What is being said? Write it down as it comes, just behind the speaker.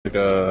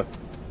like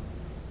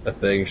a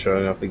thing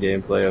showing off the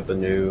gameplay of the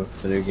new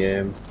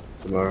game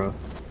tomorrow.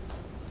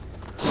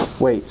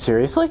 Wait,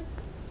 seriously?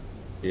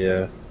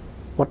 Yeah.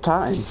 What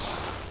time?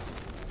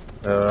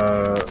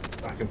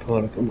 I can pull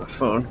it up on my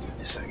phone. Give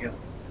me a second.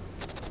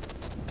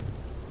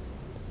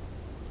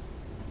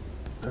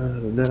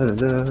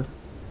 Da-da-da-da.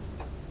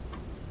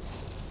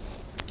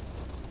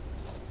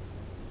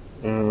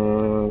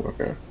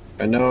 Okay.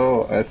 I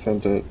know I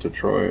sent it to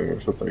Troy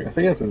or something. I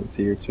think I sent it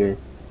to you too.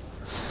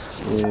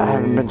 I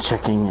haven't Yeah. been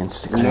checking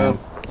Instagram. No,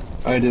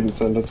 I didn't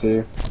send it to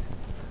you.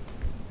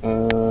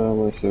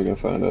 Let me see if I can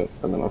find it,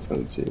 and then I'll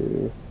send it to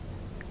you.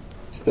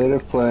 State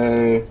of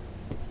play,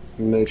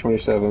 May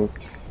 27th.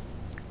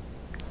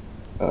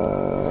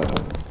 Uh,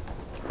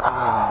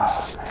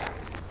 Ah,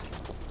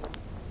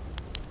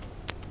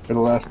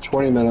 it'll last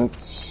 20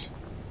 minutes.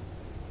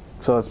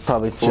 so it's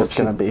probably just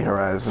 14. gonna be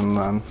Horizon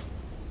then.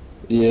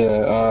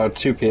 Yeah,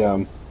 2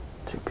 p.m.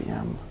 2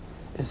 p.m.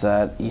 Is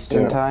that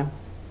Eastern Yeah, time?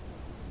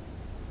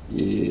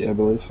 yeah, I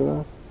believe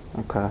so.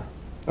 Okay,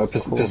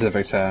 cool.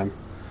 Pacific time.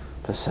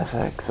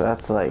 Pacific, so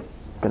that's like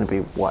gonna be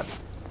what?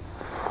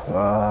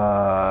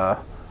 Uh,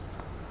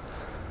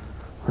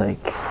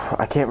 like,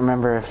 I can't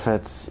remember if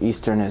it's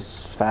Eastern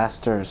is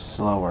faster or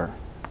slower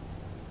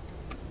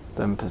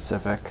than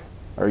Pacific.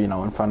 Or, you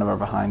know, in front of or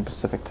behind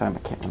Pacific time, I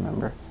can't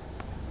remember.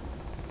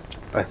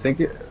 I think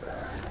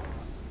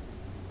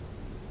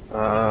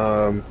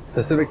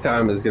Pacific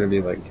time is gonna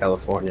be like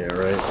California,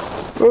 right?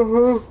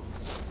 Uh-huh.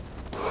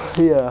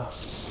 Yeah.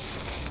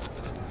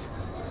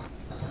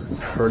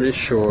 Pretty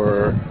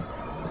sure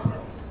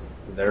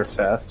they're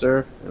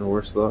faster and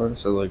we're slower.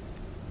 So like,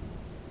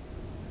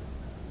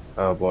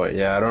 oh boy,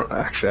 yeah. I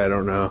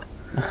don't know.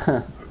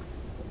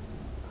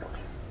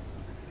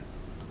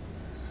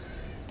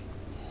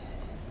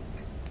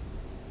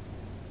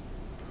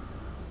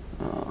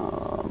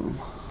 um,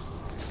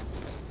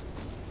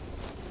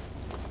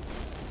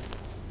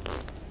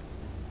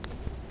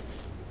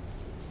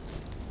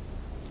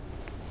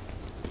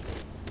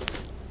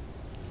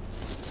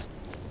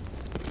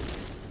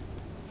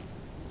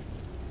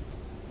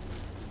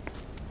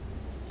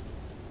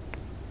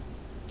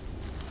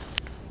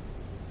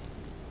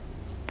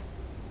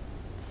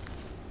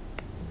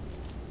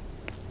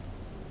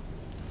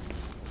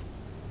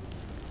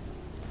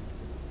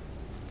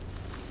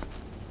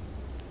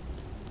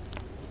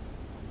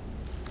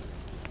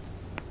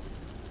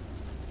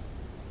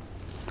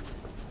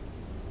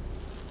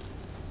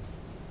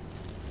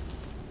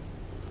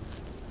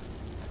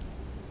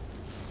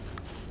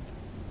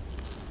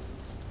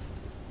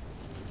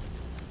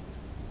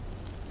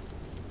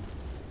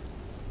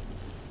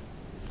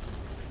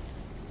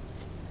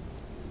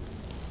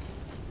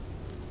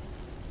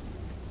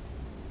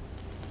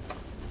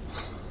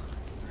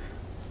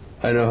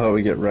 I know how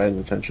we get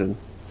Ryan's attention.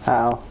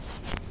 how?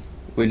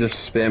 We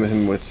just spam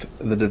him with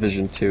the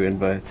Division 2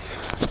 invites.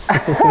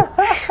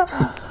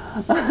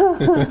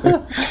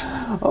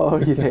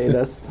 Oh, you'd hate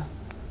us.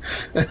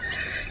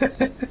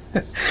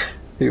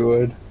 He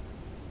would.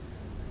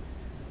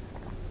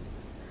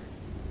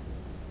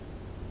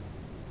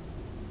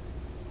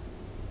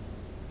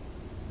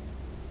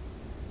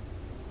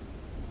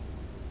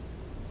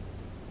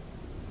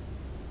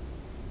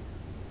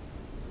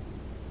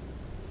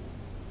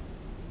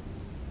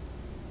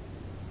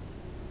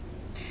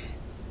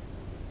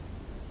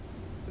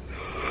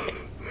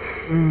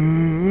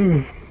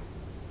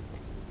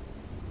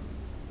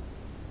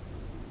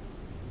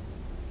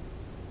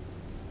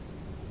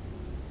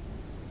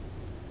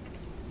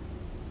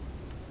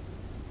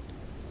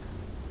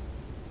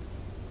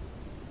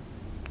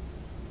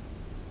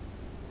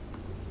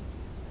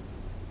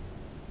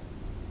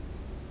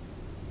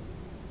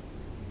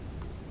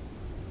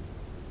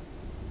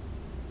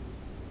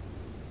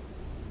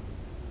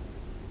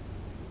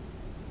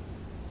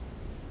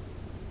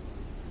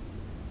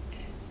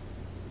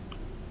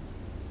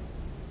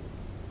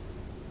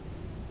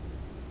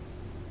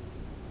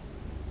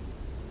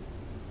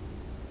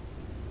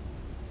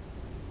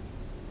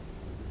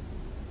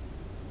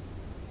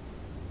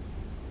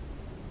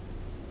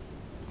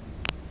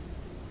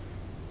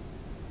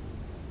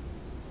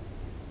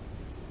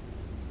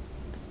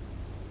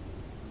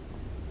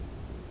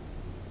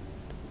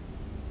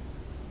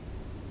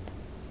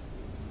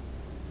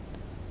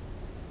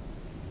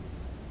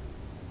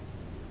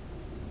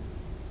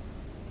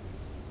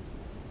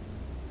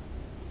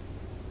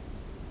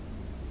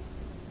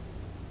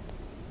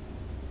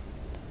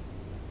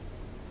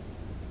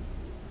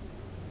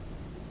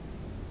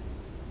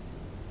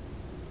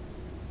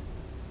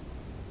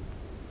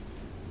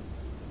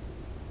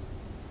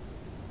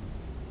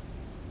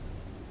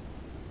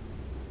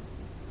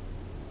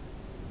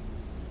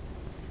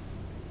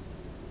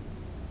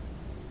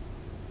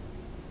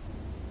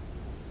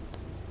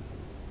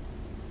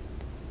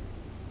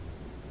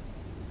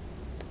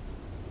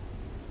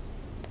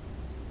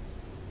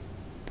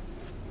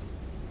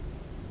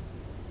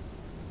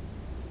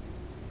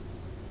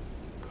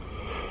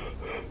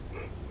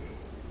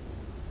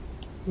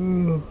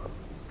 Mm.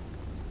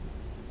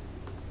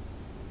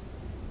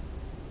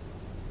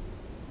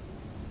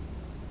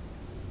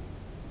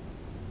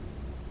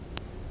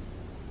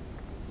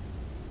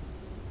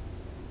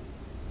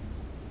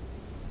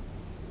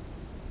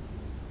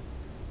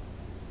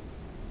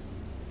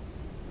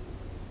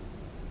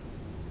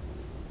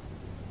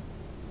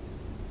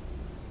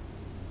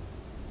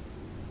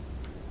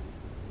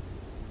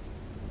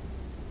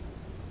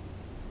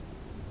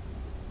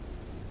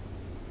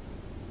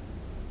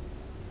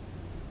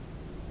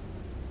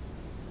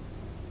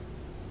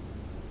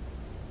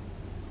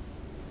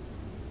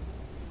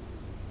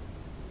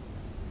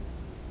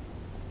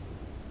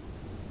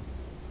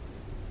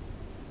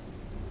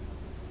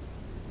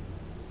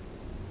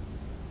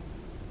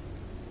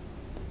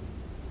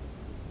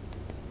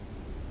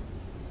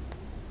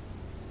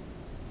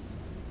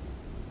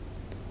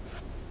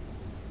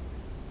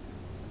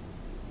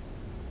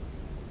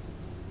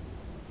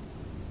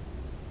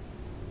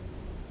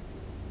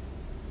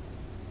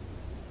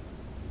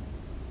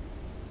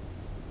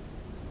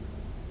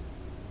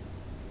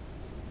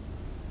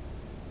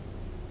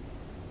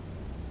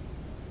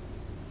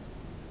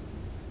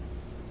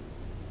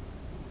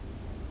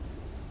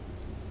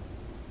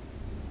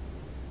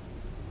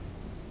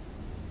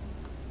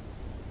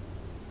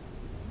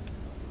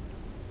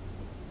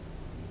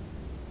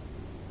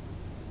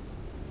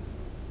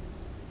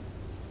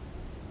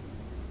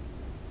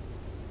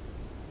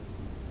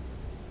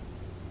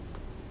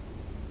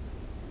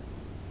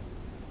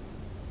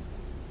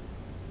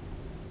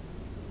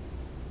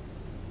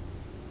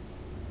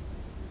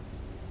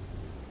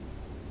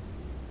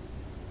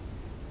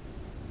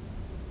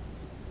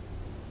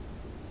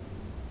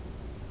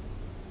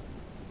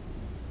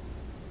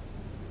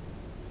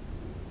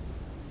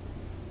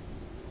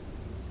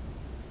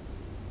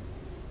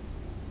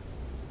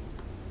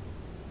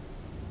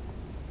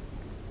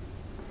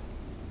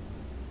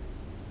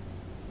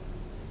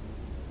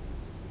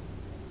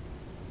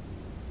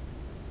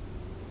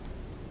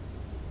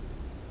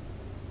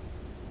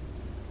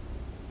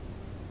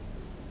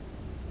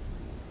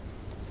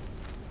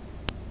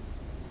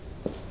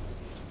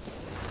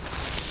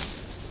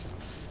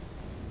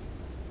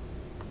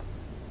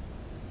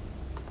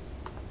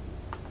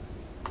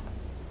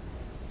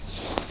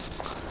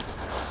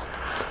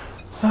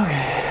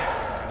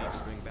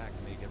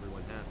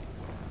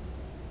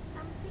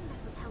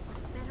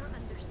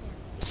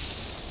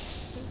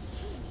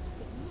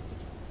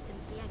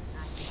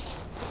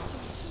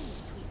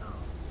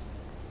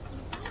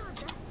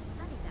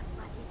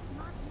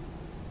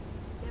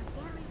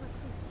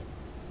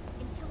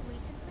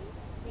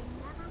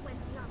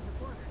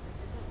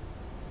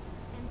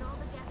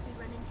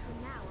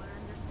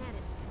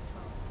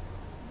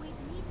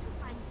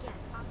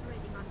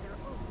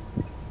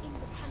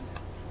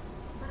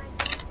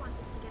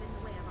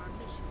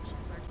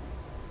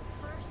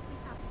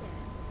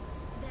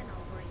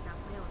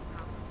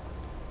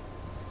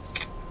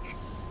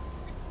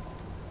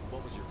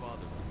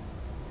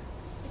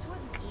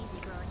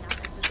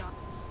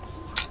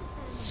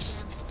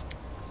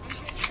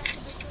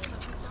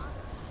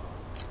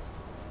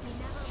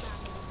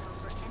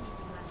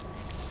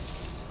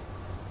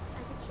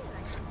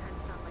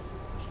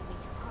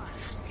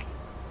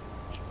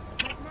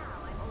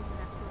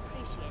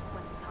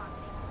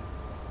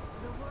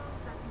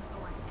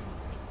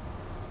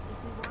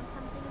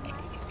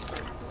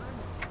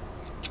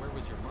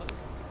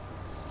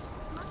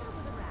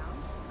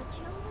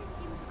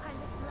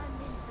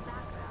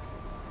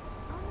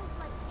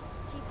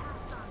 She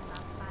passed on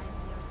about 5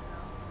 years ago.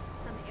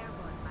 Some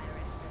airborne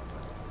virus that's,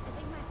 I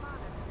think my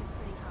father took it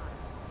pretty hard.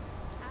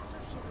 After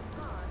she was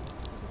gone,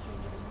 he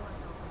became even more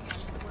focused on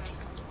his work.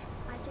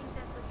 I think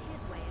that was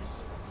his way of...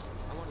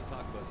 I want to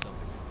talk about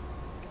something else.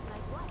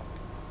 Like what?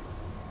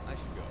 I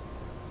should go.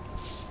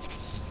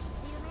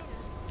 See you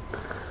later.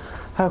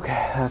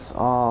 Okay, that's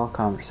all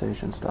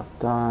conversation stuff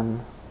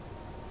done.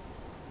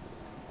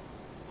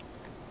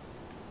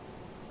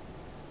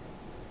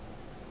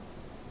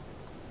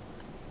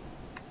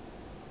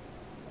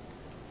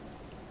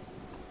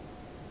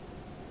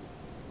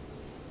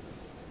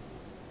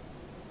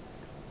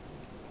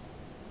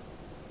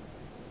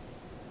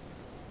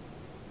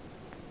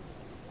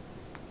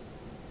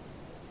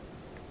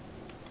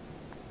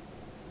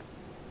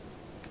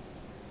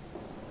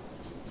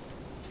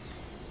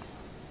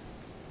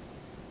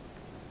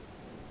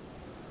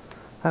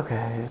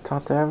 Okay,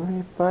 talk to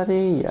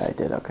everybody? Yeah, I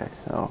did. Okay,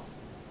 so...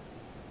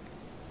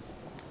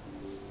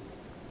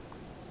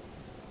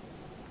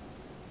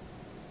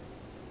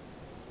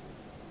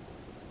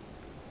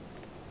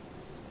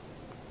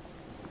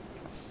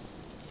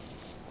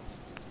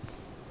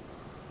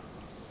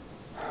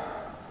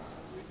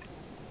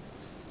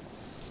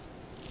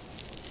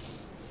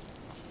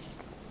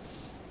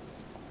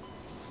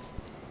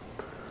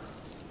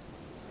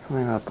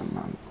 something about the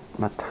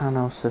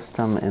Matano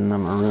system in the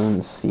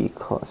Maroon Sea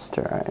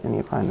cluster. I need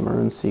to find the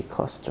Maroon Sea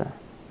cluster.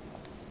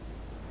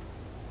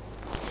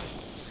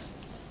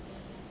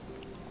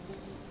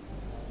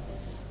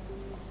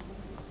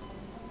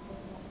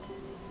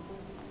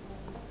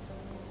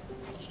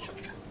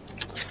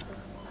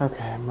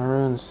 Okay,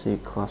 Maroon Sea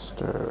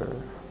cluster.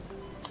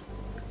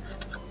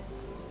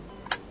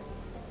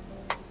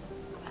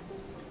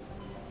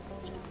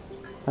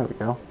 There we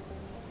go.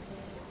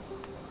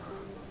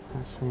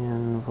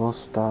 Russian,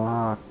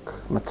 Vostok,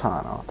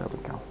 Matano. There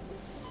we go.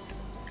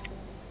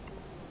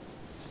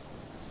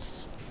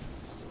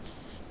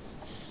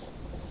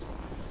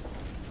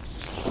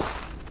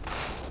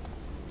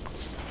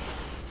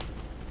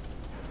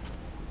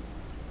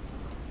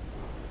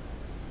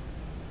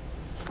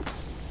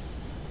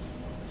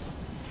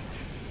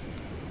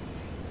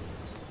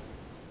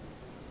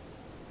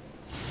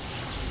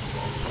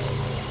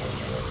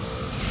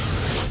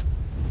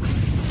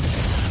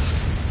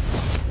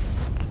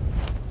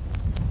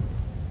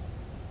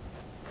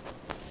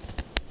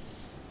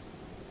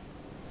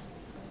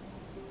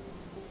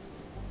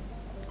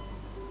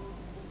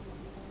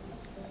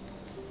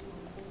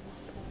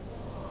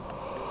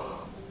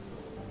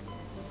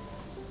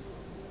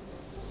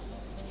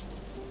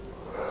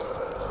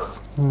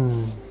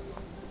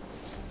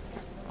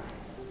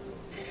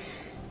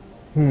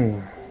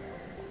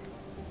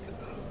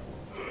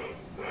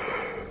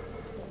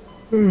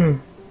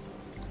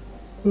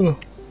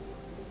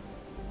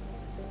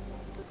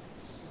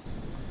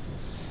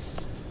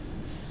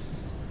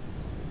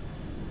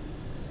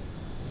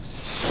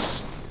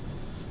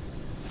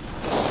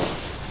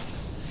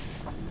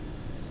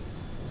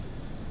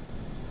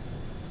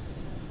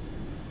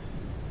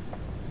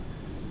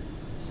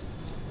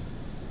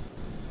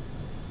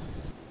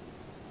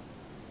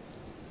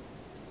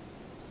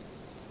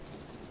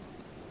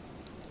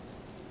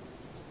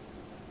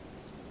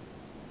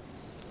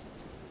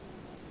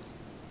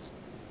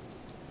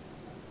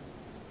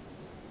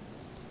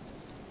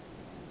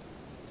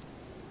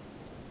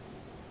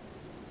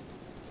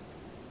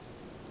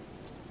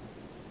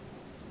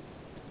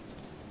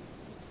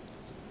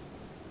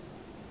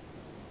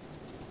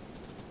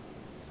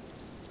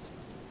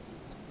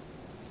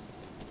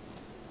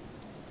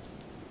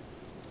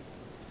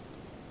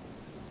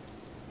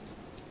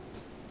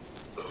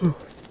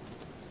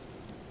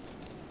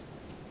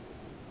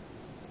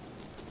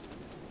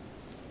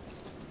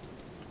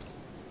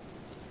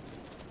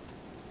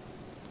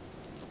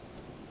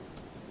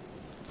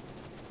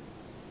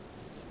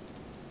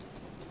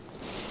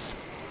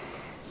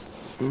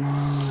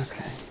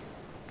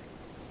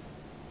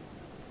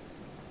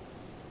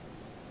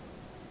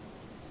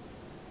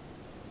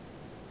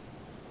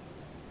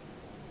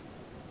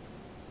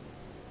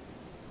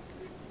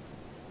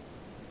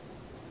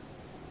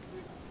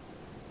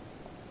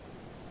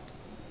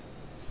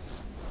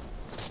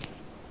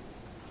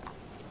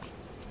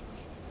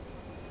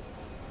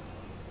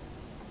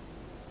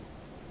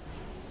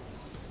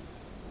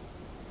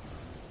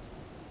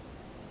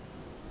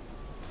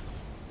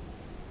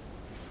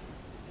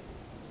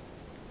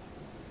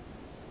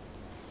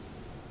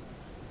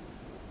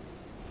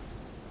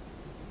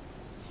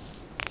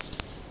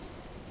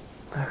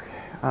 Okay.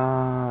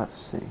 Let's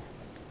see.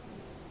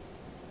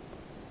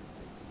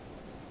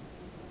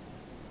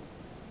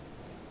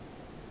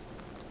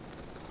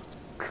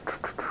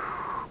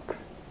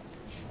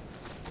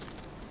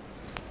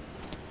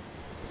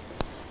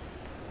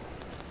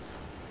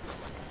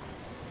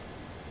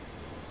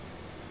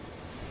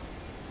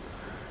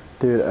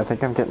 Dude, I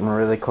think I'm getting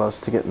really close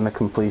to getting the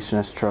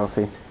completionist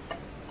trophy.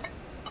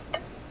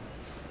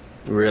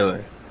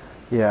 Really?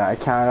 Yeah, I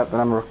counted up the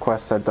number of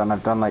quests I've done.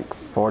 I've done like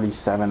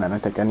 47, and I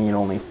think I need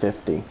only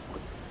 50.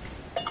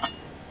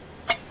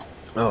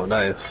 Oh,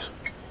 nice.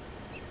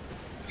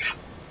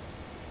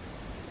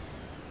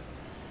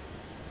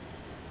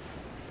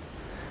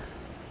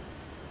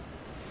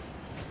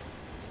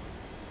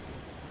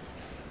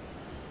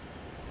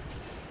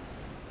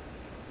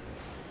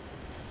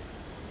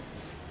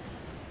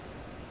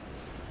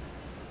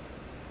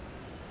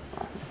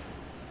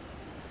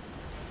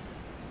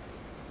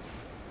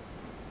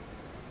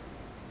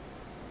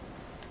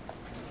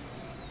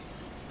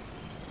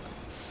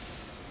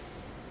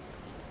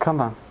 Come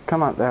on,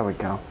 come on, there we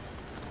go.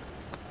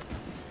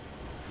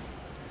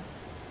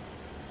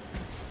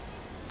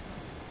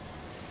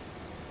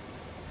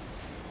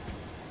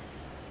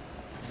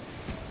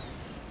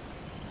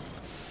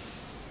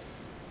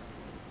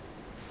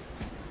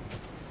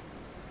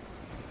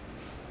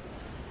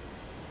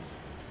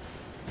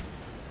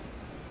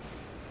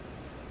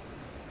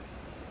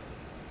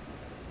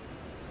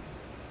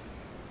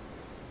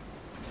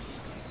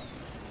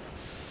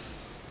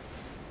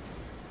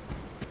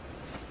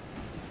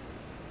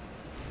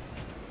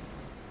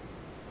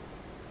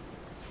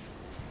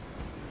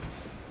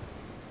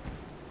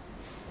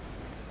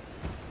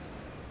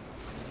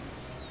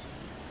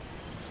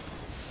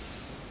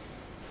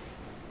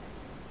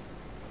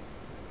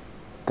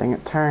 Dang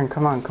it, turn,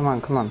 come on, come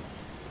on, come on.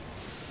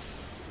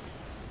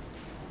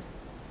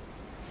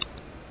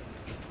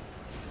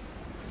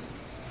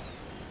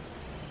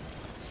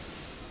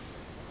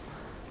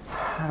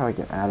 How do I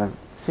get out of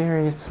it?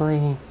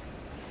 Seriously?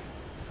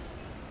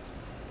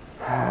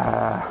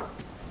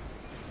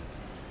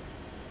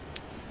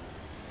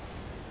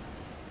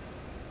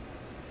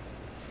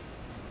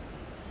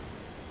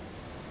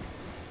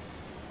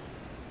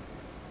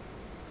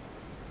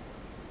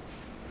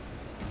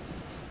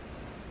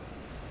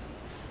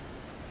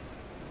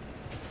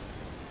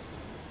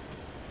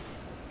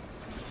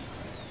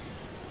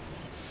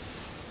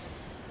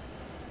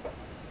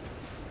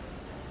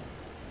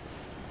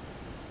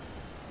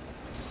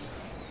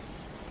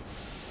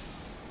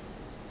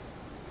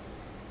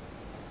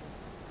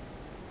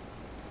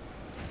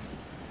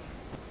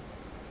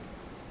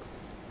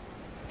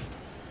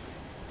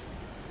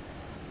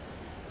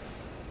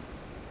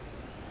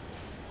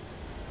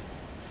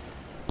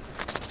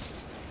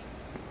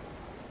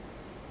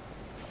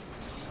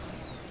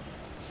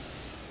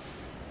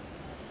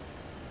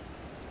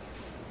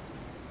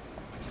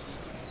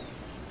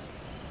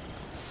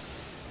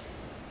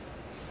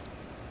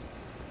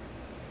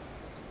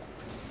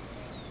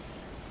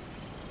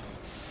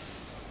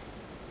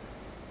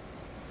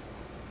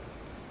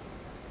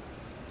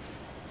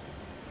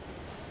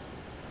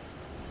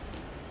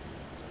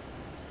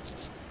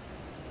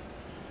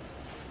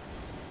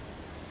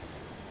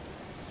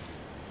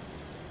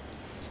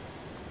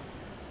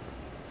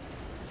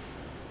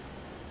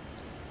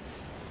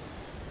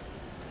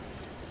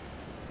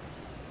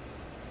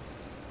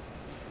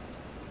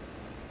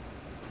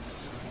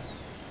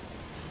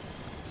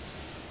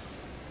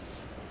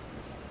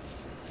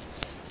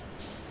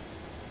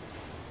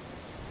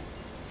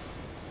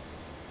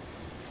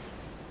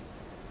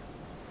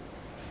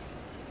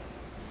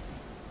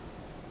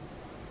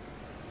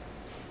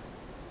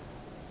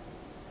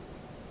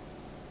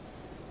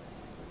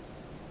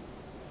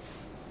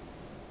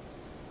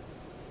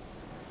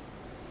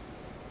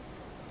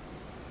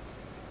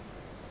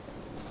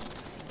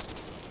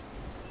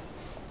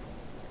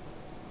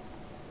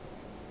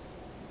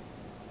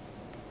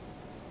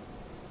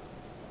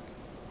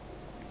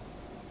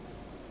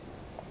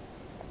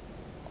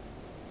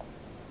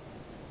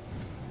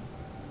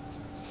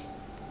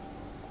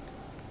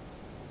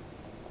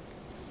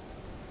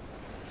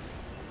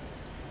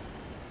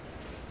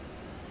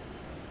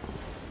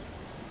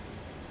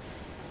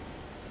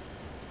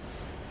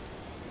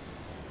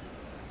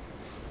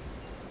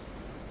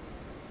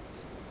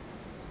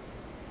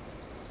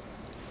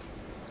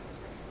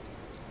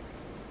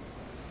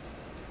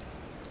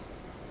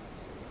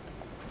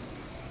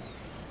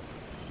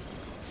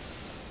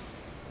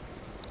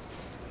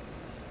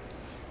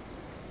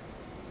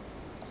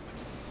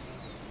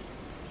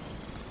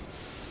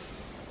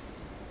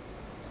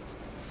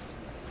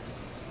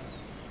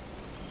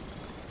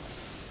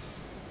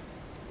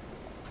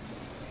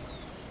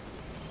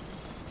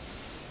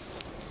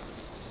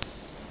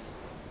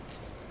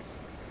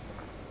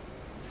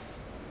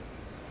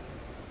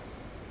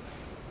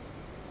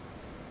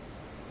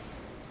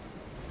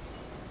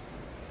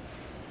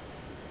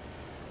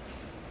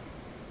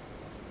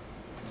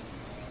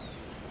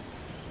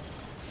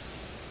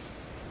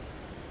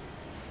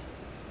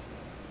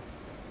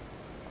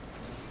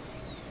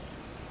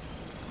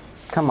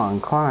 Come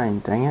on, climb,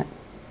 dang it.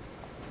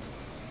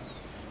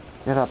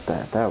 Get up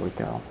there, there we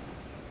go.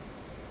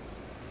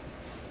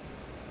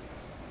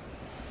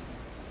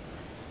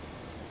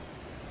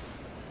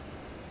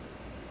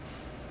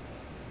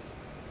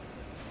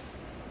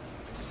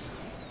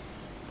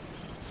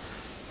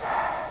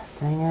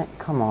 Dang it,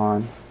 come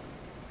on.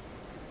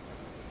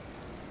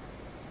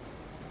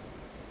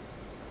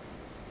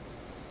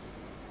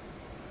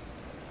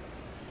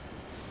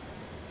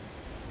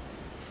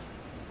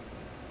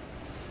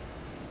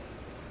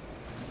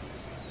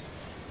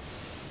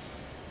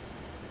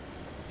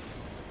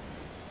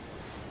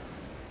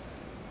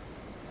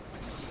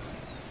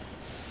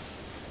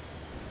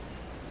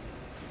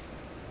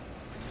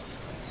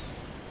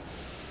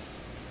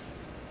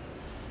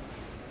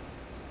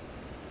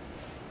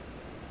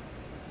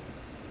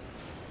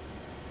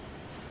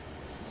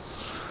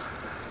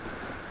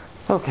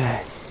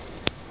 Okay.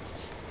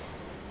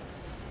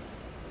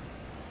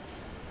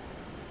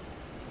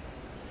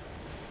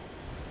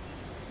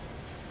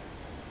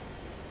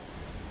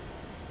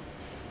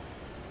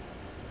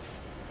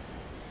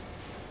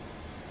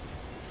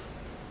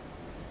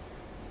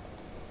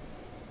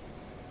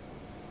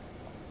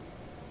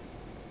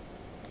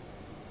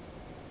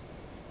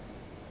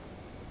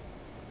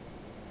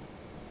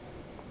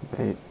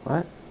 Wait,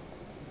 what?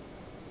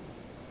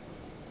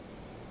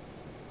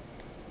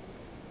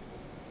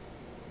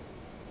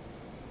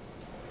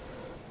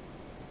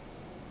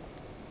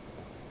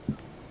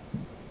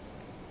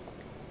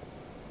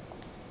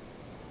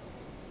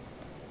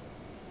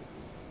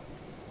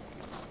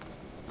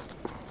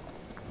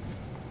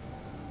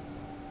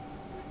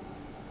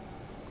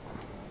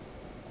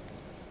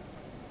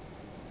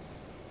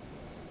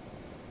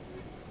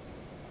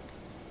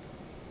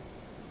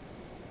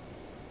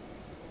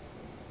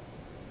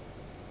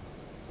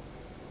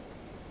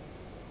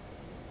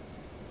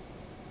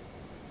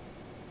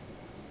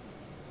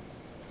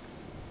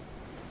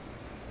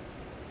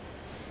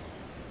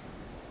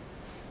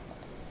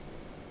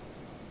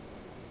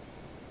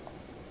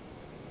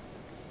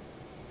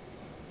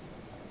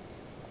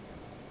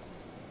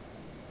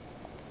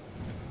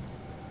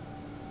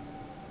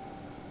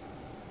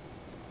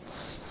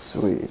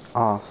 Sweet,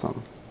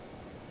 awesome.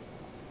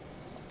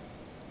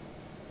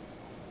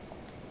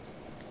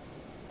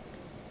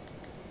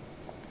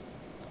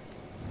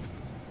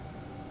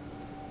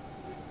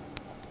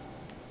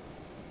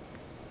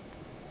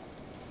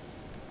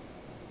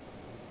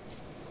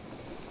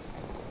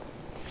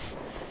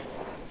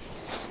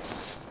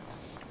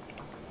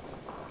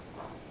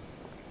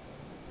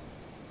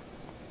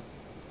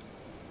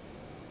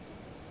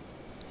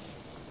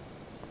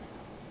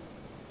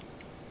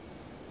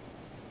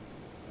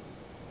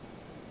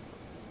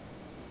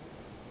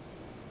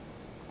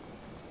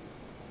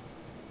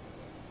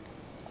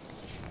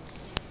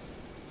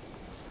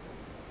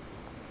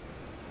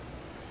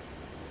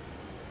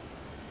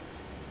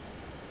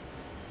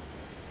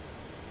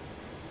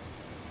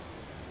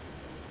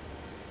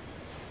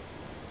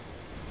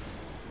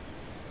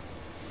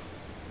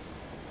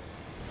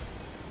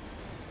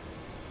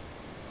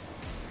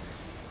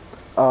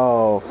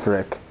 Oh,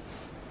 frick.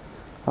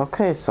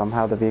 Okay,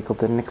 somehow the vehicle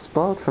didn't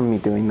explode from me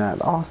doing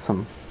that.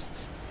 Awesome.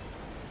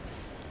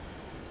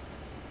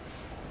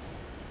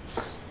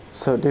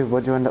 So, dude,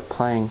 what'd you end up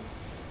playing?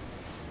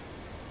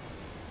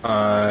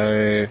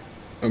 I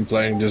am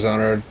playing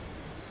Dishonored.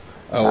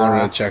 I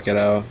wanted to check it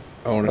out.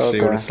 I want to see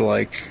what Okay. it's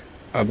like.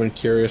 I've been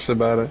curious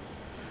about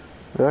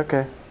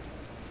Okay.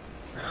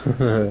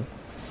 it.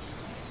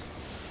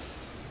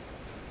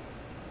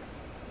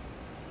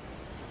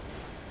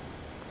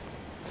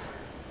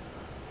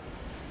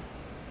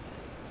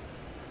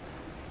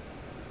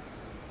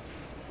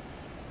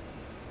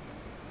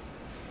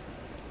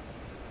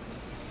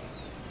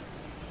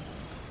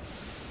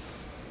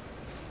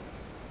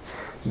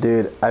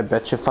 Dude, I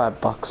bet you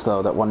 $5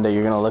 though that one day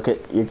you're gonna look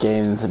at your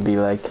games and be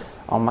like,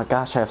 oh my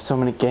gosh, I have so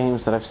many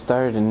games that I've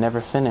started and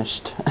never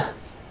finished.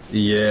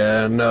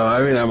 Yeah, no,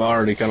 I mean I'm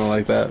already kind of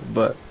like that,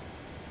 but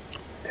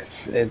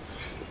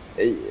it's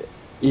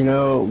you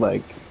know,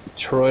 like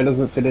Troy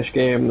doesn't finish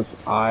games.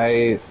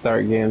 I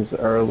start games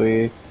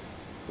early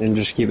and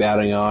just keep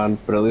adding on,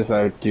 but at least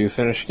I do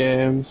finish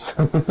games.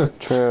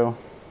 True.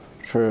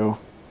 True.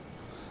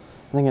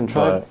 I think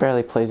Troy But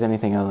barely plays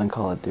anything other than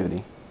Call of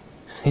Duty.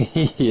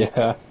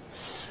 yeah,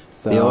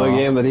 the only So,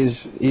 game that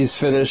he's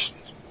finished,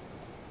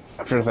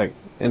 I'm trying to think,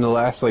 in the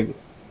last like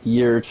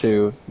year or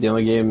two, the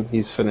only game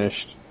he's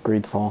finished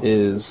Greedfall.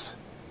 is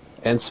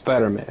and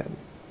Spider-Man.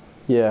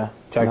 Yeah.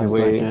 And I was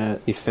like, Technically,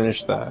 he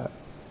finished that.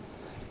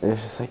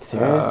 it's just like,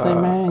 seriously,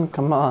 man?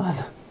 Come on.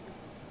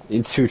 He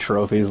had 2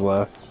 trophies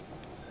left.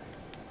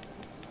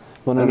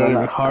 Well, no, And no,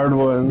 they're no. hard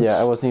ones. Yeah,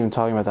 I wasn't even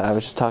talking about that. I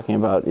was just talking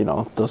about,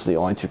 those are the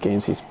only 2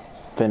 games he's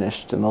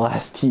finished in the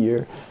last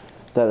year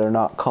that are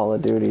not Call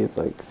of Duty. It's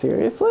like,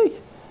 seriously?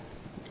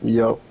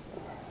 Yup.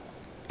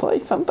 Play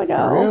something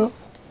For real?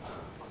 else?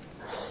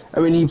 I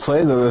mean, he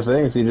plays other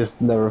things, he just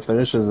never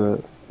finishes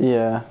it.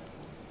 Yeah.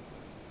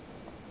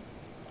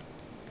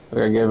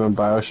 Like, I gave him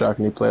Bioshock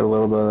and he played a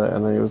little bit of it,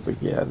 and then he was like,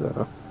 yeah,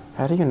 no.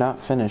 How do you not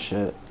finish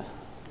it?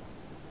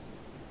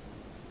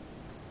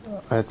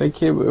 I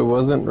think it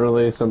wasn't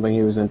really something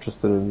he was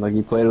interested in. Like,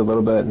 he played a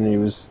little bit and he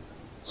was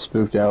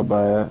spooked out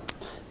by it.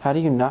 How do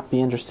you not be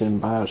interested in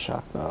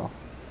Bioshock, though?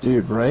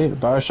 Dude, right?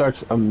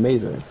 Bioshock's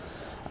amazing.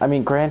 I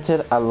mean,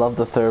 granted, I love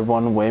the 3rd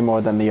one way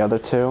more than the other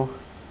 2.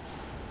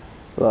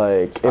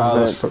 Like,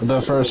 if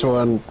The first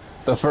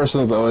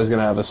one's always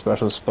gonna have a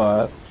special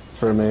spot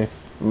for me.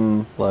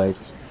 Like,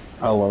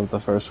 I love the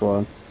first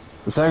one.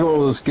 The second one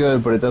was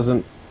good, but it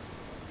doesn't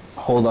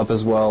hold up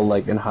as well,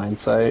 like, in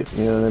hindsight,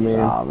 you know what I mean?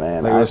 Aw,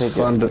 man, like, I it was think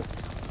fun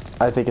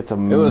I think it's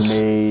was-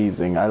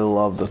 amazing. I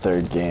love the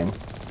 3rd game.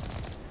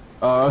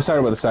 I was talking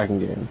about the second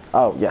game.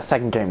 Oh, yeah,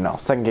 2nd game, no.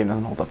 2nd game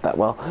doesn't hold up that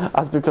well.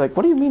 I was like,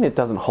 what do you mean it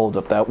doesn't hold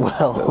up that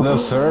well? The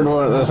third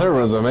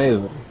one's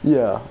amazing.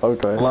 Yeah,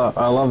 okay.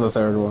 I love the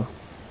third one.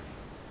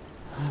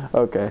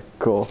 Okay,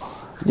 cool.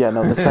 Yeah,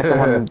 no, the second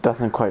one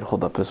doesn't quite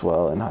hold up as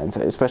well in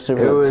hindsight, especially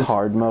with It its was-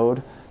 hard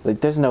mode. Like,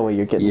 there's no way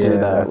you're getting through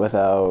Yeah. that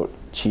without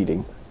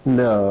cheating.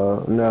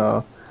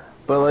 No.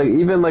 But, like,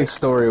 even, like,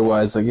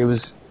 story-wise, like, it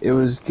was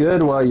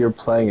good while you're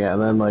playing it,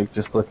 and then, like,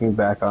 just looking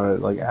back on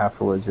it, like,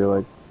 afterwards, you're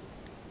like,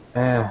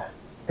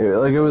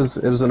 it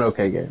was an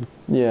okay game.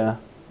 Yeah.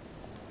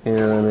 You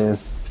know what I mean?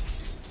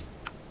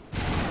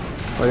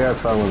 Like, I had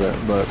fun with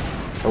it, but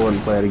I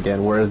wouldn't play it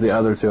again. Whereas the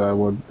other two, I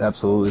would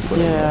absolutely play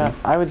Yeah, again.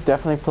 I would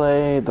definitely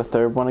play the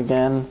third one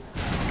again.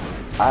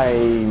 I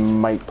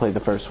might play the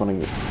first one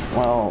again.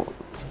 Well,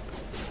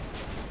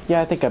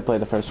 yeah, I think I'd play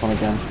the first one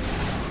again.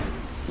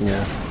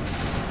 Yeah.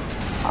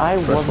 I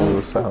First one wasn't.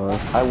 was solid.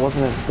 I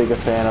wasn't as big a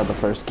fan of the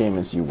first game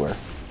as you were.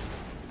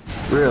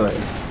 Really?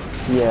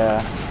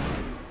 Yeah.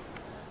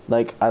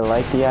 Like, I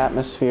like the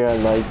atmosphere. I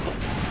like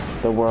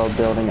the world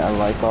building. I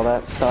like all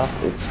that stuff.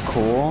 It's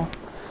cool.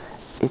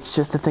 It's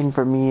just the thing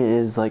for me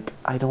is like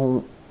I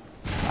don't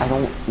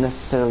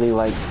necessarily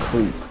like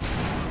creep.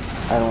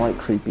 I don't like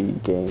creepy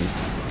games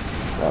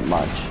that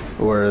much.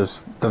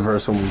 Whereas the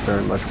first one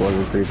very much was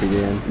a creepy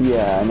game.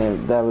 Yeah,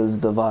 and that was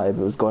the vibe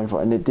it was going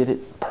for, and it did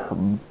it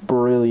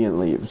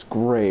brilliantly. It was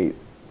great.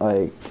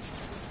 Like,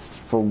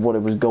 for what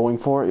it was going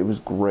for, it was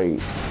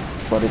great.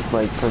 But it's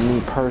like, for me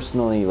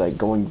personally, like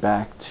going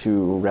back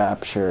to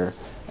Rapture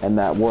and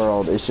that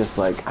world, it's just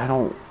like I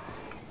don't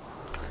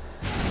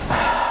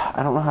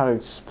know how to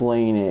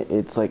explain it.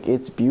 It's like,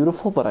 it's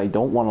beautiful, but I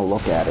don't want to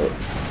look at it.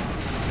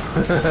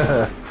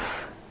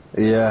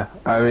 Yeah,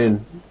 I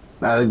mean,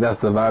 I think that's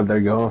the vibe they're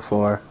going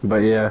for. But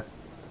yeah,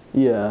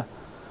 Yeah.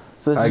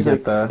 So it's I just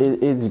get like, that.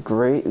 it's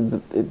great.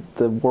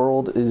 The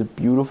world is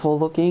beautiful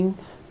looking,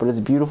 but it's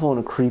beautiful in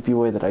a creepy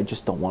way that I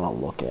just don't want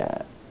to look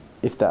at,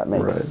 if that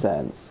makes Right.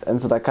 sense.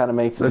 And so that kind of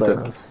makes it it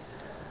like, does.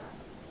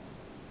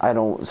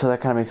 so that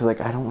kind of makes it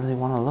like, I don't really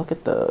want to look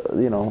at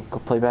go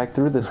play back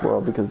through this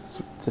world because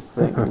just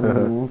think,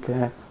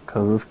 okay.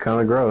 Because it's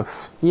kind of gross.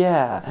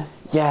 Yeah,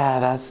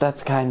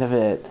 that's kind of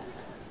it.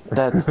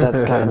 That's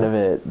kind of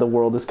it. The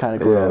world is kind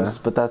of gross,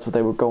 Yeah. but that's what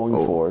they were going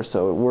for,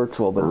 so it worked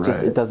well. But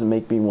Right. it doesn't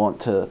make me want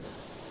to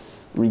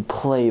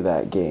replay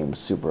that game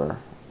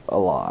a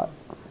lot.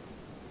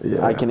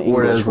 Yeah. I can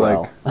English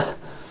well.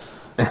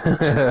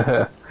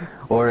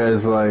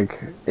 Whereas, like,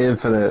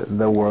 Infinite,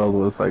 the world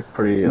was, like,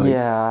 pretty, like,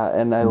 Yeah,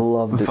 and I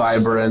loved its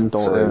vibrant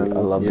story. and-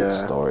 I loved its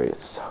yeah. story.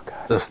 It's so good.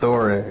 the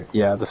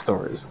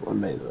story is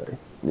amazing.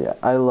 Yeah,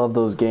 I love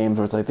those games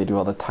where it's like they do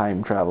all the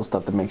time travel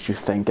stuff that makes you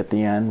think at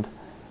the end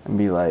and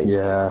be like,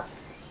 Yeah.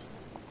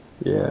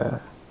 Yeah.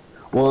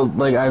 Well,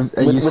 like, you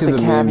with see the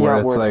the meme where caveat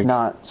it's where like, it's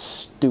not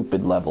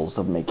stupid levels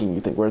of making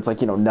you think, where it's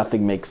like,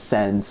 nothing makes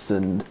sense.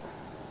 And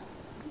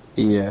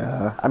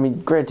yeah. I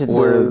mean, granted,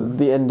 Or-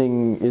 the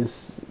ending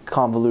is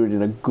convoluted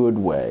in a good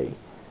way,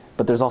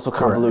 but there's also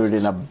convoluted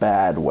Correct. in a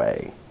bad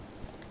way.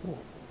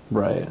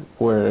 Right.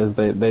 Whereas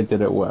they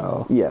did it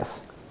well.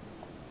 Yes.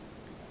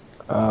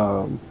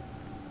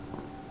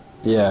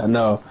 Yeah,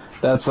 no,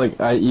 that's like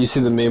you see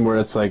the meme where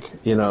it's like,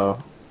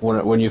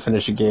 when you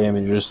finish a game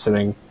and you're just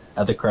sitting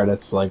at the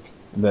credits like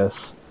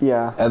this,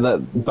 Yeah. and that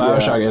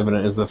BioShock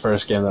Infinite is the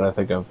first game that I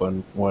think of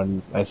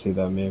when I see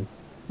that meme.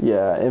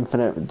 Yeah,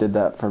 Infinite did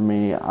that for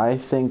me. I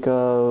think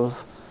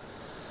of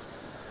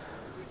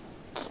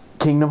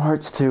Kingdom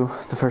Hearts 2.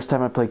 The first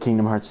time I played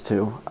Kingdom Hearts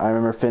 2, I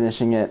remember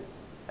finishing it,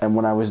 and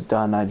when I was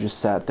done, I just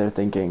sat there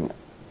thinking,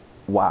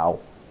 wow,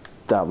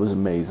 that was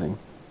amazing.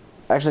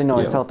 Actually, no,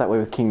 Yeah. I felt that way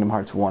with Kingdom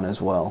Hearts 1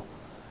 as well.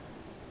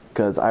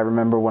 Because I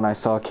remember when I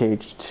saw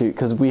KH2,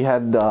 because we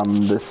had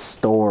this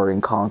store in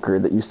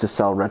Concord that used to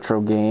sell retro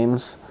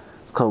games.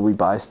 It's called We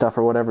Buy Stuff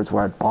or whatever. It's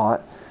where I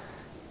bought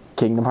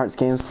Kingdom Hearts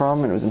games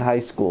from, and it was in high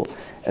school.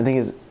 And the thing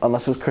is,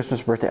 unless it was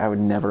Christmas, birthday, I would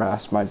never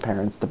ask my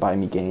parents to buy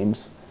me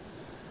games.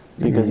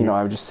 Because,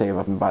 I would just save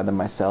up and buy them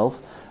myself.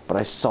 But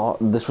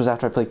this was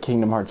after I played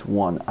Kingdom Hearts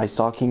 1. I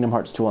saw Kingdom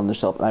Hearts 2 on the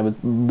shelf, and I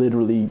was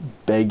literally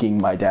begging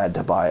my dad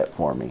to buy it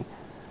for me.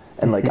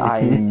 And, like,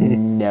 I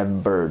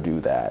never do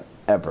that,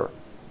 ever.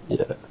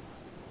 Yeah.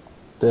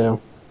 Damn.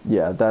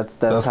 Yeah, that's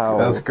how...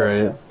 That's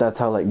great. That's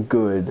how, like,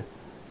 good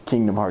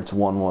Kingdom Hearts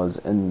 1 was,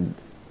 and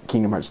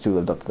Kingdom Hearts 2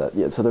 lived up to that.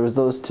 Yeah, so there was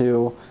those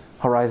two.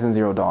 Horizon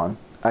Zero Dawn.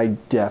 I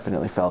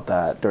definitely felt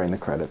that during the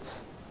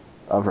credits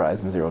of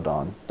Horizon Zero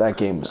Dawn. That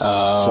game was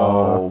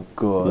so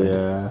good.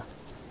 Yeah.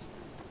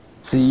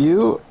 See,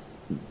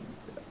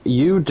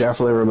 you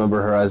definitely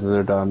remember Horizon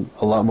Zero Dawn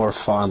a lot more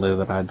fondly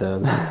than I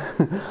did.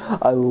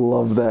 I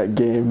love that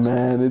game,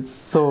 man. It's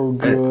so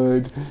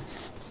good.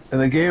 And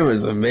the game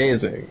is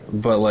amazing,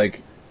 but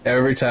like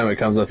every time it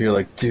comes up, you're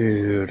like,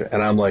 dude,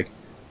 and I'm like,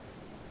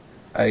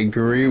 I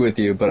agree with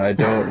you, but I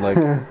don't like.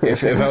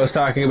 if I was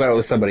talking about it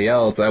with somebody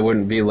else, I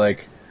wouldn't be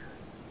like,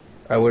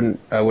 I wouldn't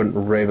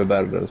rave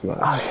about it as much.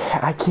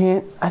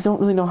 I don't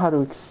really know how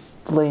to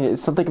explain it.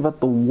 It's something about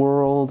the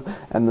world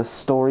and the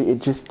story. It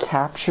just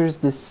captures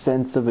this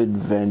sense of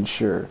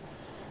adventure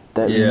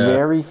that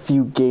very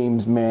few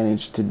games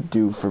manage to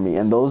do for me,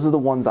 and those are the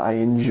ones I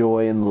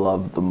enjoy and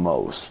love the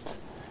most.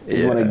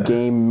 Is when a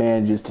game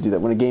manages to do that.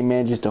 When a game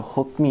manages to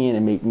hook me in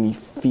and make me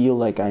feel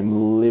like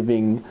I'm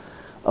living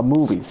a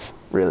movie,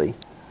 really.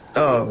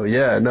 Oh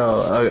yeah,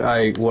 no,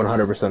 I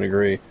 100%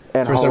 agree.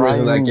 And For some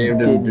reason, that Horizon game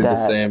didn't did do the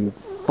that same.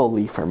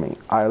 fully for me.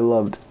 I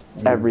loved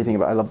everything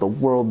about it. I love the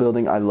world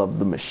building. I love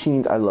the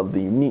machines. I love the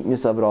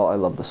uniqueness of it all. I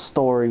love the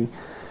story.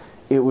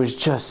 It was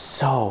just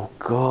so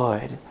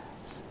good.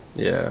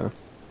 Yeah.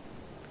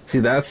 See,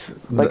 that's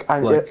Like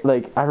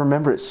I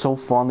remember it so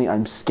fondly.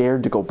 I'm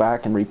scared to go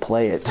back and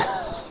replay it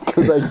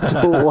because I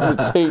don't want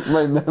to taint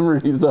my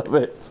memories of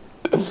it.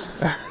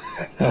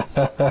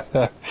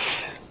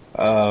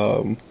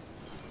 um,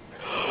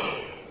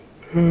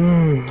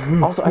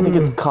 Also, I think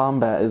its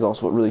combat is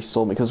also what really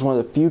sold me because it's one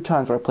of the few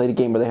times where I played a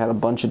game where they had a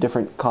bunch of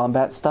different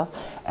combat stuff,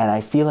 and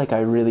I feel like I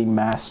really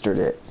mastered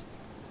it.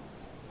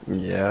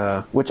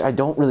 yeah. Which I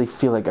don't really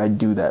feel like I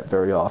do that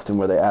very often,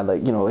 where they add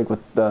like like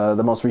with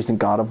the most recent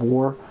God of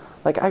War,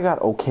 like I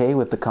got okay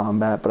with the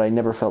combat, but I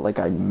never felt like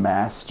I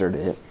mastered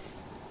it.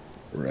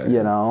 Right.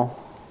 You know.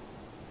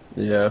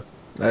 Yeah,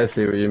 I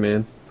see what you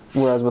mean.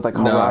 Whereas with like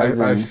No,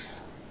 Horizon,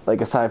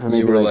 like aside from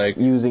you maybe were like like,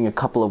 using a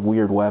couple of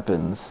weird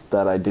weapons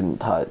that I didn't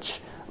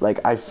touch, like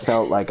I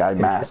felt like I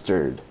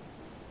mastered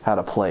how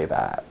to play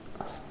that.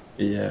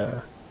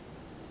 yeah.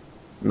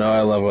 No,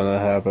 I love when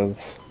that happens.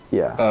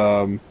 Yeah.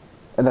 Um,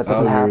 And that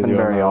I'll doesn't agree with happen you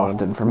on very that one.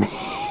 often for me.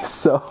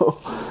 So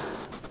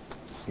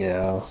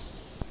Yeah.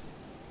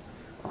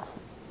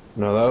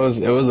 No,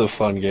 it was a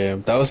fun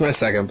game. That was my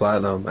second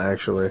platinum,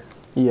 actually.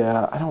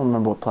 yeah, I don't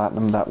remember what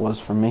platinum that was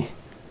for me.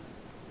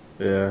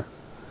 Yeah.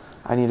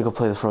 I need to go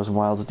play the Frozen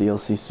Wilds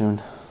DLC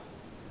soon.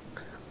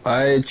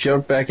 I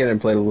jumped back in and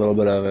played a little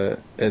bit of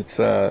it. It's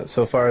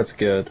so far it's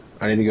good.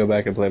 I need to go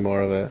back and play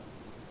more of it.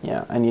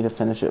 Yeah, I need to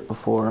finish it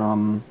before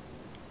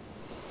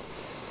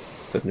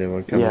The new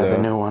one comes yeah, the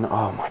out. new one.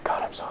 Oh my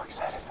god, I'm so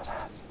excited for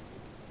that.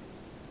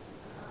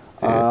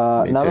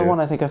 Dude, me Another too. one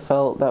I think I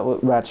felt that was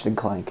Ratchet and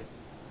Clank.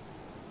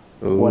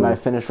 Ooh. When I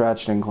finished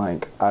Ratchet and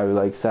Clank, I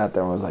like sat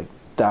there and was like,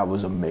 that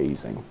was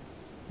amazing.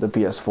 The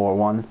PS4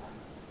 one.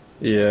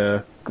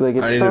 Yeah. Like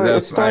I need to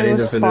it started I need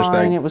was to finish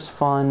fine, that. it was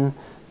fun,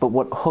 but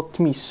what hooked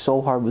me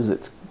so hard was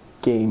its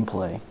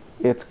gameplay.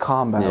 Its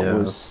combat Yeah.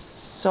 was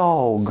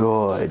so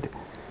good.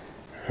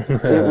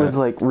 It was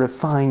like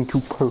refined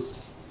to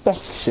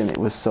perfection. It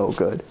was so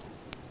good.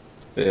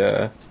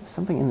 Yeah. There's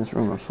something in this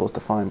room I'm supposed to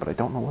find, but I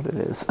don't know what it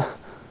is.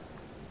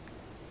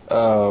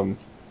 Um,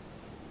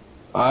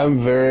 I'm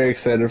very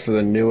excited for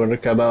the new one to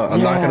come out.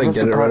 I'm not Yeah, gonna Rift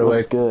get it right Apart away.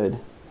 looks good.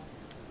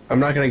 I'm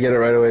not gonna get it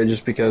right away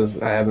just because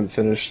I haven't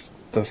finished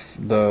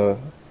the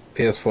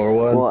PS4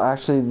 one. Well,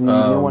 actually,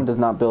 the new one does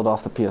not build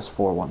off the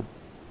PS4 one.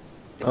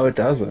 Oh, it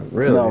doesn't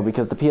really. No,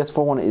 because the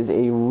PS4 one is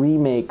a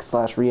remake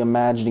slash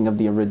reimagining of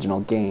the original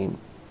game.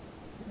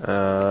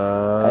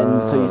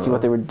 And so you see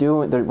what they were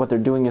doing. What they're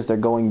doing is they're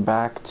going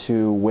back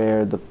to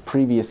where the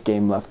previous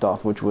game left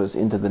off, which was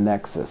Into the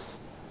Nexus,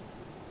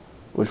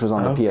 which was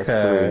on the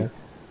PS3.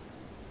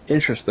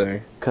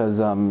 Interesting. Because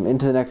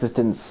Into the Nexus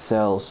didn't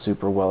sell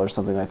super well or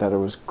something like that, or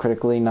was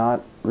critically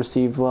not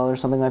received well or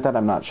something like that.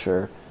 I'm not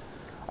sure.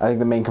 I think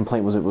the main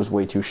complaint was it was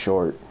way too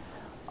short.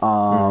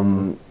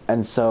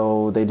 And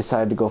so they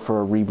decided to go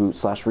for a reboot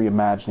slash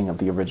reimagining of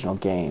the original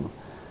game.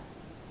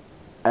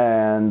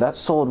 And that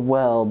sold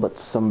well, but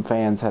some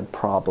fans had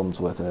problems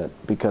with it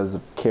because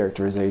of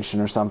characterization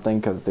or something,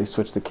 because they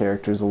switched the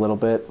characters a little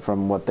bit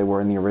from what they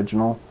were in the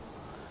original.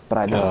 But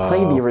I'd never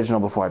played the original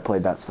before I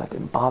played that, so that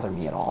didn't bother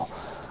me at all.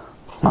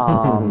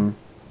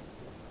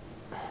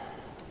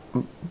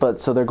 But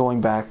so they're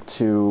going back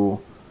to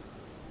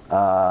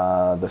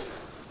I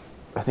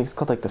think it's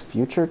called like the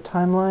future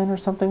timeline or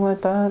something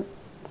like that,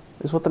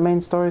 is what the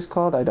main story's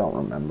called. I don't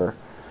remember.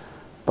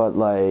 But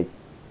like,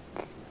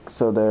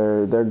 so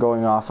they're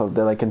going off of,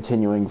 they're like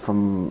continuing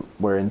from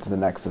where Into the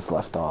Nexus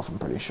left off, I'm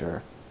pretty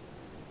sure.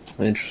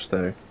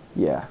 Interesting.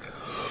 Yeah.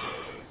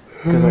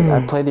 Because like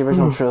I played the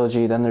original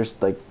trilogy, then there's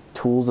like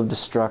Tools of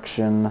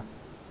Destruction.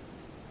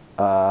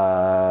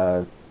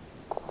 There's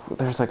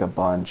like a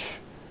bunch,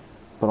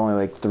 but only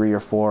like 3 or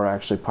 4 are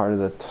actually part of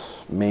the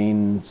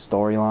main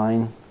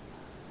storyline.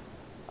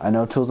 I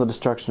know Tools of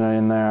Destruction are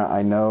in there.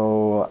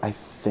 I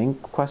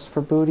think Quest for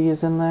Booty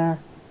is in there.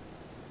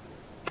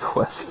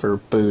 Quest for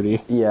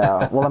Booty.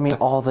 Yeah, well, I mean,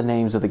 all the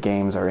names of the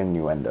games are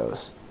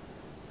innuendos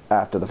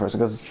after the first one,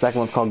 because the second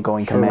one's called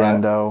Going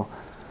Commando.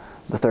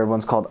 The third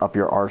one's called Up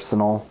Your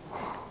Arsenal.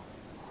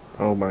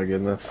 Oh my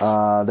goodness.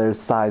 There's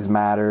Size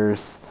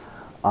Matters.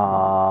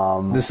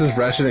 This is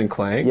Ratchet and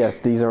Clank? Yes,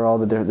 these are all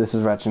this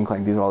is Ratchet and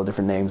Clank. These are all the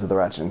different names of the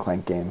Ratchet and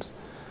Clank games.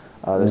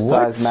 There's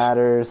What? Size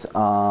Matters.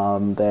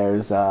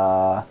 There's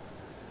All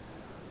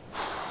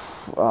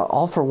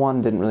for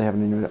One didn't really have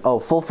any. Oh,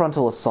 Full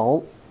Frontal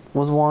Assault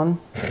was one.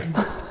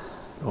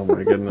 Oh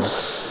my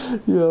goodness.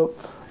 Yep.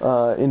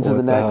 Into the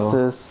What the hell?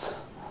 Nexus.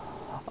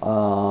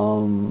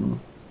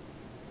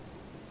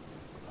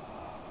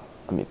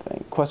 Let me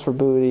think. Quest for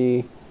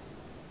Booty.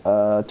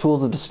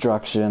 Tools of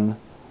Destruction.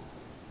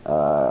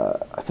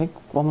 I think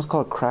one was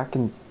called Crack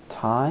in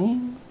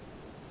Time.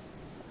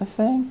 I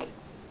think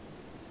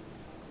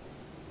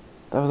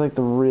that was like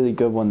the really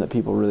good one that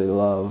people really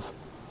love.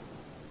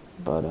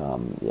 But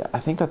yeah, I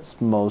think that's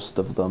most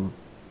of them.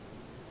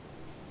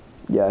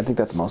 Yeah, I think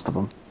that's most of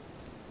them.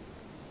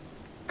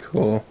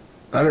 Cool.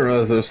 I didn't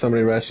realize there was so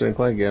many Ratchet and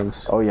Clank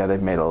games. Oh yeah,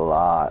 they've made a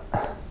lot.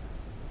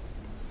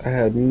 I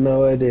had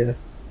no idea.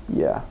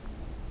 Yeah.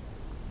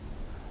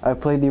 I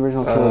played the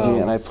original trilogy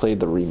and I played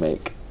the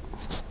remake.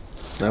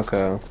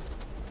 Okay.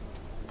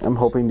 I'm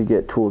hoping to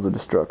get Tools of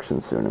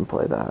Destruction soon and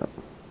play that.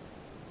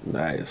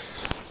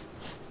 Nice.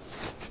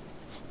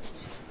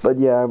 But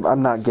yeah,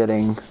 I'm not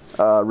getting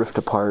Rift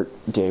Apart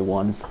day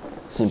one,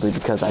 simply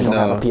because I don't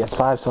have a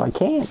PS5, so I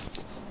can't.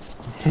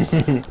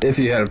 If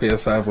you had a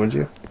PS5, would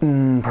you?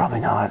 Probably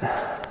not.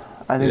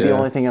 I think the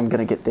only thing I'm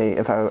gonna get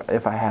if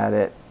I had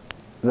it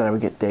that I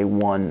would get day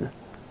one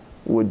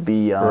would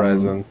be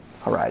Horizon.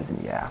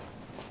 Horizon, yeah.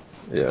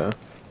 Yeah.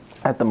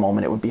 At the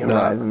moment, it would be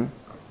Horizon.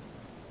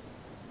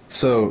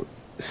 So,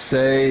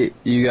 say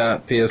you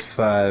got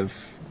PS5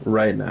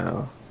 right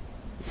now.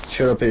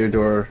 Showed up at your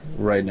door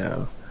right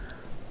now.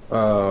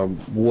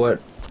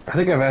 What? I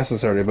think I've asked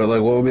this already, but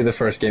like, what would be the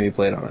first game you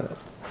played on it?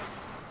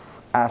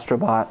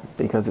 Astrobot,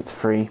 because it's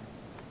free.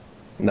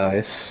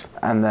 Nice.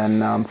 And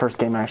then first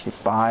game I actually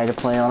buy to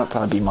play on it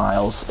probably be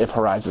Miles, if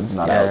Horizon's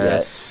not out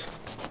yet.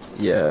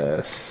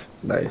 Yes.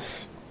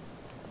 Nice.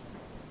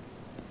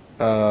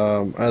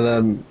 And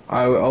then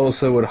I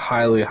also would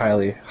highly,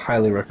 highly,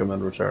 highly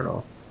recommend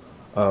Returnal.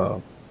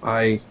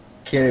 I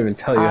can't even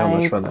tell you how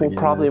much fun that game is. I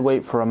will probably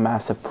wait for a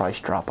massive price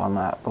drop on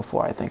that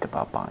before I think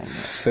about buying it.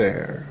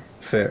 Fair.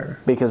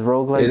 Because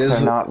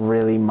roguelikes are not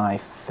really my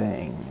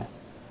thing.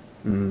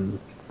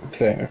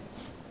 Fair.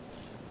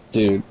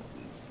 Dude,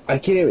 I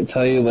can't even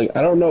tell you, like,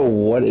 I don't know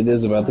what it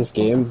is about this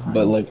game,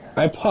 but, like,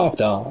 I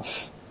popped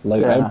off.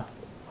 Like, yeah.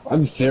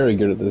 I'm very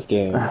good at this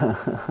game.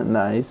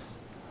 Nice.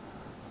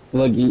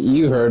 Like,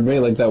 you heard me,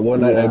 like, that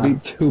one night I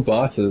beat 2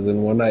 bosses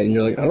in one night, and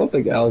you're like, I don't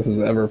think Alex has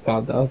ever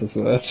popped off this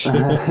much.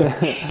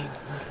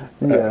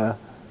 Yeah.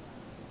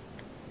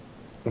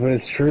 But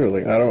it's true,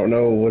 like, I don't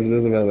know what it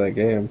is about that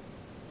game.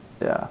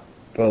 Yeah.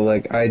 But,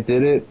 like, I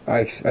did it,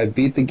 I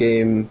beat the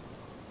game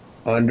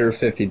under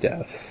 50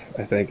 deaths,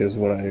 I think, is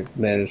what I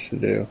managed to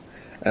do.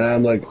 And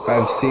I'm like,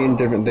 I've seen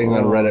different things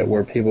on Reddit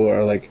where people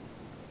are like,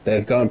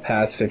 they've gone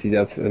past 50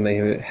 deaths and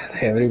they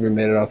haven't even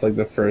made it off, like,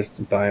 the first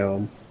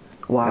biome.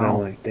 Wow. And I'm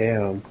like,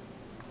 damn.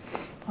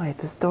 Wait,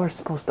 this door's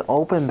supposed to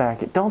open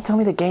back. Don't tell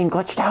me the game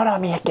glitched out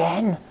on me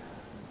again.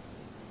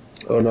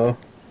 Oh, no?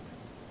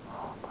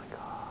 Oh, my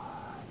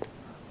God.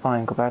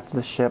 Fine, go back to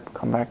the ship,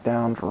 come back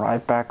down,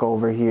 drive back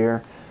over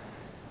here.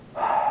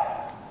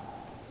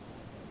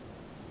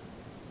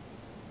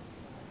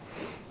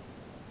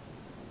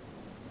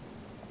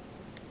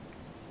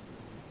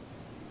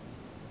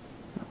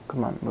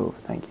 Come on, move.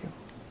 Thank you.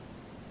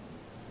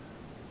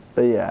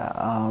 But yeah,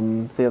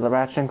 the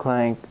Ratchet and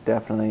Clank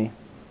definitely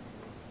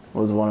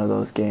was one of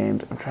those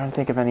games. I'm trying to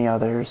think of any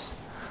others.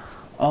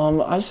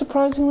 I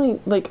surprisingly,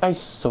 like, I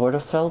sort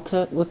of felt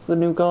it with the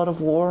new God of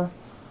War,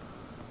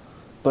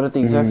 but at the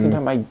exact same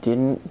time I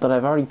didn't. But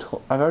I've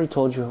already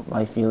told you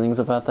my feelings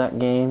about that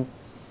game,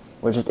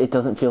 where just it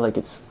doesn't feel like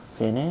it's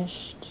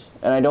finished,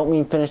 and I don't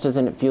mean finished as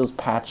in it feels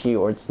patchy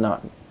or it's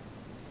not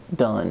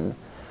done.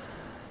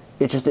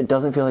 It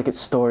doesn't feel like its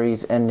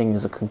story's ending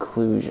as a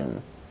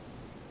conclusion.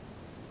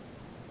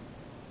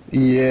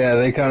 Yeah,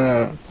 they kind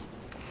of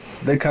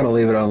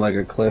leave it on like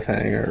a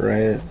cliffhanger,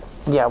 right?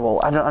 Yeah, well,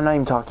 I'm not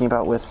even talking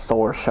about with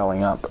Thor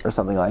showing up or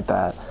something like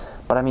that,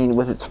 but I mean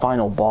with its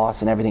final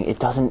boss and everything, it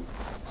doesn't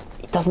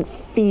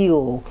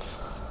feel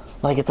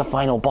like it's a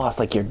final boss,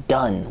 like you're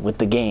done with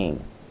the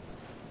game,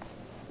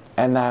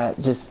 and that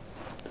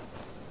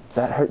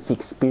hurts the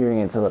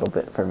experience a little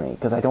bit for me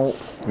because I don't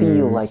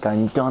feel like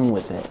I'm done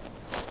with it.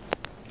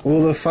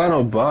 Well, the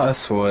final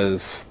boss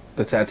was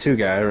the tattoo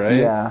guy, right?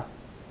 Yeah.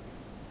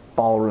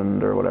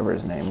 Balrund or whatever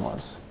his name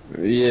was.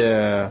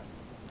 Yeah.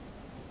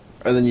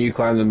 And then you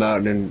climb the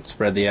mountain and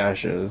spread the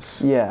ashes.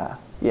 Yeah.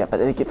 Yeah,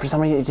 but for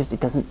some reason it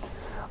doesn't,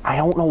 I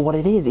don't know what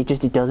it is.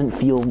 It doesn't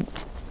feel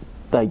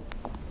like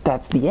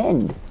that's the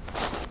end.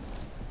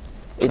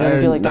 It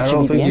doesn't feel like that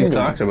should be the ending. I don't think you've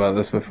talked about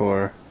this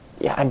before.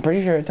 Yeah, I'm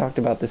pretty sure I talked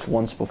about this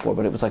once before,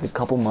 but it was like a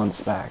couple months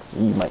back, so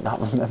you might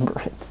not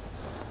remember it.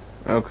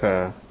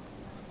 Okay.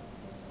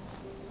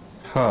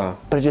 Huh.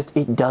 But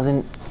it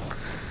doesn't,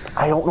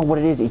 I don't know what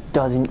it is. It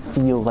doesn't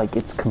feel like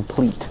it's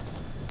complete.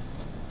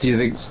 Do you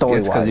think it's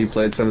because you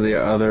played some of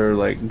the other,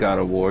 like, God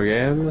of War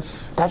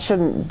games? That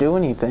shouldn't do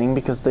anything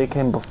because they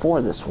came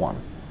before this one.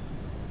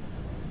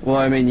 Well,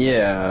 I mean,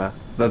 yeah.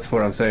 That's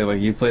what I'm saying.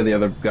 Like, you play the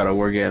other God of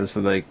War games,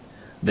 so, like,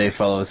 they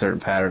follow a certain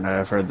pattern, and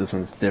I've heard this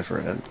one's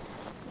different.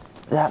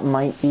 That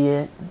might be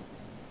it.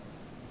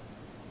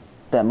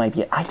 That might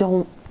be it. I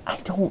don't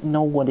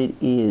know what it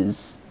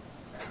is.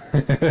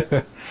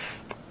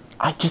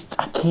 I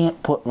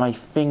can't put my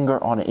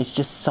finger on it. It's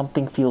just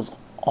something feels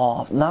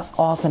off. Not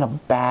off in a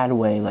bad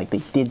way, like they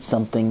did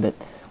something that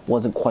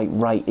wasn't quite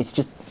right. It's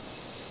just,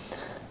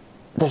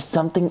 there's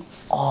something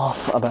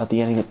off about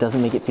the ending that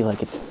doesn't make it feel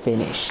like it's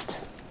finished.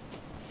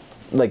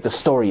 Like the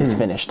story is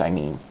finished, I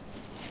mean.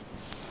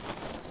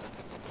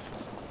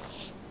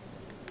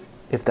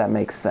 If that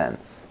makes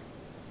sense.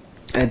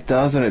 It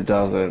does and it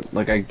doesn't.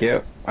 Like, I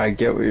get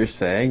what you're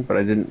saying, but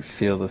I didn't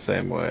feel the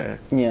same way.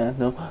 Yeah,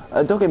 no.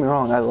 Don't get me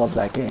wrong, I love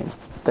that game.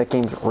 That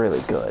game's really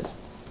good.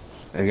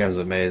 That game's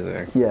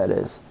amazing. Yeah, it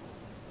is.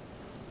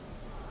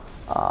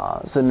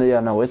 So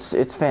yeah, no,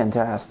 it's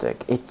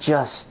fantastic. It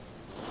just,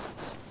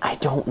 I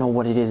don't know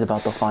what it is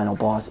about the final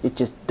boss. It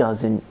just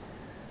doesn't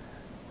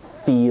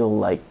feel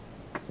like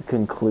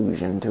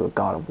conclusion to a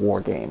God of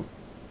War game.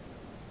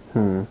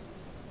 I'm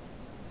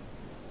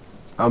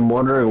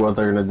wondering what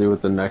they're gonna do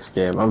with the next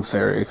game. I'm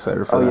very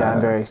excited for Oh that. yeah,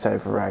 I'm very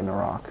excited for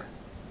Ragnarok.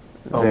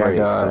 Oh Very my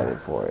god, excited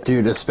for it.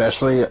 dude!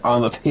 Especially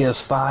on the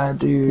PS5,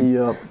 dude.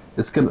 Yup.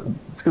 It's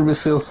gonna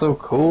feel so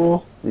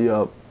cool.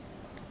 Yup.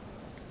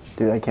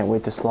 Dude, I can't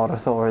wait to slaughter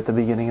Thor at the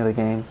beginning of the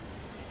game.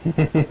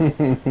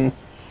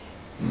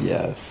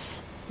 Yes.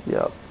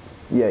 Yup.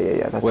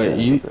 Yeah. That's Wait, gonna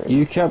be you great.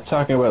 you kept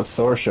talking about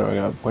Thor showing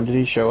up. When did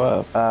he show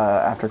up?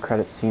 After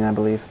credits scene, I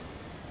believe.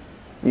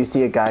 You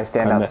see a guy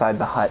stand I me- outside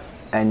the hut,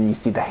 and you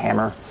see the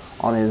hammer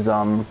on his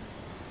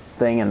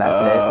thing, and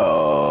that's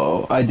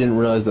Oh, I didn't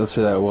realize that's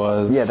who that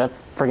was. it. Yeah,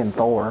 that's friggin'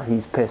 Thor.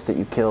 He's pissed that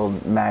you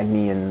killed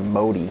Magni and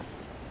Modi.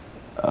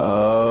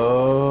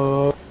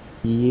 Oh,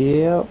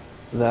 yep,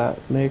 that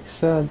makes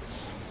sense.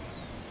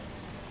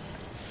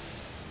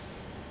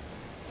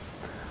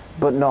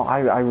 But no,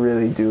 I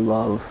really do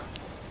love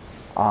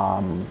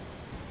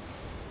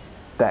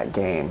that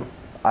game.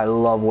 I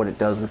love what it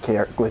does with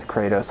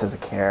Kratos as a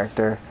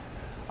character.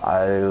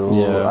 I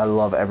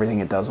love everything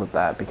it does with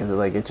that because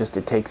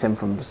it takes him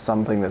from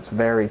something that's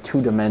very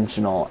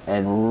two-dimensional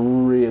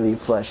and really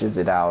fleshes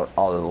it out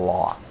a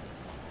lot.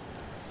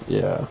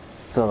 Yeah.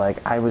 So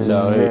like I was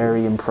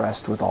very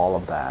impressed with all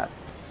of that.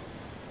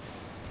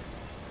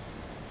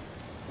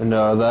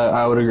 No, that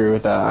I would agree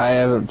with that. I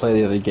haven't played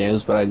the other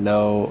games, but I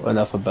know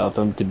enough about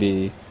them to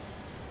be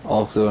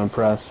also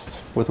impressed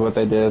with what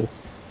they did.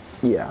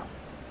 Yeah.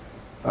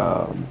 They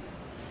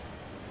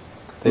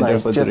Like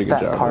definitely just did a good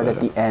that job part with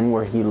at it. the end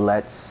where he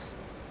lets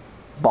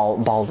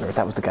Balder,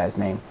 that was the guy's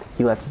name.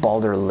 He lets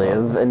Balder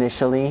live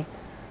initially.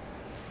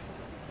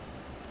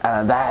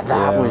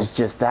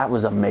 That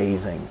was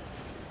amazing.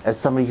 As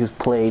somebody who's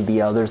played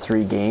the other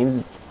 3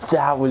 games,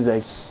 that was a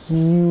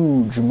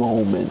huge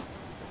moment.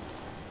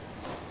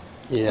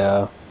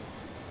 Yeah,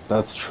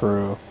 that's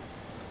true.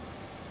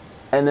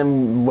 And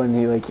then when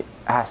he like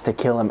has to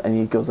kill him and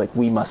he goes like,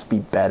 "We must be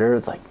better."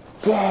 It's like,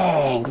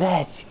 dang,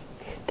 that's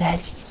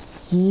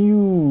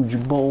huge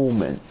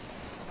moment.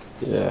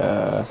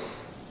 Yeah,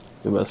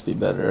 it must be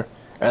better.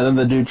 And then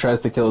the dude tries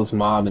to kill his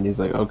mom, and he's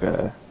like,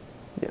 "Okay."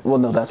 Yeah, well,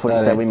 no, that's what he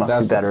That said. ain't- We must be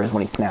that's- better is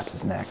when he snaps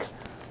his neck.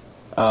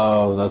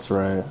 Oh, that's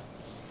right.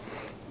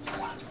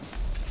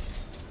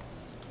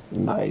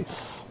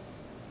 Nice.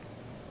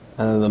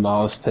 And then the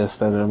mom was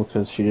pissed at him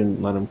because she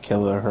didn't let him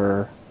kill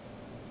her.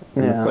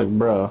 And Yeah. it's like,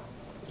 bro,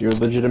 you're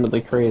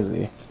legitimately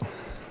crazy.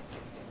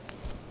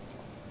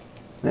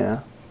 Yeah.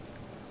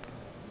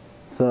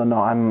 So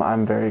no,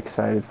 I'm very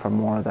excited for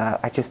more of that.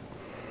 I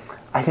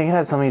think it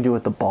had something to do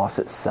with the boss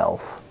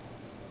itself,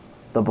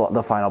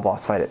 the final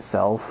boss fight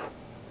itself.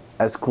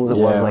 As cool as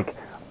it was, Yeah. like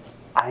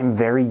I'm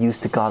very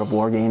used to God of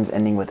War games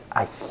ending with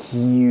a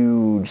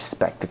huge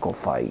spectacle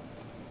fight.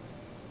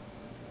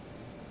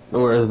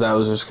 Whereas that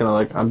was just kind of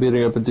like, I'm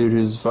beating up a dude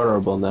who's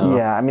vulnerable now.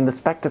 Yeah, I mean the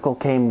spectacle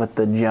came with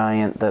the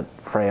giant that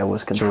Freya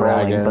was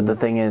controlling, Dragon. but the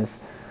thing is,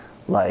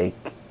 like,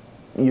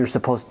 you're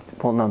supposed to.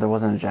 Well, no, there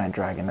wasn't a giant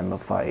dragon in the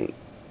fight.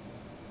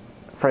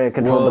 Freya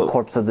controlled the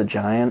corpse of the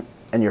giant,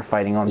 and you're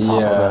fighting on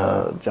top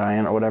of the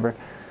giant or whatever.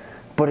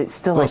 But it's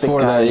still like the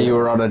Before guy. that, you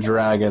were on a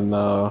dragon,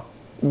 though.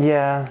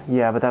 Yeah,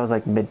 but that was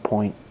like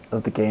midpoint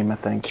of the game, I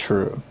think.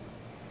 True.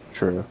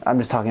 I'm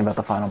just talking about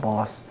the final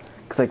boss.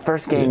 Because like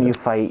first game you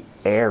fight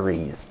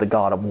Ares, the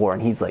god of war,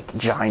 and he's like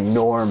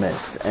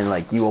ginormous, and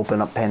like you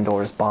open up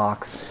Pandora's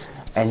box,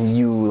 and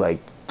you like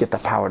get the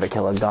power to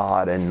kill a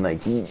god, and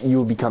like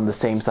you become the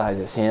same size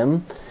as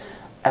him,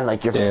 and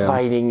like you're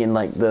fighting in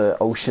like the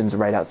oceans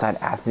right outside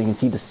Athens. You can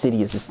see the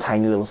city is this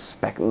tiny little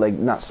speck, like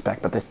not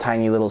speck, but this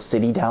tiny little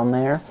city down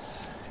there.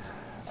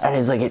 And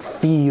it's like, it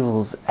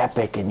feels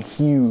epic and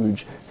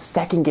huge.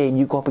 Second game,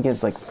 you go up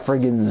against like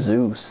friggin'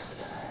 Zeus,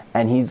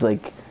 and he's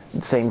like,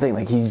 same thing,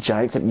 like he's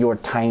giant except you're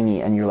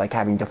tiny and you're like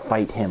having to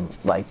fight him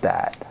like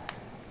that.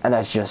 And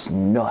that's just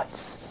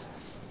nuts.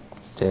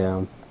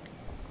 Damn.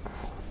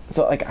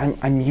 So like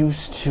I'm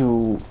used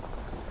to,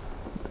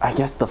 I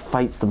guess, the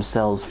fights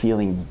themselves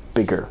feeling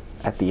bigger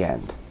at the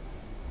end.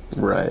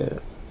 Right.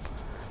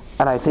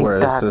 And I think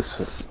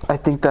Whereas I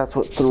think that's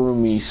what threw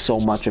me so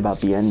much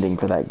about the ending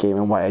for that game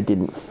and why I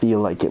didn't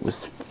feel like it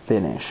was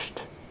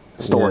finished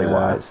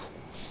story-wise.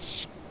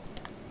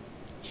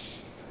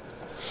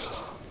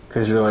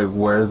 Because you're like,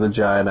 where's the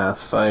giant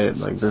ass fight?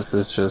 Like, this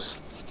is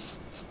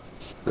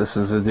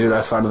the dude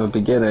I fought at the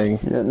beginning.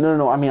 Yeah,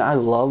 no. I mean, I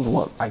loved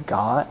what I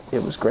got.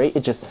 It was great.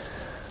 It just,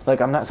 like,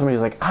 I'm not somebody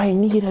who's like, I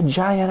need a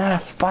giant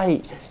ass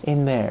fight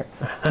in there,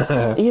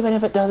 even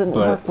if it doesn't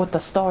work with the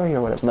story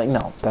or whatever. Like,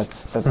 no,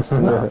 that's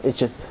no. It's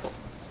just,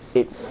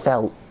 it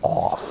felt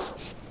off.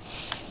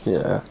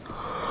 Yeah.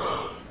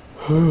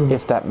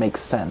 If that makes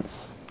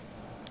sense.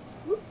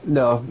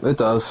 No, it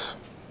does.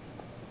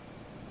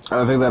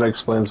 I think that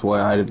explains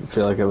why I didn't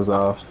feel like it was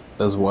off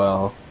as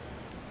well.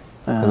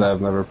 Because I've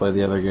never played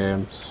the other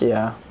games.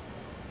 Yeah.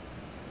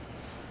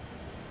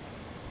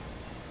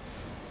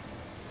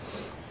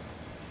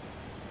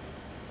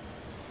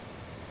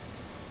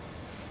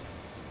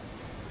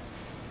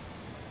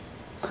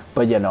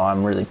 But yeah, no,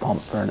 I'm really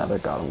pumped for another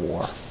God of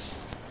War.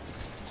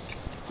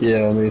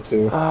 Yeah, me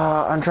too.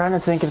 I'm trying to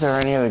think if there are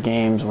any other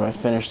games where I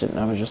finished it and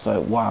I was just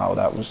like, wow,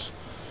 that was...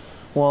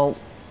 Well,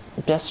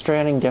 Death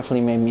Stranding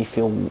definitely made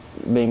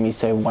me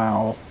say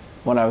wow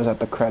when I was at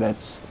the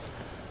credits.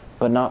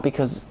 But not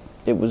because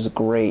it was a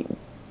great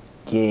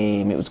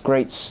game. It was a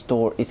great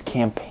story. Its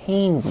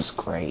campaign was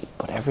great,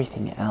 but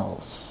everything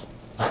else...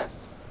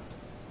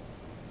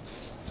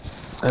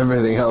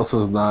 Everything else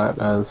was not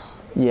as...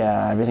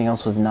 Yeah, everything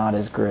else was not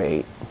as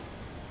great.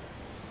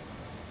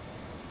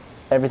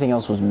 Everything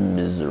else was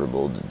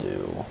miserable to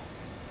do.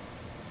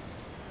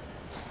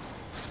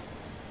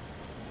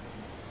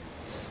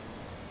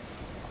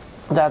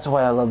 That's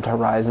why I loved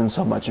Horizon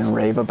so much and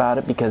rave about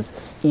it, because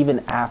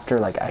even after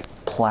like I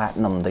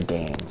platinumed the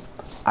game,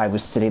 I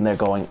was sitting there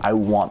going, I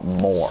want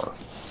more.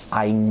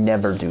 I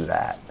never do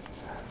that.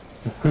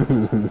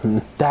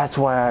 That's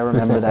why I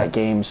remember that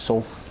game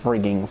so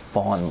frigging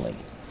fondly.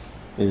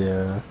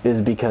 Yeah. Is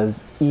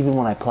because even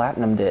when I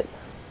platinumed it,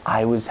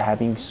 I was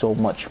having so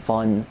much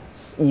fun,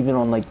 even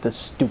on like the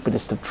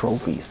stupidest of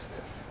trophies.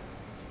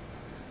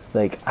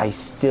 Like I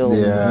still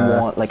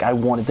want, like I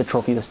wanted the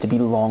trophy list to be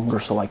longer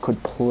so I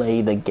could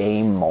play the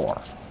game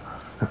more.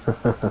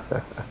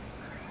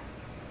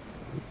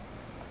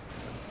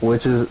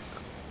 Which is,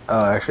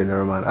 oh, actually,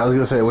 never mind. I was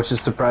gonna say, which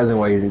is surprising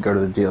why you didn't go to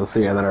the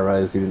DLC, and then I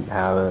realized you didn't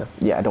have it.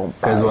 Yeah, I don't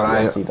buy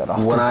Because DLC that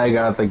often. when I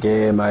got the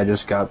game, I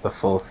just got the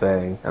full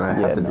thing, and I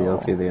had the no.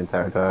 DLC the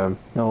entire time.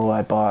 No,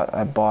 I bought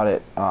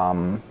it.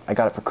 I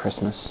got it for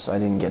Christmas. I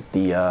didn't get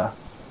the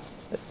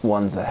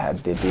ones that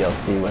had the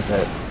DLC with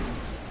it.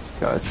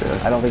 Gotcha.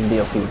 I don't think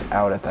DLC was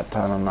out at that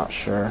time. I'm not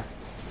sure.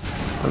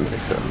 That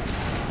makes sense.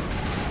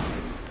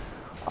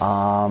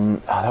 Oh,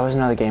 that was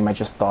another game I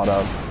just thought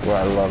of where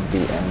I loved the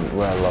end,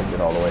 where I loved it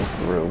all the way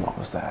through. What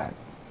was that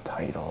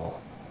title?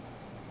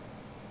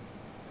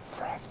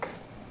 Frick.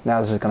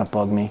 Now this is gonna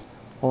bug me.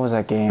 What was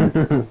that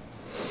game?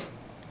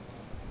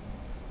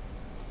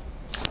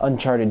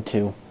 Uncharted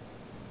 2.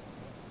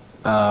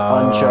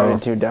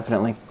 Uncharted 2,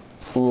 definitely.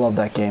 Love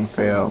that game.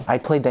 Yeah. I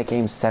played that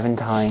game 7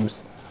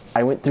 times.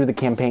 I went through the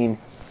campaign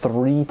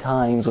 3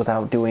 times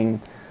without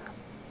doing,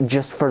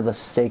 just for the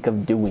sake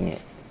of doing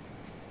it.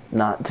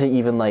 Not to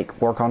even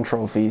like work on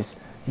trophies,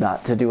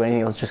 not to do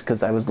anything else, just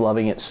because I was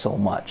loving it so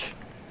much.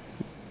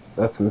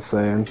 That's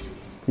insane.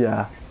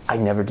 Yeah. I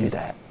never do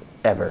that.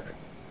 Ever.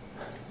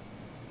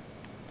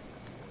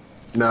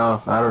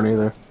 No, I don't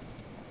either.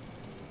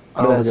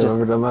 I don't think I've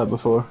ever done that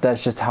before.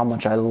 That's just how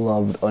much I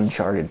loved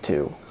Uncharted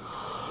 2.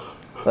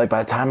 Like,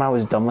 by the time I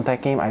was done with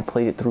that game, I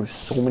played it through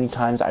so many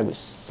times, I was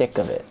sick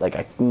of it. Like,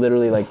 I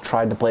literally, like,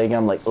 tried to play again,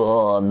 I'm like,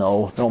 oh,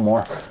 no, no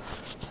more.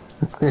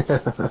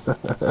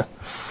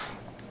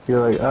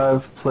 You're like,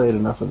 I've played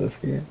enough of this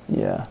game.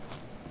 Yeah.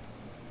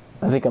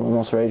 I think I'm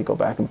almost ready to go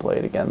back and play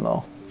it again,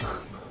 though.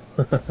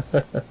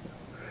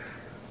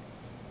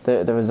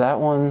 There was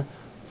that one.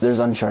 There's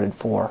Uncharted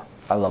 4.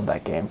 I love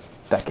that game.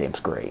 That game's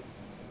great.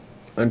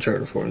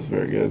 Uncharted 4 is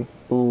very good.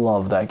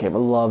 Love that game. I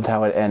loved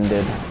how it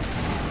ended.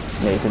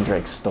 Nathan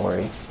Drake's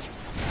story.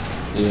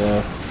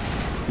 Yeah.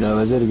 No,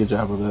 they did a good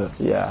job with it.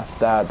 Yeah,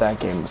 that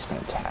game was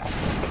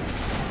fantastic.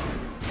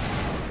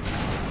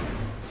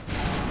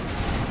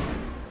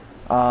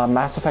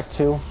 Mass Effect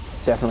 2,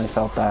 definitely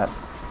felt that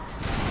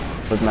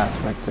with Mass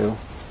Effect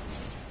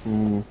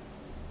 2.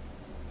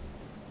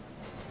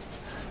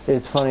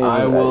 It's funny.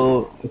 I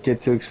will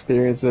get to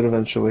experience it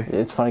eventually.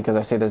 It's funny because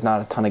I say there's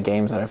not a ton of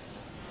games that I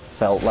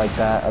felt like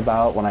that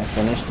about when I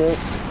finished it,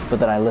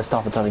 but then I list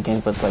off a ton of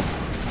games, but it's like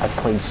I've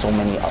played so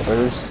many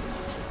others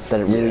that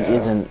it really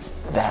isn't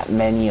that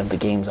many of the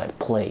games I've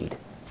played.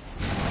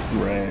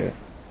 Right.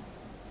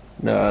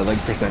 No, like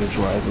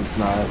percentage-wise, it's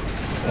not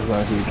as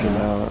a huge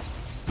amount.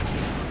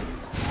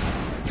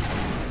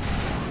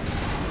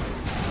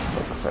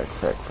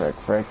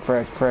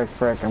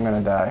 Frick, I'm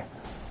gonna die.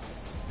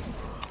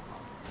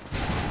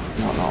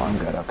 No, I'm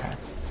good, okay.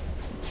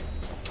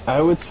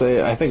 I would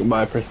say, I think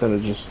my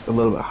percentage is a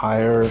little bit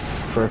higher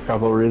for a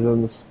couple of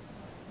reasons.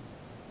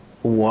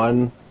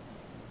 One,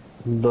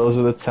 those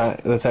are the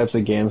types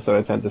of games that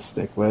I tend to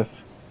stick with.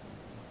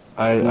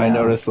 I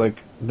notice, like,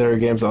 there are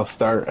games I'll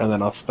start and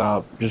then I'll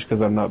stop just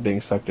because I'm not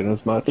being sucked in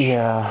as much.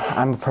 Yeah,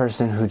 I'm a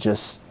person who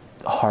just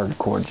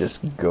hardcore just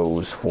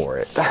goes for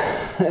it.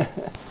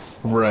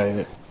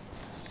 Right.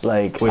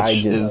 Like,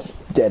 I just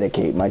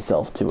dedicate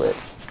myself to it.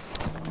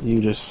 You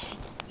just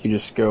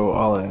go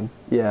all in.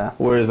 Yeah.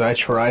 Whereas I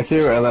try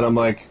to, and then I'm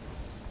like,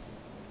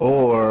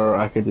 or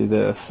I could do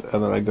this,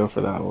 and then I go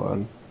for that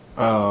one.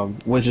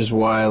 Which is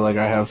why, like,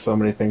 I have so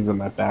many things in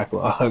my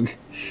backlog.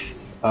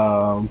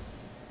 And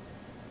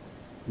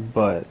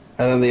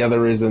then the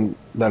other reason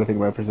that I think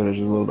my percentage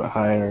is a little bit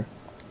higher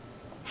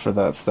for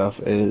that stuff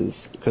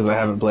is because I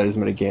haven't played as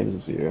many games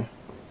this year.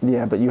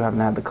 Yeah, but you haven't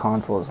had the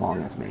console as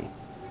long as me.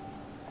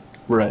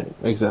 Right,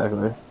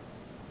 exactly.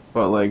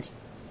 But, like,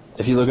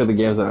 if you look at the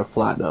games that I've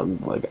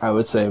platinumed, like, I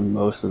would say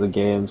most of the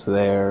games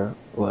there,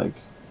 like,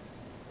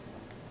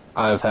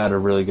 I've had a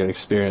really good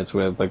experience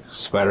with. Like,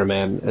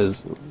 Spider-Man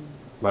is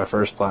my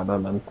first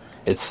platinum, and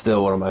it's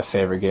still one of my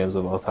favorite games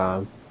of all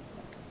time.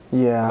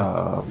 Yeah.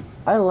 Um,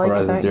 I like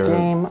Horizon that Zero.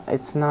 game.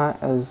 It's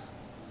not as...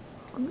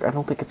 I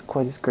don't think it's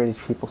quite as great as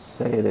people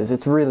say it is.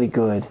 It's really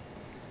good.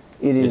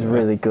 It is Yeah.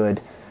 really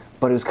good.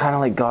 But it was kind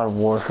of like God of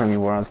War for me,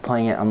 where I was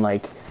playing it, I'm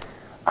like,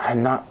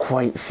 I'm not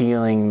quite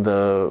feeling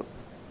the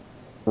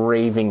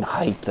raving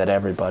hype that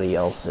everybody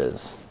else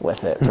is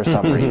with it for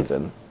some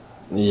reason.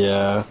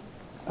 Yeah.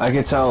 I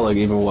could tell, like,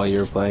 even while you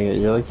were playing it,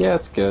 you're like, yeah,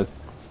 it's good.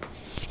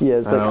 Yeah,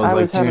 it's And like I was I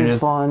was like, dude, having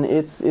fun.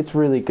 It's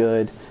really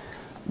good,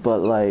 but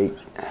like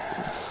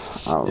I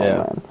don't know, yeah,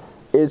 man.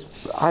 It's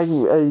I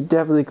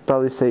definitely could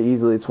probably say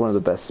easily it's one of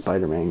the best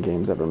Spider-Man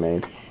games ever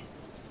made.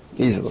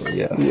 easily,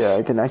 Yeah,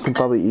 yes. I can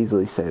probably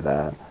easily say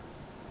that.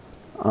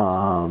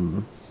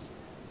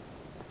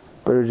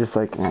 But it was just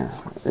like, it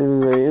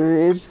was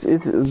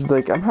like it was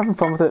like I'm having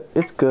fun with it.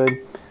 It's good.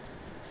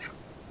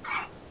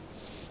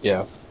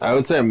 Yeah. I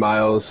would say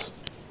Miles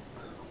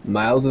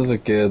is a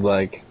good,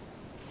 like,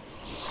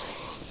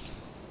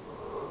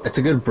 it's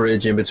a good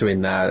bridge in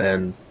between that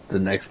and the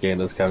next game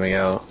that's coming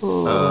out.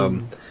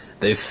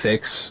 They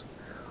fix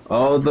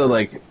all the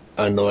like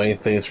annoying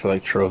things for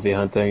like trophy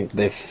hunting.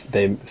 They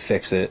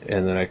fix it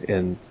in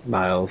in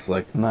Miles.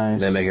 Like they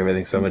Nice, make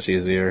everything so much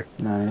easier.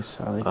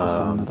 nice. I like the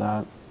sound of Um,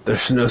 that.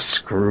 there's no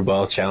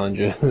screwball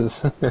challenges.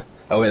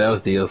 Oh wait, that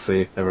was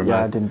DLC. Never Yeah, I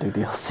mind. didn't do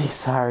DLC.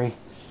 Sorry,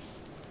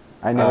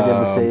 I never did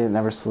the say Um, it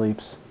never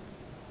sleeps.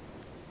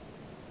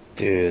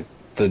 dude,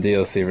 the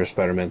DLC for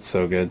Spider-Man's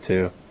so good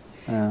too.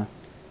 Yeah.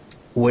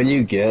 When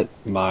you get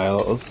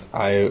Miles,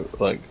 I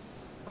like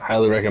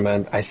highly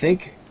recommend.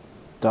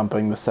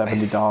 Dumping the I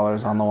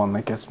 $70 on the one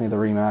that gets me the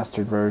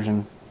remastered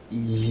version.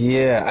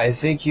 Yeah, I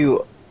think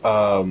you.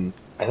 I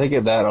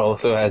think that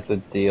also has the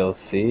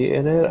DLC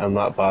in it. I'm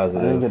not I think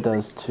positive. it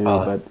does too,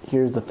 Uh, but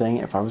here's the thing,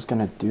 if I was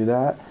gonna do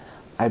that,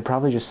 I'd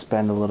probably just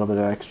spend a little bit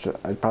of extra,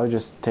 I'd probably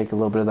just take a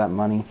little bit of that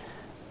money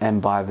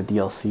and buy the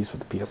DLCs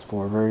with the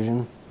PS4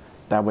 version.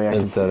 That way I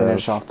can instead of.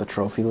 finish off the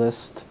trophy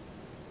list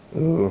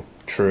Ooh,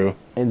 true,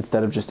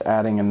 instead of just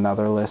adding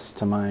another list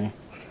to my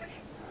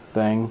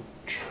thing.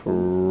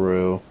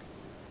 true.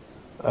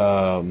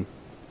 Um,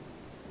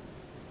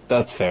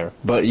 that's fair.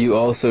 But you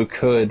also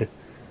could,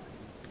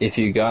 if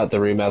you got the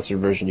remastered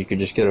version, you could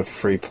just get a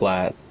free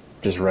plat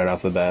just right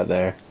off the bat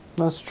there.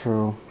 That's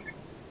true.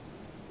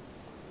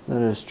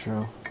 That is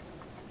true.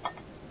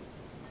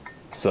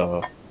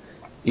 So,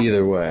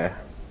 either way.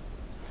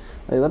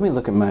 Hey, let me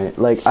look at my,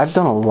 like, I've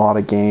done a lot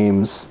of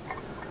games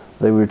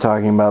that we were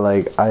talking about,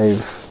 like,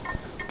 I've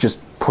just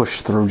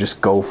pushed through,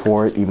 just go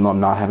for it, even though I'm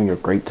not having a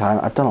great time.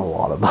 I've done a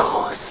lot of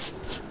those.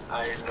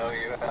 I know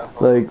you have.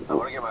 Like, I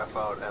want to get my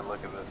phone and look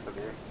at this with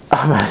you.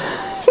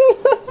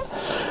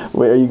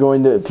 wait, are you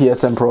going to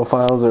PSN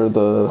profiles or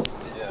the?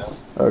 Yeah.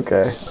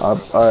 Okay, all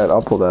right,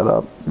 I'll pull that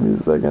up. Give me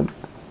a second.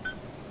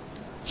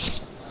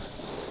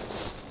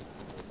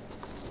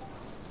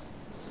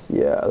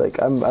 Yeah, like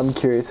I'm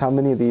curious, how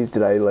many of these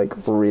did I like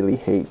really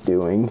hate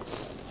doing?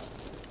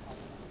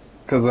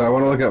 Because I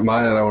want to look at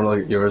mine and I want to look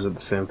at yours at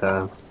the same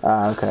time.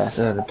 Ah, okay.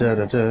 Da, da, da,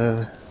 da,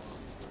 da.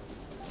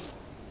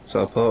 So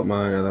I'll pull up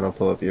mine and then I'll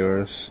pull up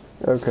yours.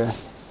 Okay.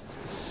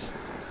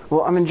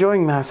 Well, I'm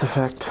enjoying Mass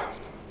Effect,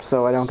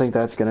 so I don't think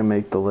that's gonna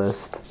make the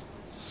list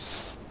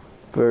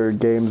for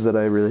games that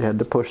I really had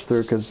to push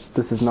through, because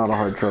this is not a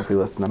hard trophy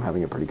list and I'm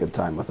having a pretty good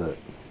time with it.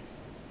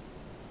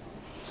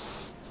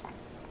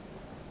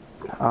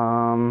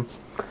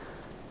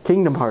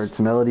 Kingdom Hearts,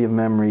 Melody of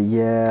Memory.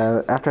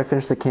 Yeah, after I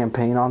finished the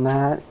campaign on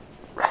that,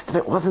 rest of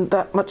it wasn't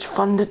that much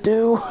fun to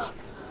do.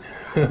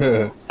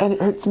 And it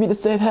hurts me to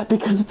say that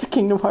because it's a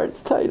Kingdom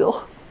Hearts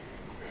title.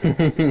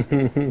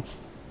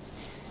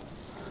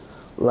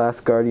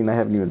 Last Guardian I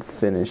haven't even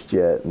finished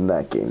yet, and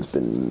that game's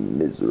been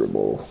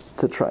miserable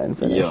to try and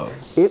finish. Yo.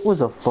 It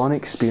was a fun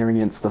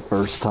experience the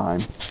first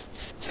time.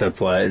 To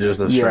play, just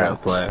a straight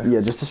up play.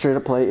 Yeah, just a straight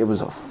up play, it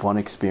was a fun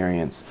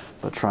experience.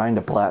 But trying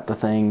to plat the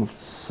thing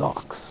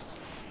sucks.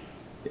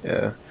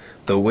 Yeah.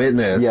 The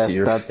Witness, Yes,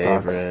 your that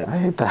favorite. sucks. I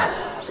hate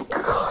that.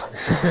 God.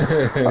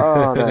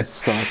 Oh, that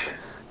sucked.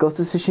 Ghost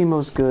of Tsushima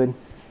was good.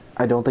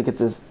 I don't think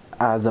it's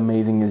as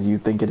amazing as you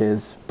think it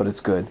is, but it's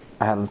good.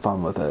 I had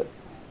fun with it.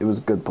 It was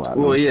good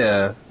platinum. Well,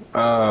 yeah.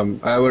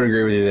 I would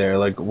agree with you there.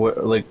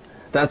 Like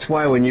that's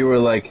why when you were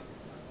like,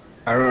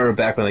 I remember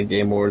back when like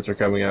Game Awards were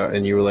coming out,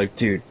 and you were like,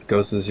 dude,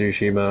 Ghost of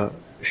Tsushima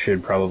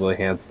should probably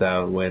hands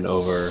down win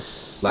over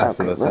Last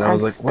of Us, and I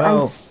was like, I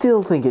well,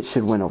 still think it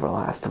should win over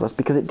Last of Us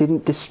because it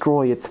didn't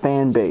destroy its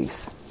fan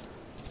base.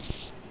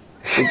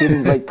 It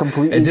didn't like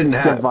completely it didn't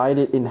have. divide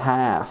it in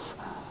half.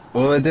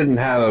 Well, it didn't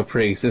have a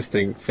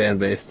pre-existing fan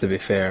base, to be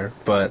fair,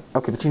 but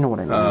Okay, but you know what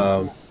I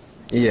mean.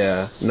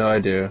 yeah, no, I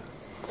do.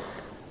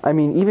 I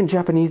mean, even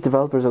Japanese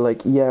developers are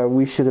like, yeah,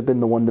 we should have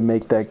been the one to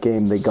make that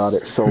game. They got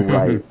it so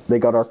right. They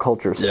got our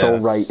culture so Yeah.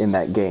 right in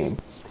that game.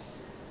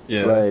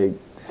 Yeah. Like,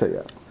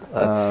 so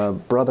yeah.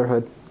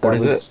 Brotherhood. What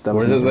is it? That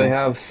What was do they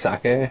miserable. have?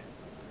 Sake?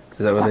 Is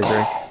that what they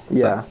drink?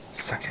 Yeah.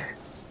 Sake.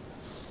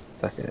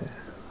 Sake.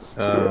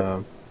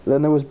 Yeah.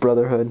 Then there was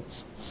Brotherhood.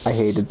 I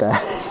hated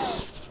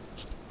that.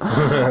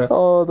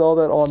 Oh, all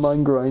that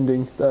online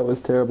grinding. That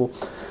was terrible.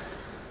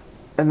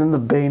 And then the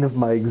bane of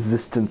my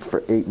existence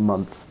for 8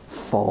 months.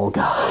 Fall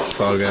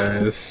Fall Guys.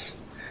 Guys.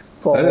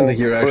 Fall I didn't think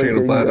you were actually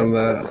gonna friggin' platinum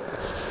Guys.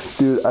 that.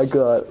 Dude, I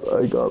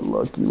got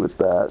lucky with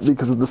that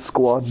because of the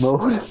squad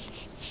mode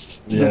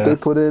that they Yeah.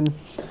 put in.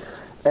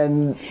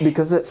 And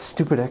because of that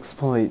stupid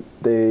exploit,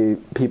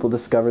 people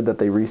discovered that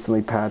they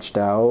recently patched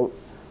out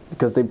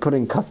because they put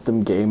in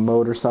custom game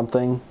mode or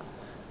something.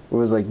 It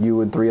was like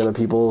you and 3 other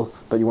people,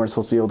 but you weren't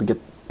supposed to be able to get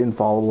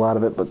infallible out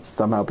of it, but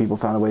somehow people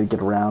found a way to get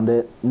around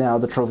it. Now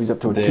the trophy's up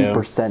to a Damn.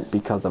 2%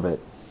 because of it.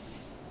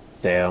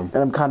 Damn. And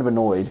I'm kind of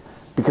annoyed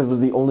because it was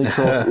the only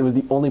trophy, it was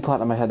the only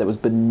platinum I had that was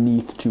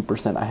beneath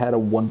 2%. I had a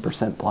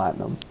 1%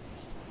 platinum.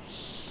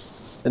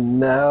 And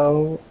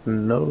now,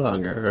 no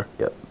longer.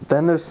 Yep.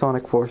 Then there's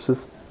Sonic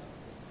Forces,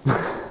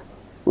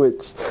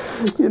 which,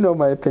 you know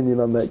my opinion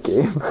on that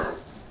game.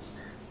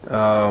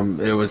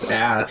 It was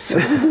ass.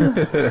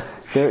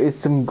 There is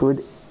some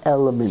good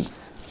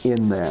elements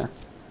in there.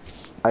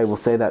 I will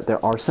say that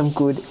there are some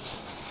good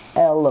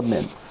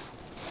elements,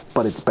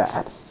 but it's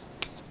bad.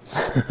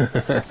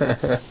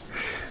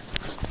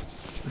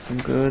 Some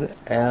good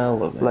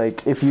elements.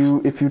 Like if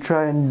you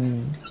try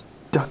and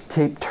duct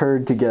tape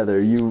turd together,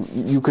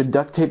 you could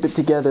duct tape it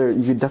together.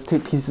 You could duct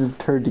tape pieces of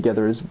turd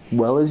together as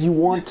well as you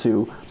want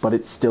to, but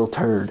it's still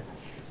turd.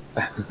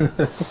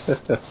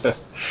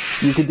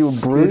 You could do a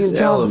brilliant Good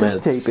job duct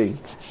elements. taping,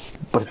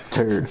 but it's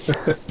turd.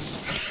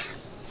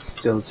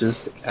 Still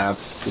just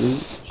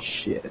absolute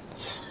shit.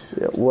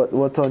 Yeah,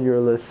 what's on your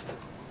list?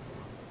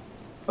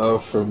 Oh,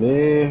 for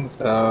me,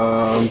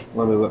 let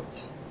me look.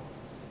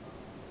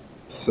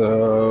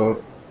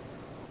 So,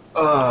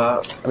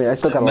 I mean, I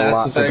still got a Mass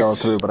lot to go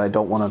Effect. through, but I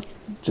don't want to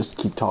just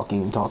keep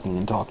talking and talking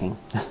and talking.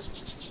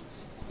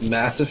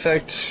 Mass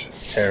Effect,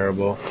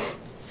 terrible.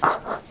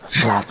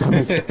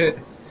 Blasphemy.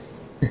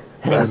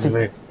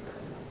 Heresy.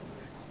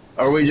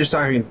 Are we just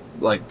talking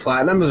like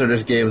platinums or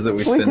just games that we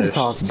We finished? can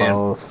talk and-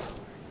 both.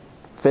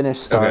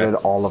 Finished, started,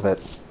 Okay. all of it.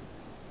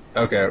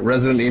 Okay,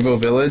 Resident Evil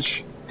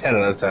Village, 10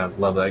 out of 10.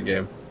 Love that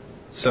game.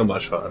 So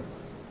much fun.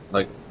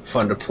 Like,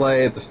 fun to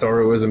play. The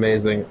story was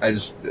amazing. I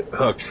just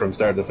hooked from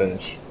start to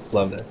finish.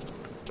 Loved it.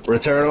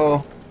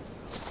 Returnal,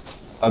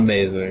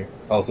 amazing.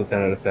 Also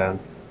 10 out of 10.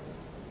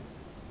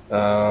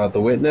 The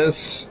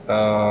Witness,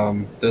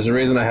 there's a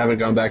reason I haven't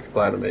gone back to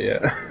Platinum it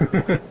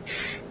yet.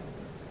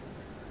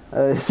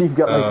 So you've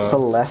got like Uh,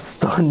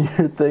 Celeste on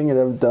your thing, and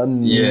I've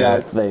done Yeah.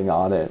 nothing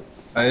on it.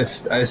 I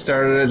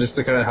started it just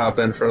to kind of hop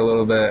in for a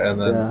little bit,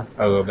 and then Yeah.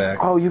 I'll go back.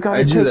 Oh, you got I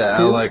it do too? that.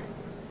 I'll like.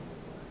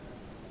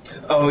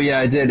 Oh yeah,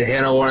 I did.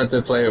 Hannah wanted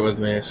to play it with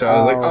me, so I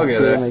was like, I'll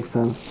get yeah, it. that makes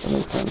sense. That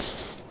makes sense.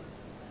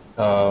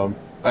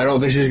 I don't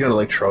think she's gonna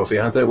like trophy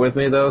hunt it with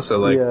me though. So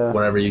like, Yeah.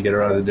 whenever you get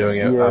around to doing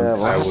it, Yeah,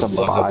 well, I I have would to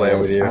love to buy play it.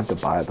 it with I you. have to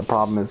buy it. The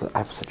problem is I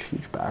have such a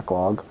huge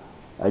backlog.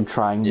 I'm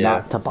trying Yeah.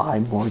 not to buy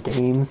more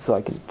games so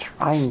I can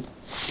try and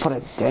put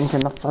a dent in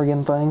the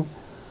friggin' thing.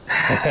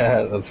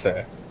 That's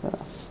fair.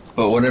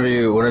 But whenever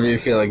you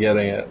feel like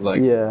getting it,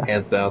 like Yeah.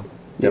 hands down,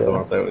 definitely Yeah.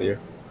 want to play with you.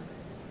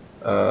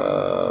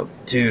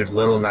 Dude,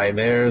 Little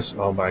Nightmares.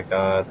 Oh my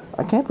god.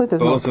 I can't believe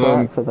there's Both no of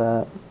them. plat for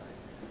that.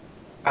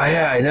 Oh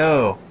yeah, I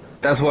know.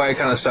 That's why I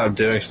kind of stopped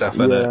doing stuff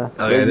in it. Yeah, Like,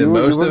 I did you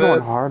most were of going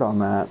it. hard on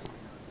that.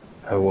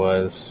 I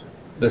was.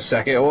 The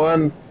second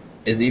one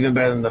is even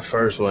better than the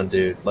first one,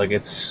 dude. Like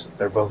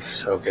they're both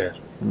so good.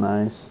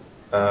 Nice.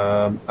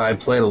 I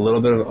played a little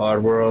bit of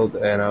Oddworld,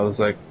 and I was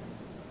like,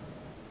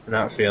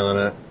 not feeling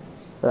it.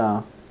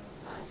 Yeah.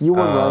 You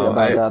were right about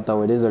I- that,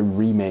 though. It is a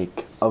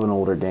remake of an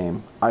older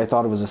game. I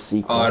thought it was a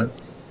sequel.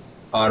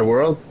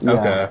 Oddworld? Yeah.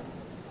 Okay.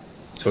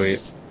 Sweet.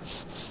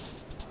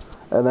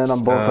 And then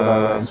on both of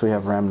our Um, lists, we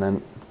have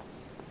Remnant.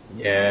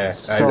 Yeah,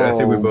 So I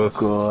think we both.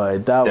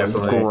 good. That was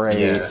definitely- great.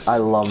 yeah. I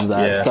love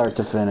that, Yeah. start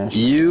to finish.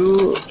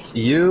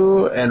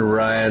 You and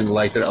Ryan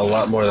liked it a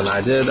lot more than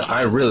I did.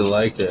 I really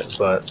liked it,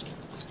 but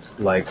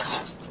like,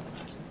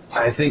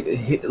 I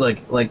think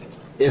like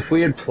if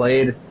we had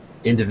played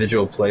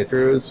individual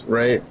playthroughs,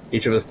 right?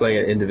 Each of us playing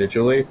it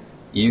individually,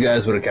 you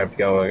guys would have kept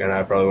going, and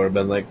I probably would have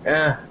been like,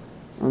 eh.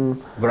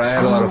 But I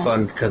had a lot of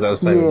fun because I was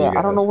playing with you Yeah, guys.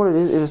 I don't know what it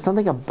is. It was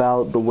something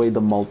about the way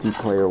the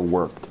multiplayer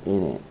worked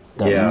in it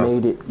that Yeah,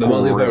 made it the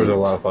multiplayer was a great,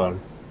 lot of fun.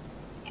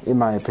 in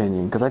my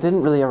opinion. Because I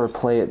didn't really ever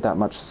play it that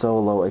much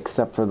solo,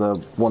 except for the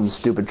one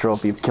stupid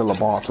trophy of kill a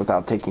boss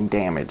without taking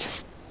damage.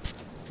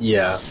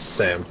 Yeah,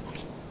 same.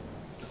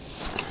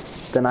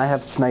 Then I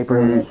have Sniper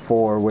Elite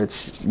 4,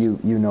 which you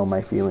know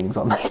my feelings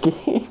on that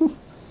game.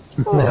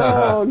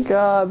 Oh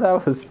god,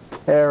 that was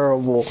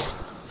terrible.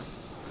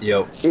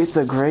 Yep. It's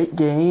a great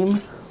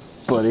game,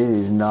 but it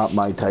is not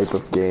my type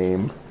of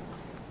game.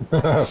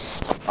 I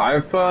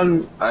had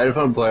fun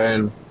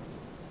playing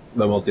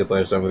the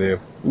multiplayer stuff with you.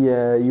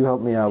 Yeah, you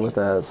helped me out with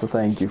that, so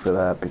thank you for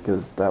that,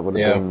 because that would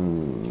have Yeah.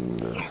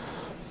 been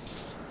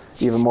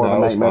even more No, of it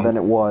a was nightmare fun. than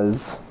it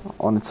was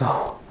on its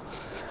own.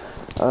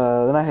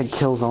 Then I had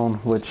Killzone,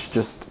 which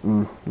just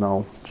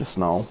no.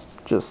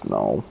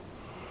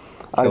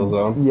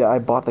 Killzone? Yeah, I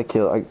bought the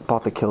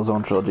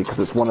Killzone trilogy because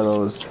it's one of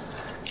those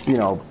you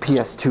know,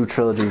 PS2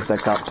 trilogies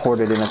that got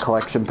ported in a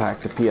collection pack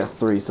to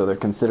PS3, so they're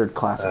considered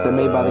classic. They're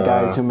made by the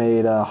guys who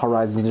made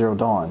Horizon Zero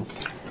Dawn,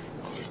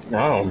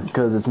 No.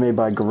 because it's made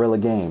by Guerrilla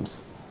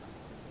Games,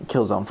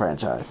 Killzone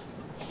franchise.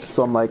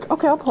 So I'm like,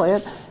 okay, I'll play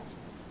it.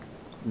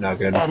 Not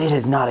good. And it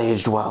has not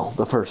aged well.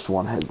 The first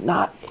one has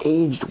not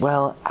aged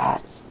well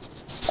at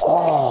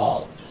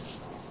all.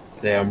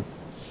 Damn.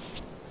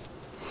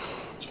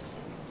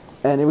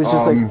 And it was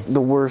just like,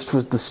 the worst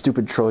was the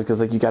stupid troll, because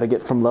like you got to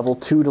get from level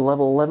 2 to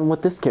level 11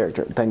 with this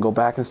character, then go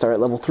back and start at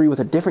level 3 with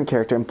a different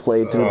character and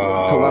play to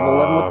level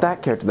 11 with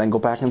that character, then go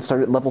back and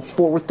start at level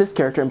 4 with this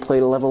character and play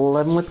to level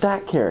 11 with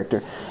that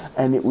character.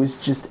 And it was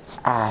just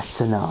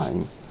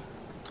asinine.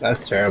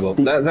 That's terrible.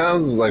 That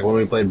sounds like when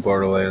we played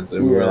Borderlands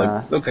and we were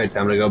like, okay,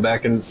 time to go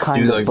back and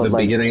do like the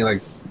beginning,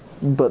 like...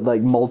 But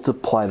like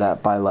multiply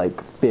that by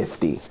like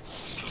 50.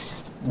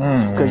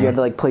 Because you had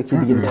to like play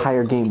through the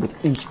entire game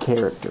with each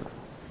character.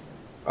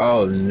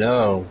 Oh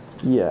no.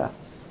 Yeah.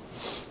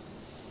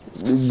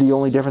 The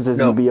only difference is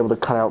you'll be able to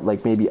cut out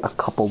like maybe a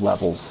couple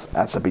levels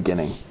at the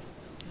beginning.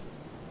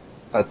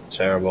 That's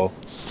terrible.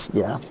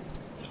 Yeah.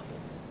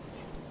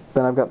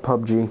 Then I've got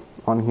PUBG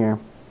on here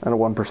at a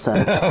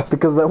 1%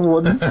 because that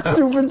one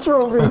stupid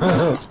trophy.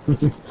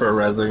 For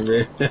rezzing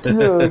me.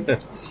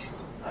 Yes.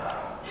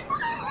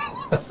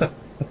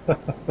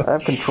 I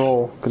have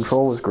Control.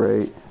 Control was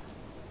great.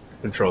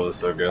 Control is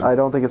so good. I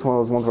don't think it's one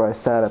of those ones where I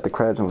sat at the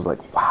credits and was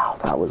like, wow,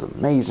 that was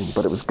amazing,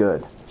 but it was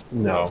good.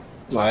 No.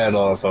 I had a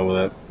lot of fun with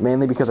it.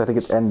 Mainly because I think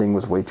its ending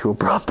was way too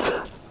abrupt.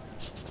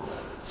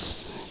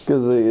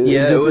 Because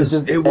it was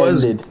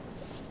ended.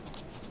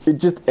 It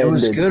just ended. It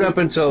was good up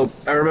until...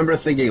 I remember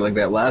thinking, like,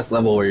 that last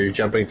level where you're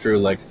jumping through,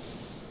 like,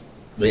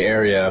 the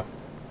area.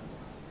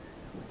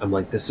 I'm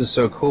like, this is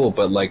so cool,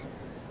 but, like,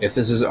 if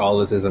this is all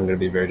this is, I'm going to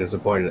be very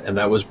disappointed. And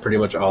that was pretty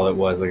much all it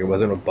was. Like, it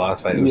wasn't a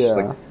boss fight. It was just,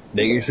 like,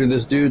 making sure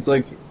this dude's,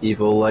 like,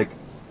 evil, like...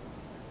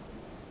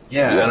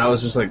 Yeah, and I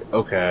was just like,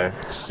 okay.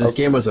 This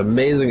game was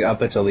amazing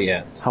up until the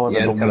end. However,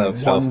 the end kind of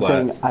fell flat.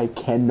 One thing I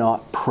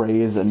cannot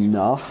praise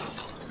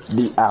enough,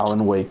 the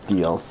Alan Wake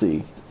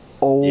DLC.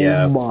 Oh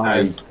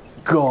my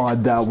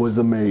god, that was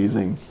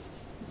amazing.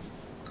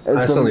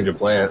 I still need to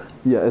play it.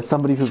 Yeah, as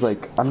somebody who's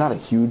like, I'm not a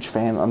huge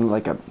fan. I'm not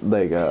like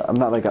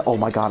a oh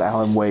my god,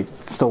 Alan Wake,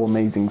 so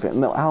amazing fan.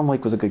 No, Alan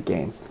Wake was a good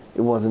game.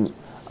 It wasn't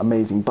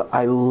amazing, but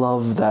I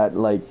love that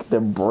like they're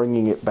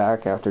bringing it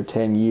back after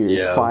 10 years,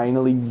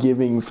 finally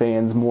giving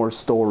fans more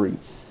story.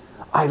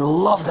 I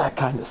love that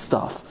kind of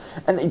stuff,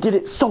 and they did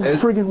it so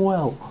friggin'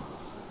 well.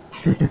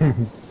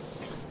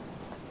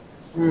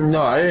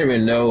 No, I didn't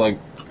even know like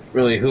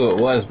really who it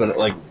was, but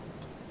like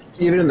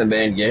even in the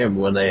main game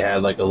when they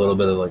had like a little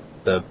bit of like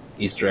the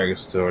Easter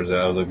eggs towards it,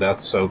 I was like,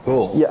 that's so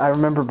cool. Yeah, I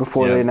remember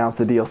before they announced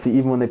the DLC,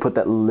 even when they put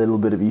that little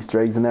bit of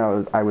Easter eggs in there,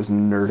 I was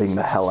nerding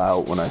the hell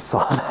out when I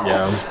saw that.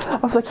 Yeah. I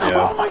was like,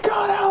 oh my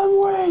god, Alan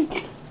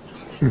Wake!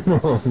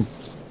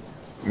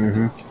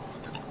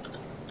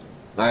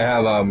 I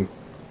have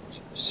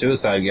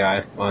Suicide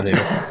Guy on here.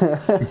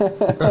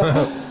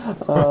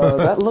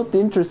 That looked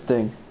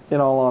interesting,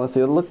 in all honesty.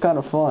 It looked kind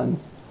of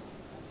fun.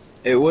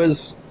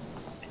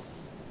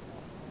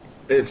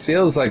 It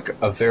feels like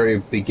a very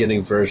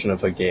beginning version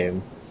of a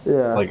game.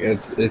 Yeah. Like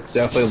it's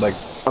definitely like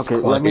okay.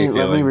 Let me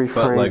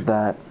rephrase like,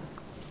 that.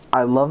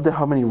 I loved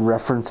how many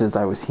references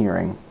I was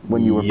hearing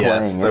when you were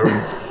playing it.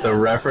 The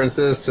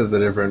references to the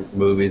different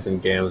movies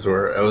and games it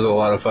was a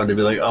lot of fun to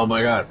be like, oh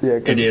my god,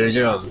 Indiana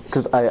Jones.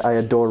 Because I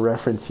adore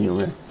reference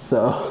humor,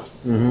 so.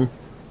 And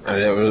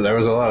there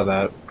was a lot of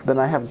that. Then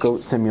I have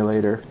Goat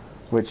Simulator,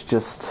 which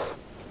just.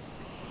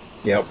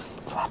 Yep.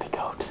 Flappy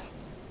Goat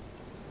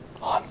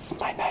haunts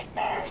my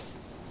nightmares.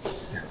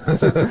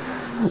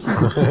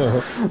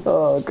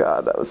 Oh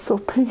god, that was so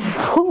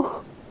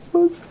painful. It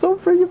was so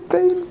freaking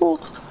painful.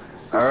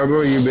 I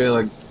remember you being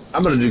like,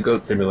 I'm gonna do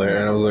Goat Simulator,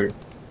 and I was like,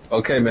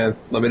 okay man,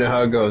 let me know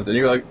how it goes. And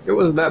you're like, it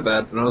wasn't that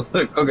bad. And I was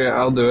like, okay,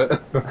 I'll do it.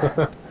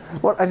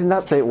 What? I did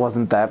not say it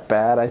wasn't that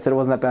bad. I said it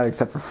wasn't that bad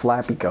except for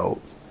Flappy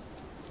Goat.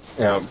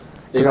 Yeah.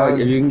 If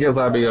you can get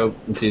Flappy Goat,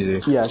 it's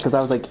easy. Yeah, because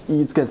I was like,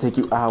 it's gonna take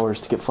you hours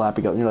to get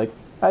Flappy Goat. And you're like,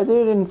 I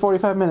did it in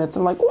 45 minutes.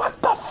 I'm like, what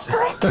the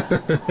frick?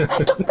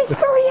 It took me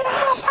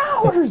 3.5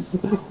 hours!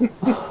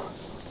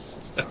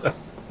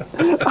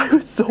 I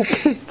was so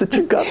pissed that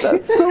you got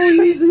that so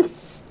easy.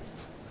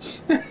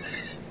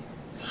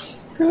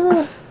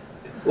 Well,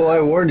 I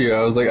warned you.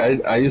 I was like,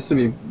 I used to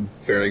be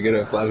fairly good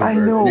at Flappy Bird. I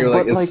know, and you're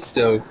but like, it's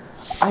still...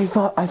 I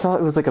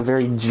thought it was like a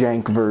very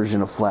jank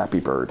version of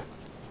Flappy Bird.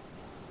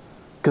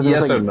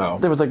 Yes or no?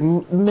 There was like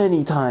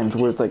many times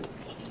where it's like,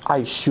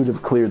 I should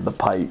have cleared the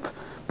pipe.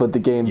 But the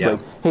game's like,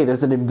 hey,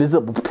 there's an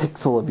invisible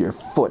pixel of your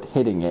foot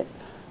hitting it.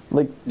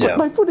 Like, but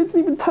my foot isn't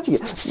even touching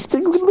it. You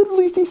can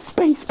literally see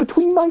space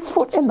between my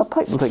foot and the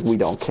pipe. It's like, we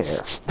don't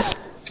care.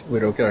 We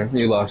don't care.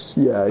 You lost.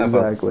 Yeah,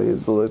 exactly.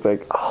 So it's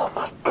like, oh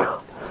my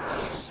god.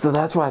 So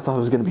that's why I thought it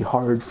was going to be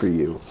hard for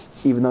you,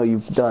 even though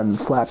you've done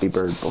Flappy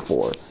Bird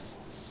before.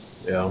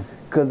 Yeah.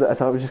 Because I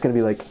thought it was just going to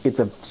be like, it's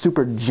a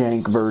super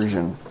jank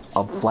version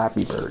of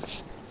Flappy Bird.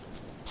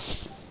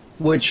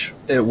 Which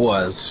it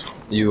was.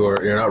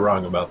 You're not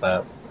wrong about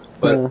that,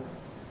 but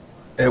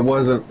Yeah, it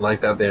wasn't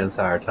like that the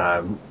entire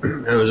time.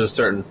 It was just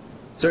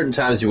certain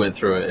times you went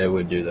through it, it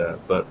would do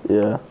that, but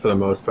yeah. for the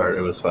most part,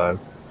 it was fine.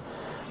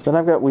 Then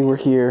I've got We Were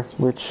Here,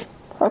 which,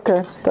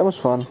 okay, that was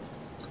fun.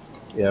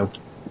 Yeah,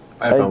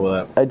 I had I fun with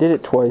that. I did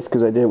it twice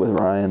because I did it with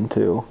Ryan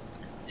too.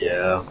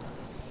 Yeah,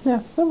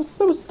 Yeah, that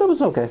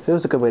was okay. It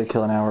was a good way to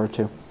kill an hour or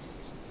two.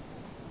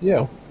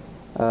 yeah.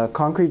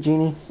 Concrete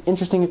Genie,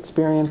 interesting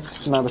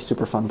experience. Not a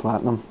super fun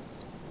platinum.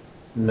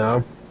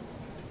 No,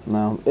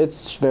 No,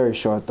 it's very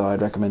short though.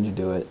 I'd recommend you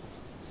do it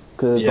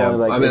because it's only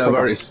yeah. like I mean, it's I've like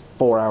a already.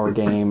 4 hour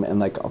game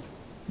and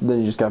then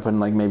you just gotta put in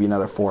like maybe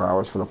another 4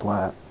 hours for the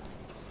plat.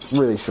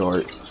 Really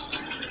short.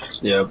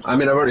 Yeah, I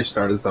mean, I've already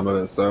started some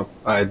of it, so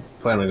I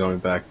plan on going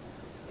back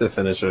to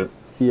finish it.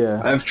 Yeah,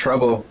 I have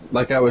trouble,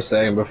 like I was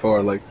saying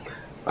before, like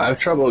I have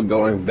trouble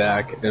going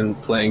back and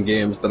playing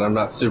games that I'm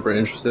not super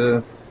interested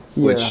in,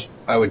 yeah. which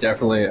I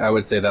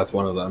would say that's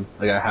one of them.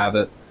 Like I have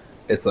it,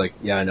 it's like,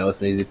 yeah, I know it's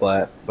an easy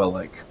plat, but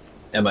like,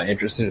 am I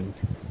interested in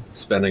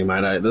spending my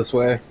night this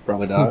way?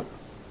 Probably not.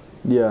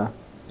 Yeah,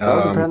 that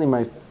was Um, apparently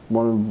my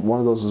one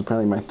of those was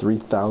apparently my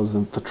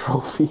 3,000th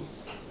trophy.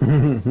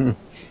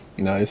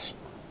 nice.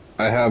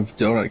 I have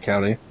Donut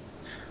County,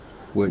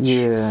 which,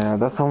 Yeah,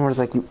 that's the one where it's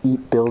like you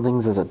eat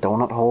buildings as a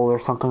donut hole or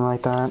something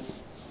like that.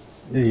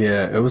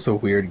 yeah, it was a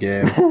weird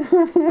game.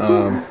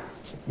 Um,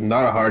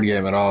 not a hard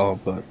game at all,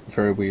 but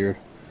very weird.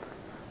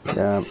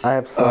 Yeah, I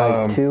have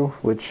Slide Um, 2,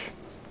 which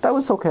that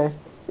was okay.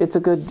 It's a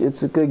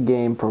good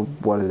game for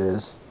what it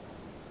is.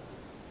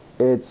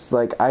 It's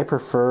like I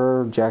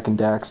prefer Jack and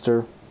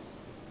Daxter,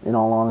 in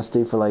all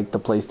honesty, for like the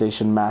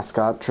PlayStation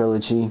mascot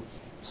trilogy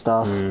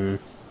stuff. mm,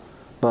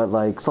 But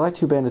like Slide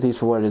 2 Band of Thieves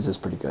for what it is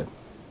pretty good.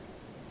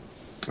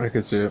 I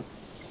could see it.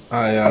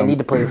 I need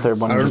to play the third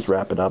one I and rem- just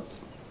wrap it up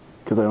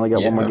because I only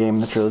got one more yeah, game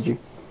in the trilogy.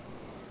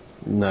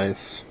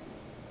 nice.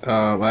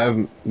 I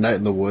have Night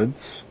in the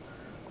Woods.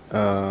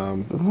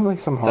 Um, Isn't it like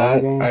some horror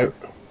that game? I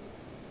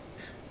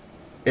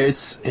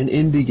It's an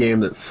indie game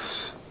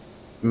that's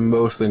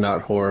mostly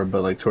not horror,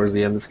 but like towards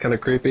the end, it's kind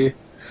of creepy.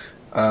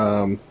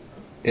 Um,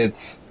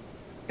 it's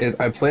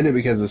I played it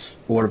because it's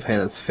one of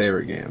Hannah's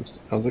favorite games.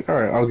 I was like, all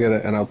right, I'll get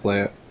it and I'll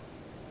play it.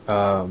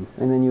 And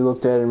then you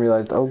looked at it and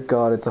realized, oh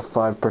god, it's a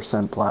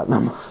 5%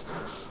 platinum.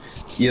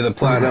 Yeah, the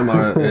platinum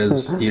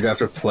is you'd have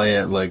to play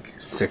it like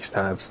 6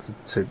 times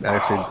to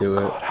actually do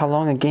it. God, how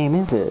long a game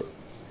is it?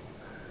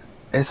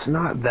 It's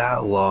not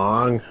that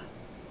long.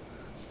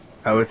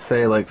 I would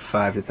say like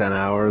 5 to 10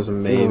 hours, Ugh, so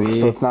maybe.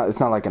 it's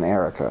not like an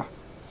Erica,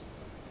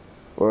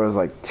 or it was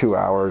like 2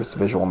 hours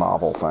visual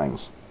novel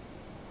things.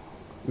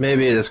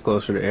 Maybe it is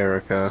closer to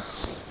Erica.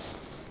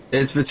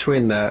 It's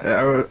between that.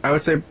 I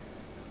would say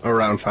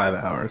around 5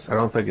 hours. I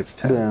don't think it's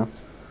 10. Yeah.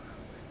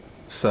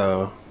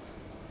 So,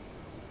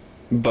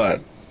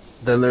 but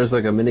then there's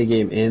like a mini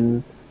game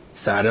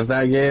inside of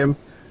that game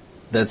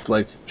that's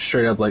like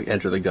straight up like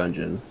Enter the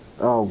Gungeon.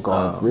 Oh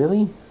god, Um,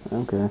 really?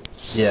 Okay.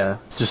 yeah,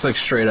 just like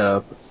straight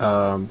up.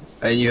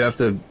 And you have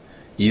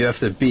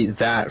to beat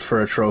that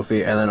for a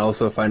trophy, and then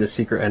also find a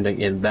secret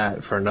ending in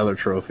that for another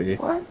trophy.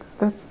 What?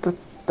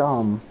 That's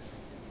dumb.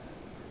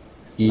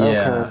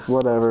 Yeah. Okay,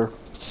 whatever.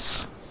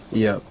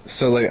 Yep.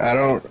 So like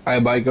I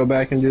might go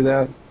back and do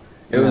that.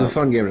 It was Yeah. a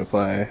fun game to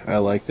play. I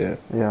liked it.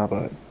 Yeah.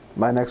 But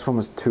My next one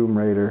was Tomb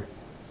Raider.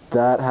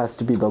 That has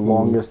to be the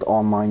longest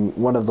online,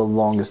 one of the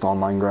longest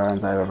online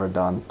grinds I've ever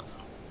done.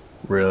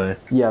 really.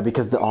 Yeah,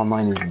 because the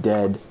online is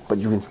dead, but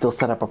you can still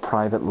set up a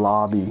private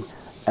lobby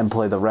and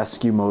play the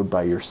rescue mode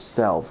by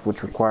yourself,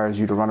 which requires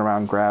you to run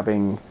around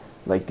grabbing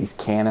like these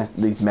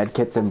med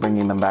kits and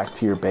bringing them back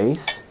to your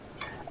base.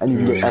 And you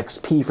can get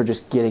XP for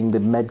just getting the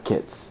med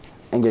kits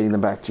and getting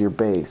them back to your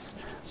base.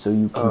 So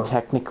you can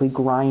technically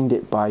grind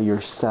it by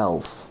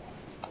yourself.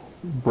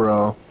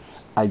 Bro.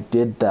 I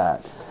did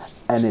that.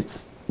 And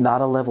it's not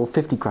a level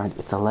 50 grind,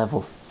 it's a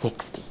level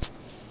 60.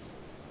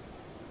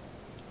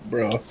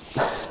 Bro.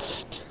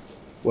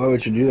 Why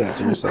would you do that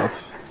to yourself?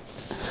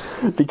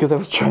 Because I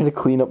was trying to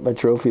clean up my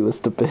trophy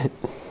list a bit.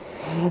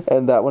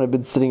 And that one had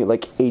been sitting at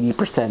like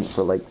 80%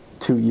 for like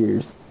 2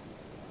 years.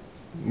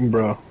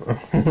 Bro.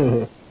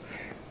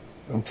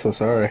 I'm so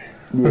sorry.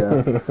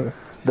 Yeah.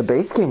 The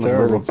base game was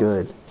terrible. really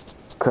good.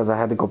 Because I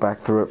had to go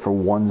back through it for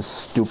one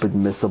stupid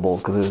missable.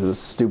 Because there's this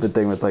stupid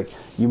thing that's like,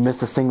 you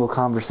miss a single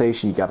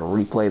conversation, you gotta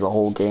replay the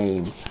whole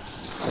game.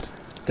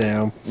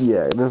 Damn.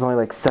 Yeah, there's only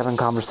like 7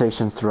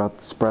 conversations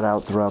spread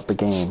out throughout the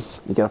game.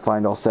 You gotta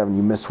find all 7.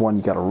 You miss one,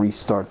 you gotta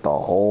restart the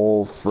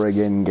whole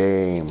friggin'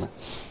 game.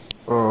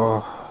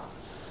 Oh.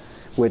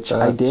 Which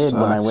I That did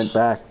when I sucks. went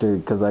back to,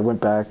 because I went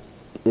back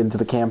into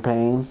the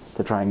campaign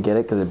to try and get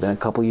it, because it had been a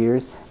couple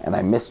years, and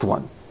I missed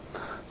one.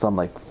 So I'm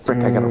like, frick,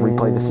 I gotta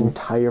replay this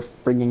entire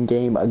friggin'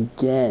 game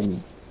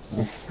again.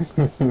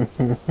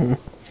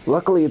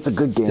 Luckily, it's a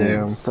good game,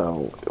 Damn.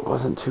 so it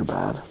wasn't too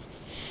bad.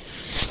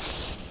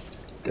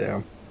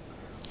 Damn.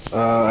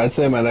 I'd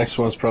say my next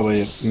one's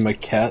probably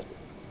Maquette,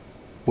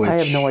 which I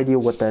have no idea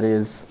what that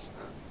is.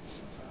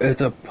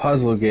 it's a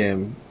puzzle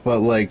game, but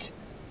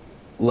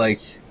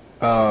like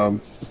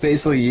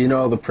Basically, you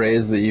know the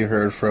praise that you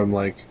heard from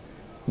like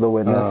The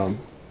Witness. um,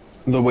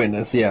 the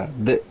witness. Yeah,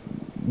 this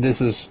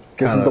is This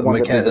kind is the of one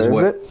that Maquette is deserves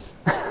what. it.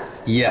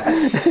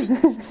 Yes,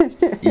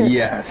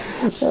 yes.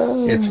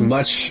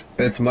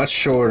 It's much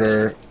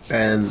shorter,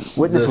 and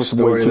Witness the was way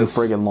story too that's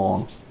friggin'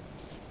 long.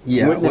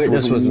 yeah, Witness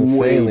was Witness was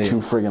way insanely.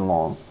 too friggin'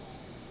 long.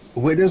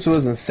 Witness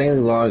was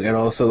insanely long, and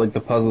also like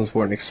the puzzles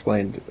weren't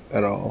explained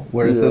at all.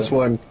 Whereas Yeah. this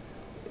one,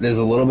 there's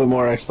a little bit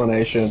more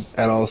explanation,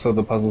 and also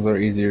the puzzles are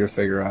easier to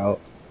figure out.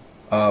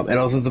 And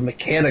also the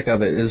mechanic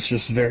of it is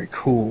just very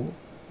cool.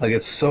 Like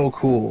it's so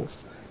cool.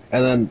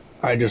 And then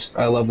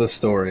I love the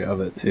story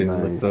of it too.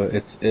 Like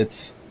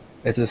Nice.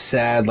 it's a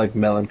sad like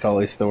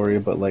melancholy story,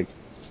 but like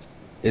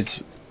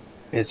it's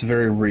it's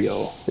very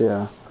real.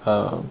 Yeah.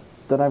 Um,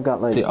 Then I've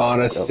got like, the oh,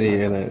 honesty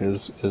sorry. in it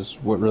is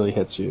what really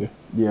hits you.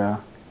 Yeah.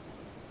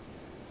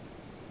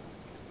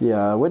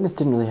 Yeah, Witness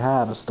didn't really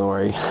have a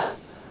story.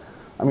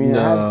 I mean, it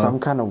had No. some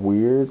kind of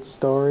weird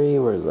story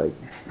where like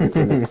it's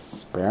an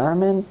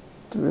experiment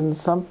in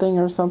something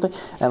or something,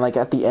 and like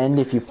at the end,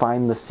 if you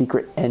find the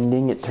secret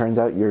ending, it turns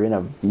out you're in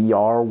a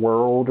VR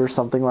world or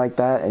something like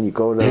that, and you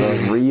go to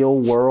the real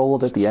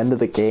world at the end of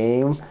the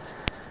game,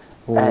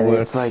 and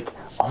it's What? like,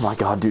 oh my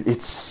god, dude,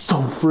 it's so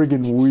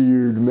friggin'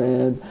 weird,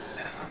 man.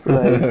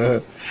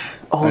 Like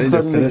all I of a need to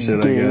sudden, the finish it,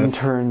 I game guess.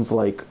 turns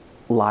like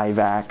live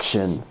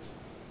action,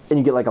 and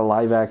you get like a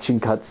live action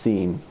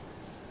cutscene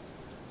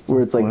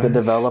where it's like the What?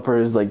 developer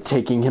is like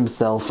taking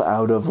himself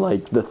out of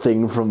like the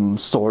thing from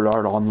Sword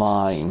Art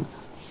Online.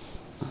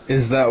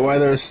 Is that why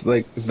there's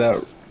like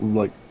that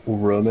like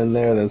room in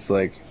there that's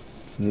like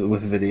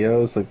with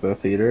videos, like the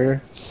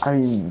theater? I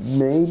mean,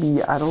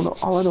 maybe, I don't know.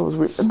 All I know is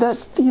weird. That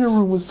theater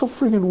room was so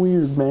friggin'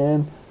 weird,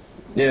 man.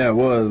 Yeah, it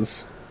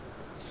was.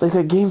 Like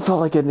that game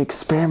felt like an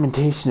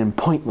experimentation in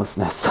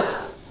pointlessness.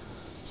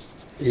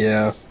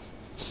 Yeah,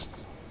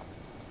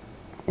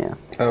 Yeah.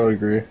 I would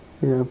agree.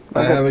 Yeah.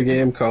 I have a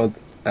game called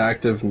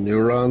Active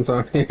Neurons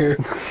on here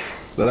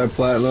that I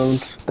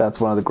platinumed. That's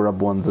one of the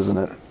grub ones, isn't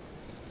it?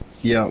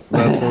 Yeah,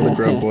 that's one of the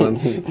grub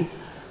ones. Yep.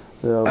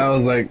 I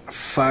was like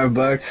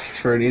 $5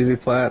 for an easy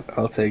plat.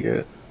 I'll take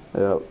it.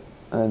 Yep.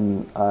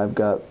 And I've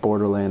got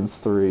Borderlands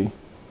 3.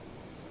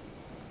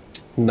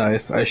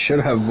 Nice. I should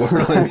have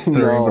Borderlands 3,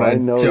 No, but I I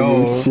know you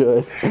don't.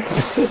 should.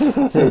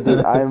 Hey,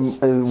 dude,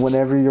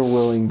 whenever you're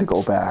willing to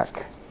go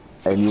back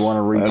and you want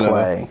to I know.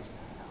 replay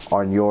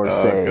on your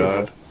Oh save,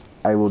 god.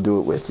 I will do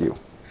it with you.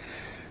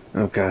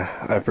 Okay,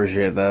 I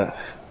appreciate that.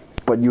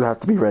 But you have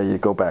to be ready to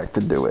go back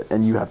to do it,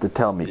 and you have to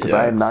tell me, because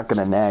I Yeah. am not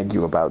going to nag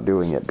you about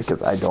doing it,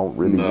 because I don't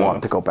really No.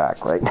 want to go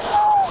back right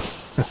now.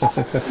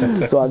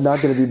 So I'm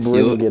not going to be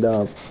bringing it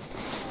up.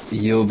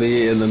 You'll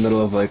be in the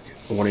middle of like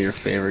one of your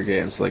favorite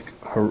games, like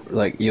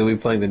you'll be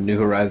playing the New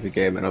Horizon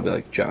game, and I'll be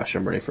like, Josh,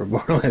 I'm ready for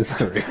Borderlands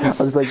 3. I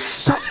was like,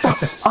 shut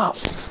the up!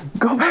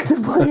 Go back to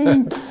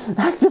playing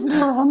Active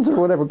Neurons or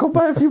whatever. Go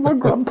buy a few more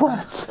grub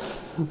plats.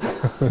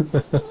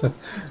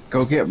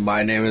 Go get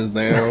My Name Is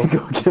Neo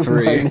Go give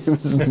 3. My Name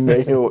is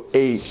Mayo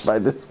 8 by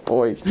this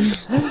point.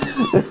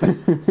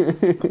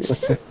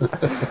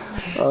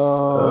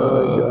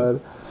 Oh my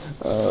god.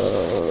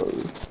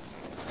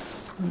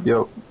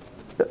 Yo,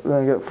 Then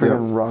I got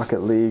freaking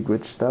Rocket League,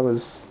 which that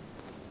was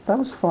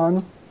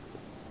fun.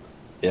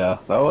 yeah,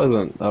 that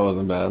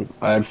wasn't bad.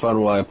 I had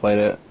fun while I played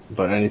it,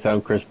 but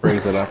anytime Chris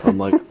brings it up, I'm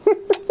like,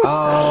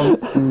 no.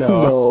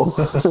 No.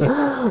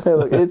 Hey,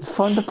 look, it's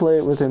fun to play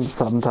it with him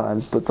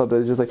sometimes, but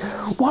sometimes it's just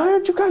like, why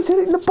aren't you guys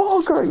hitting the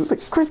ball correctly? It's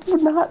like, Chris, we're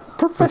not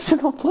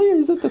professional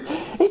players at this.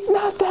 It's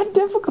not that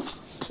difficult.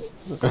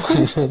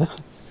 Chris,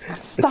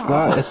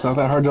 stop. It's not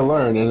that hard to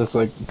learn, and it's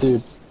like,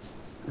 dude,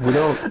 we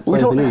don't We play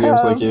don't video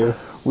games like you.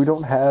 we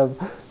don't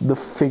have the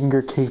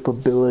finger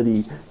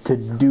capability to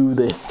do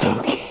this,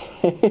 okay?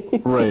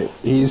 Right.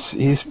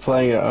 He's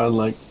playing it on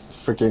like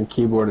freaking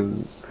keyboard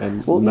and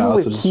Well, even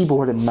mouse. with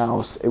keyboard and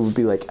mouse, it would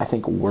be like, I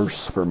think,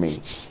 worse for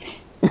me.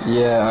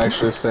 Yeah,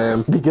 actually,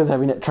 Sam. Because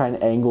having to try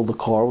and angle the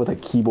car with a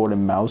keyboard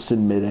and mouse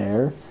in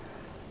midair,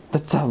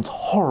 that sounds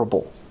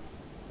horrible.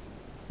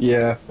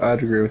 Yeah,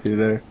 I'd agree with you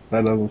there.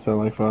 That doesn't sound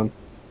like fun.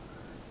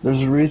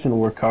 There's a reason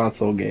we're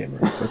console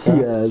gamers, okay?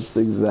 Yes,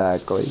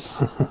 exactly.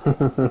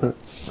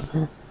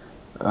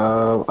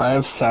 I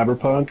have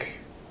Cyberpunk.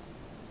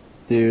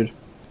 Dude,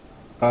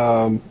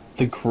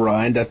 the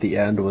grind at the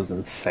end was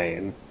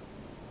insane.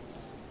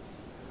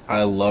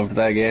 I loved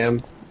that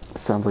game.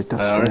 Sounds like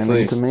Death I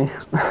Stranding to me.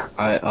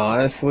 I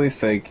honestly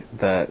think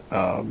that,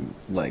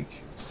 like,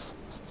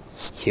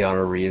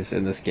 Keanu Reeves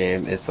in this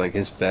game, it's like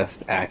his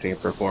best acting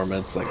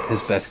performance, like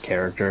his best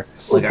character.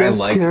 Like, I best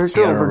like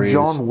character Keanu over Reeves.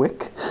 John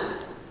Wick.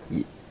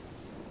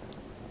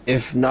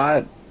 If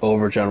not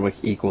over John Wick,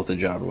 equal to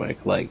John Wick,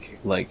 like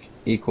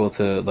equal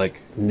to like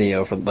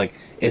Neo from like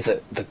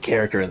the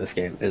character in this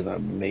game is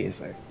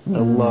amazing. I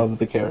love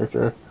the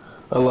character.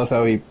 I love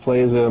how he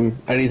plays him.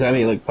 Anytime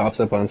he like pops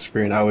up on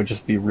screen, I would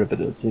just be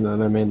riveted. You know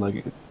what I mean?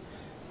 Like,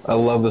 I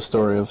love the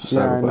story of Cyberpunk.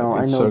 Yeah, I know.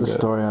 I It's know so the good.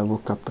 story. I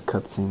looked up the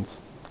cutscenes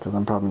because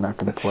I'm probably not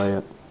going to play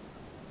it.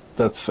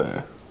 That's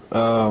fair.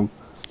 But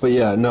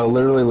yeah, no,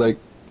 literally like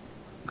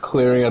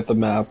clearing out the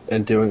map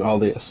and doing all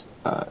the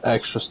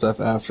extra stuff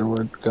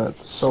afterward got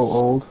so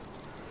old.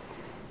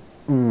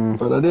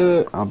 But I did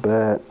it. I'll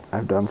bet.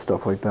 I've done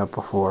stuff like that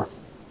before.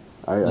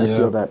 I Yeah.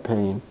 feel that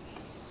pain.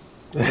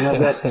 And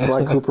I've got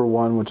Sly Cooper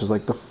 1, which is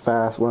like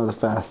one of the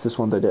fastest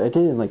ones I did. I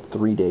did it in like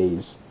 3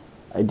 days.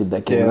 I did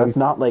that game. Damn. That's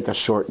not like a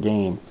short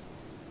game.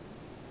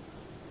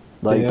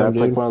 Like, Damn, that's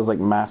like dude. one of those like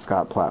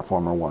mascot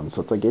platformer ones.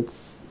 So it's like,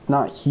 it's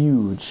not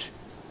huge,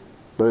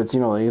 but it's,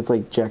 like it's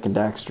like Jack and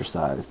Daxter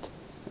sized.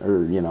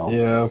 Or,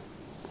 Yeah,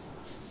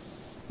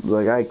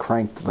 like I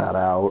cranked that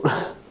out.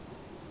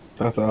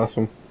 that's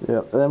awesome.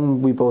 Yeah, and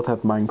then we both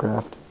have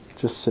Minecraft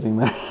just sitting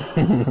there.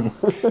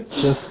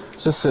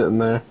 Just sitting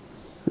there.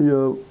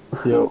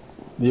 Yep.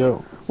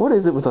 Yo. What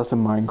is it with us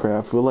in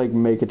Minecraft? We'll like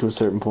make it to a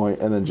certain point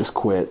and then just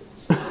quit.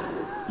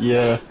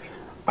 Yeah.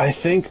 I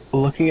think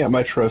looking at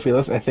my trophy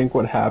list, I think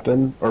what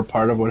happened, or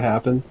part of what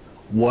happened,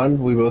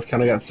 one, we both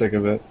kind of got sick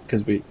of it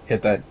because we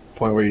hit that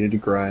point where you need to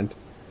grind.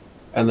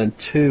 And then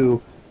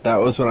two, that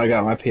was when I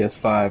got my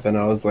PS5 and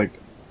I was like,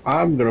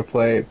 I'm going to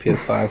play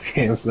PS5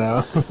 games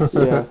now.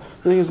 Yeah. The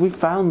thing is, we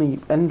found the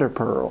Ender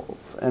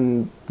Pearls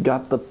and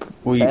got the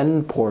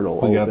end portal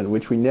open,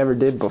 which we never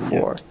did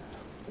before.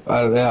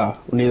 Yeah,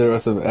 neither of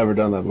us have ever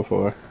done that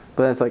before.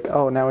 But it's like,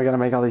 oh, now we gotta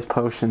make all these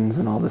potions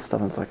and all this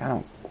stuff. And it's like, I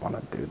don't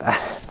want to do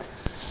that.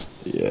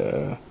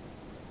 Yeah.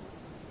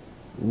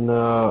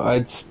 No,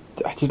 I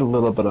did a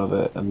little bit of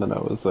it, and then I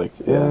was like,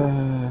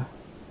 yeah.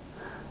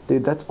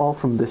 Dude, that's all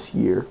from this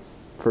year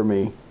for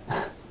me.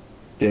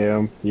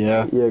 Damn,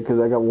 yeah. Yeah, because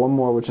I got one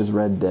more, which is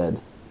Red Dead.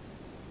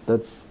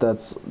 That's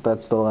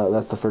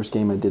the first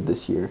game I did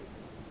this year.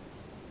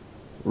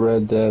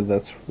 Red Dead,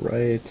 that's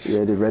right.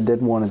 Yeah, I did Red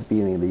Dead 1 at the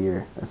beginning of the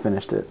year. I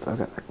finished it, so I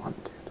got like 1,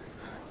 2, 3.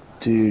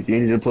 Dude, you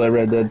need to play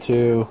Red Dead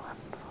 2.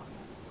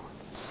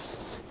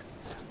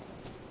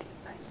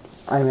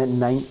 I'm at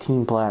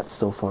 19 plats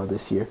so far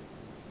this year.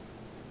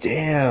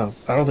 Damn,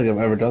 I don't think I've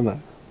ever done that.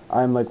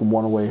 I'm like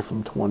 1 away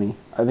from 20.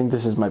 I think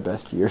this is my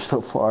best year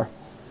so far.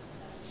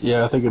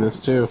 Yeah, I think it is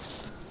too.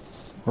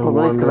 Well,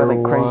 really, it's because I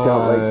like cranked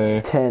out why.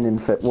 like 10 in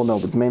Feb. Well, no,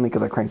 but it's mainly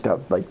because I cranked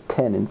out like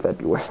 10 in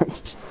February.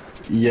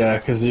 Yeah,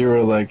 because you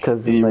were like,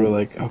 'Cause, were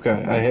like- like,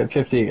 okay, I hit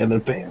 50, and then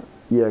bam.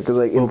 Yeah, because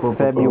like in Boom, boom, boom, boom.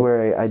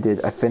 February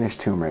I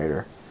finished Tomb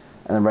Raider,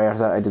 and then right after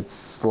that I did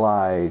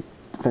Sly.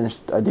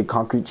 I did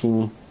Concrete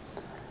Genie.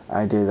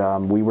 I did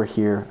We Were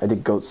Here. I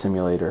did Goat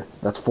Simulator.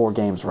 That's 4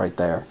 games right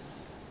there.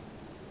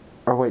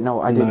 Or wait,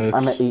 no, I did. Nice.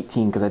 I'm at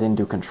 18 because I didn't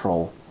do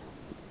Control.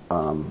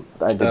 I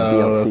did Oh,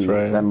 DLC. that's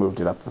right. That moved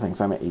it up the thing,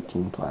 so I'm at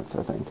 18 plats,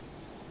 I think.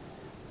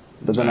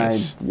 But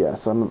Nice.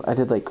 then I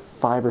did like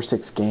 5 or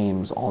 6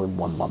 games all in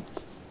 1 month.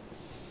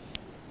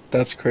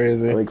 That's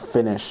crazy. Like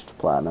finished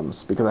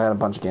platinums because I had a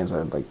bunch of games I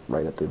had like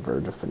right at the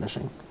verge of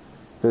finishing.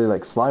 Really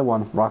like Sly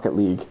 1, Rocket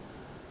League,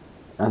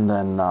 and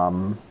then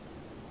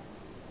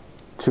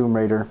Tomb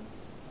Raider,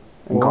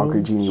 and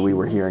Concrete Genie, We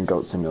Were Here, and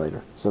Goat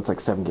Simulator. So it's like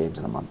 7 games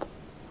in a month,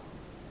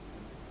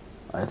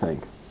 I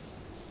think.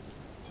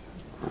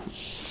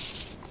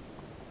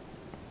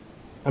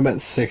 I'm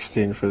at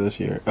 16 for this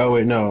year. Oh,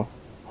 wait, no.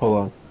 Hold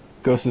on.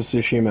 Ghost of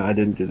Tsushima, I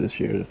didn't do this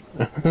year.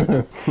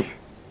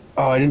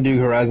 Oh, I didn't do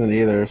Horizon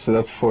either, so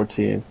that's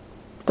 14.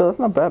 So that's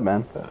not bad,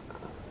 man.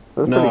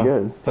 That's No,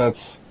 pretty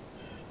good.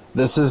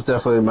 This is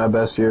definitely my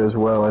best year as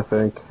well, I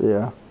think.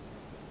 Yeah.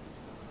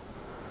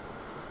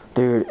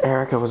 Dude,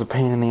 Erica was a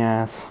pain in the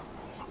ass.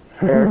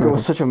 Erica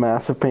was such a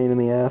massive pain in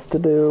the ass to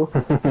do.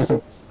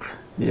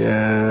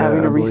 Yeah.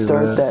 Having to I believe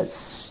restart that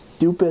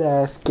stupid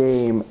ass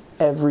game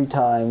every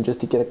time just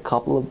to get a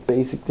couple of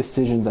basic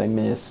decisions I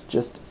missed.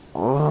 Just,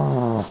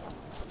 oh.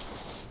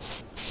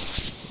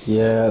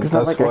 Yeah, It's that's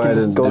not like I why I can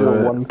just didn't go to do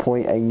the it. one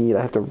point I need.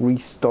 I have to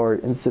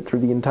restart and sit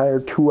through the entire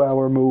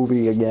 2-hour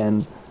movie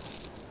again.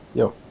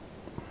 Yo.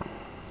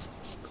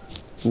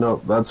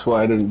 No, that's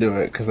why I didn't do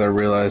it, because I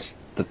realized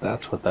that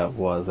that's what that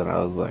was, and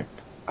I was like,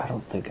 I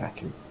don't think I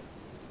can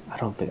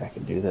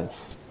do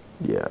this.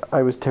 Yeah,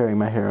 I was tearing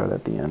my hair out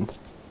at the end.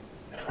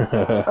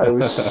 I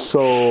was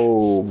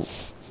so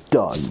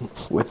done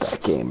with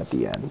that game at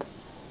the end.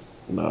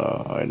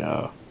 No, I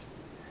know.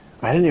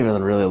 I didn't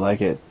even really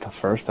like it the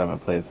first time I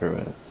played through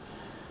it.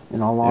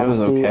 In all It was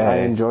honesty, I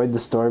okay. enjoyed the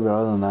story, but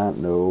other than that,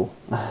 no.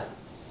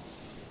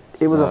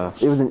 It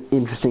was an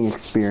interesting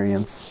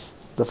experience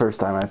the first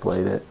time I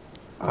played it.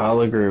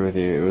 I'll agree with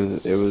you.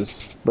 It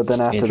was. But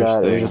then after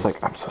that, it was Interesting. just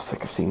like, I'm so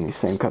sick of seeing these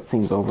same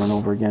cutscenes over and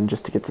over again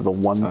just to get to the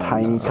one I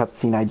tiny know.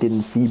 cutscene I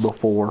didn't see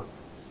before.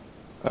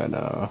 I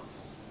know.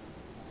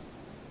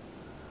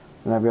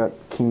 And I've got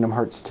Kingdom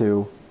Hearts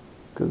 2,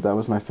 because that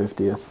was my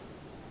 50th,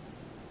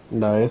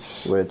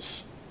 Nice.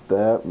 which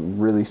that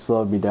really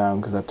slowed me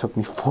down because that took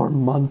me 4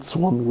 months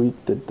 1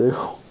 week to do.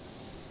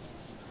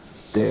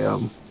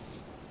 Damn.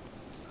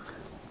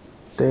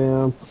 Damn.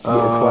 Yeah, it's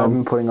why I've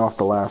been putting off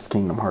the last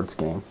Kingdom Hearts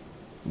game,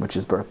 which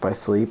is Birth by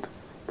Sleep,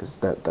 because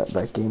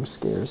that game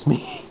scares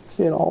me,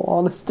 in all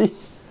honesty.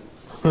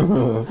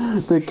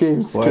 That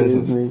game Why does scares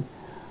it- me.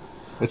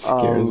 It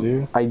scares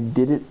you. I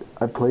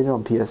played it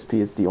on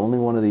PSP. It's the only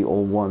one of the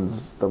old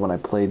ones that when I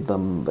played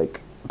them, like,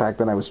 back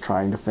then I was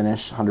trying to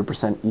finish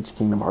 100% each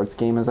Kingdom Hearts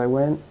game as I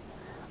went.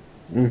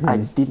 I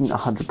Hmm. didn't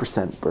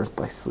 100% Birth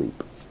by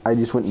Sleep. I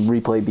just went and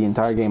replayed the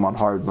entire game on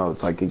hard mode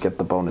so I could get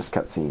the bonus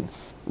cutscene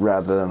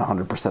rather than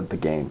 100% the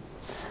game.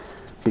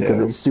 Because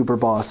its Damn. super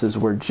bosses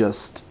were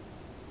just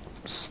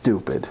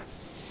stupid.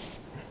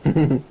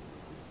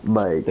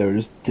 Like, They were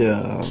just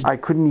dumb. I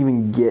couldn't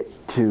even get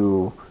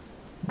to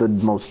the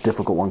most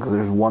difficult one because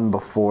there's one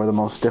before the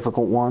most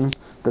difficult one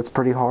that's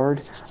pretty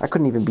hard. I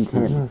couldn't even beat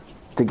him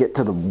to get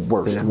to the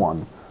worst Damn.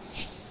 one.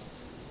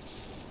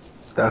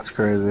 That's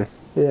crazy.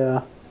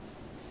 Yeah.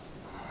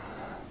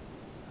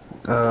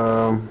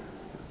 Um,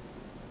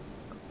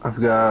 I've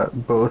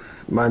got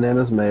both. My name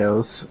is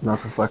Mayos. Not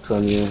to flex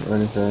on you or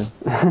anything.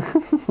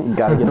 You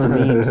gotta get the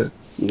memes.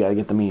 You gotta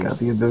get the memes. Got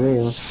to get the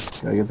memes.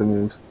 Gotta get the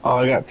memes. Oh,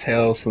 I got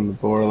Tales from the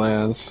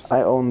Borderlands.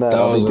 I own that. That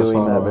I'll was be a doing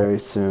fun that one. very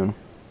soon.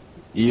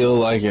 You'll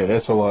like it.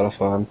 It's a lot of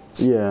fun.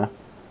 Yeah.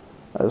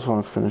 I just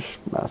want to finish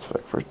Mass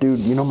Effect first. Dude,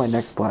 you know my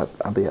next plat,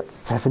 I'll be at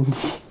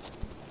 70?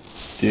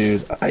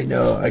 Dude, I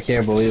know. I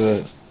can't believe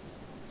it.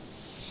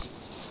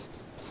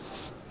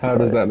 How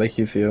does that make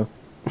you feel?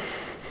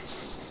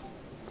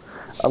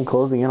 I'm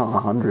closing in on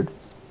 100.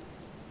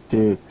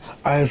 Dude,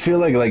 I feel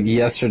like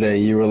yesterday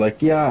you were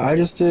like, yeah, I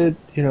just did,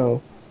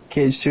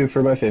 Cage 2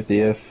 for my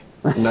 50th.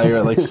 And now you're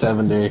at like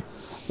 70. Yeah.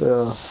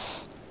 Yeah,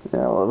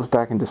 well, it was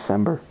back in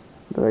December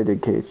that I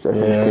did Cage. I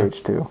finished Yeah.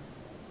 Cage 2.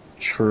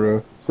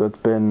 True. So it's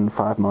been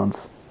 5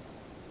 months.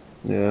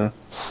 Yeah.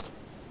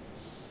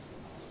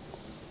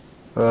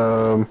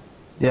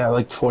 Yeah,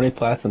 like 20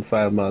 plats in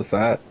 5 months.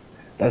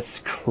 That's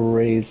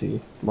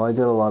crazy. Well, I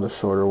did a lot of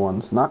shorter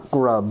ones. Not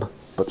grub,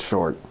 but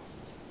short.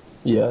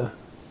 Yeah.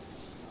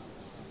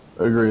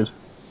 Agreed.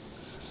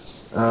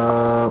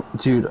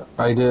 Dude,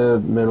 I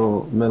did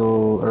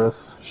Middle Earth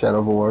Shadow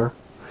of War.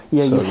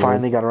 Yeah, So you good.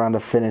 finally got around to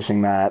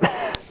finishing that.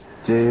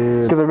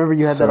 Dude. Because I remember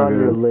you had so that on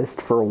your good.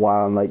 list for a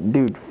while. I'm like,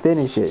 dude,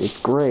 finish it. It's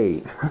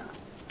great.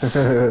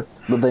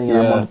 But then I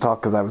Yeah. wanted to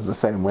talk because I was the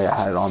same way. I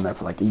had it on there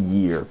for like a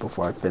year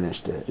before I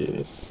finished it.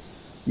 Yeah.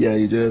 Yeah,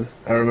 you did.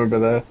 I remember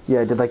that.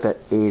 Yeah, I did like that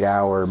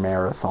 8-hour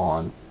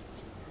marathon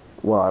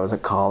while I was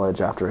at college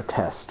after a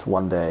test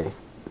one day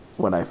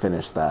when I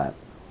finished that.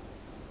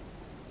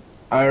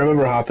 I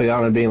remember hopping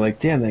on and being like,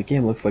 damn, that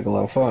game looks like a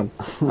lot of fun.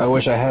 I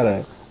wish I had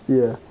it.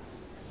 Yeah.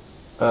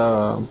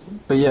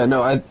 But yeah,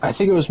 no, I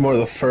think it was more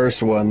the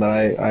first one that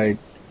I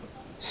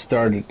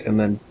started and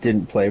then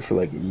didn't play for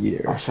like a Oh,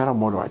 year. Shadow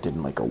Mordor I did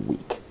in like a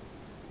week.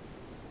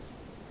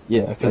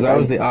 Yeah, because Like, I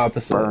was I the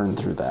opposite. Burned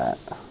through that.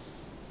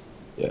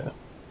 Yeah.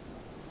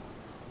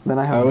 Then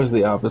I I have... was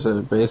the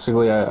opposite.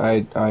 Basically,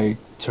 I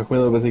took me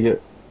a little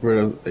bit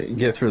to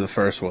get through the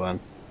first one.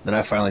 Then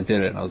I finally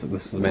did it, and I was like,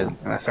 this is amazing.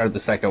 And I started the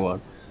second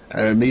one,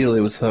 and I immediately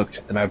was hooked,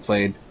 and I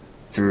played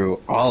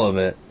through all of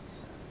it.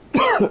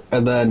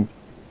 And then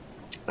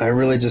I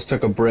really just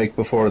took a break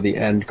before the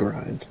end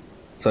grind.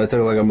 So I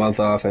took like a month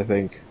off, I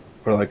think,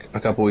 or like a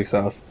couple weeks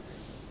off,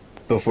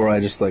 before I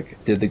just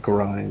like did the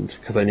grind,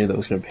 because I knew that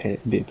was going to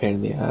be a pain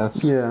in the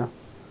ass. Yeah.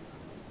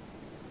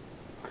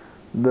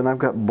 Then I've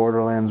got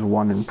Borderlands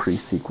 1 and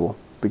pre-sequel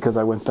because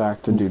I went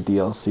back to do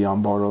DLC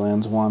on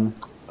Borderlands 1.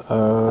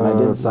 And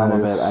I did some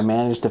of it. I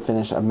managed to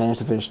finish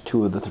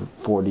 2 of the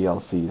 4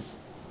 DLCs.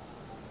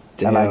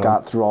 And I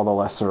got through all the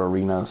lesser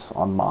arenas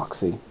on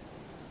Moxie.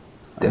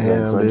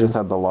 Damn, So I dude. just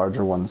had the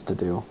larger ones to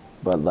do.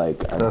 But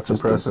like I've That's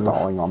just impressive. been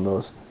stalling on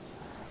those.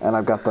 And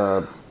I've got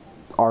the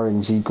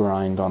RNG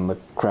grind on the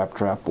Crap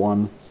Trap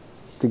one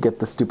to get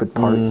the stupid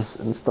parts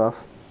and stuff.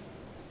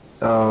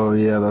 Oh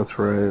yeah, that's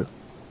right.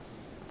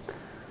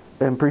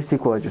 And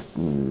pre-sequel I just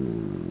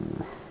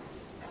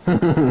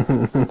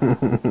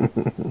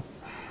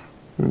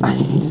I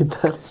hated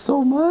that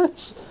so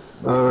much.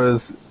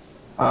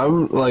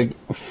 I'm like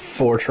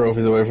 4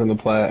 trophies away from the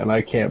plat, and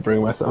I can't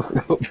bring myself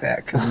to go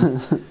back.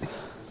 'Cause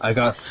I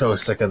got so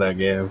sick of that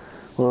game.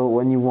 Well,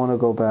 when you want to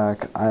go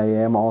back, I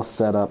am all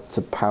set up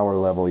to power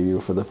level you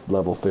for the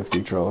level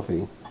 50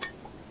 trophy.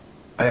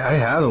 I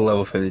have a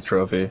level 50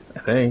 trophy, I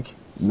think.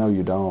 No,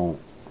 you don't.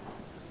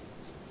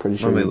 Pretty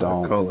sure Let me you look.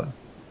 don't. Hold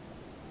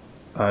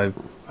on.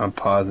 I'm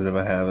positive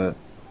I have it.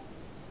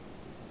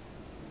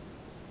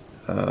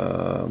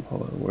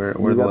 Hold on. Where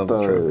You are the got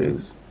level the-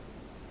 trophies?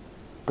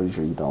 Pretty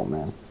sure you don't,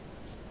 man.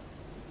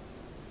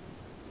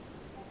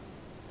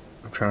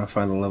 I'm trying to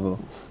find the level.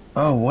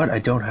 Oh, what? I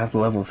don't have the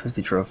level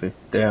 50 trophy.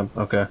 Damn.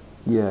 Okay.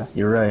 Yeah.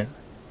 You're right.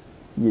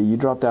 Yeah, you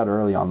dropped out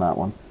early on that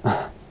one.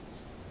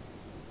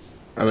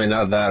 I mean,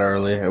 not that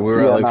early. We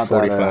were Yeah, at like not that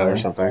 45 or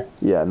early. something.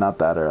 Yeah, not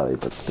that early,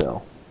 but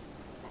still.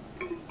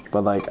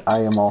 But like, I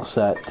am all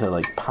set to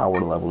like power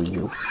level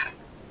you.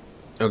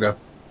 Okay.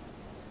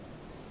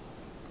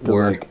 'Cause,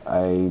 Word. like,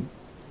 I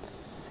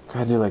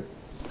gotta do like,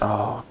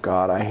 oh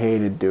god, I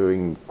hated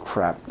doing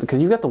crap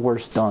because you got the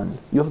worst done.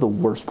 You have the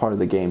worst part of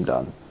the game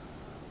done,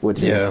 which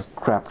Yeah. is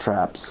crap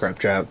traps Crap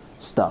trap.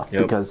 stuff.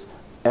 Yep. Because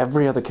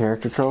every other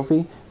character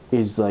trophy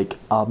is like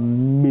a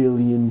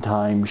million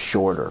times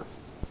shorter.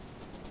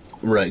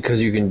 Right, because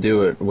you can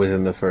do it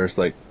within the first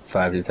like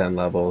 5 to 10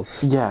 levels.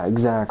 Yeah,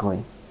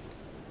 exactly.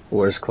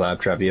 Where's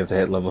Claptrap? You have to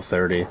hit level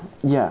 30.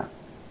 Yeah,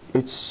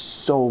 it's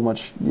so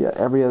much. Yeah,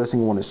 every other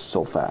single one is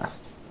so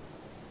fast.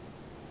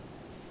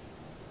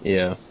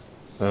 Yeah.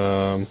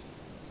 Um,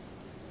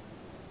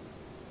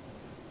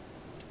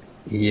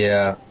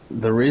 yeah.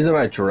 The reason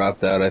I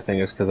dropped out, I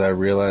think, is because I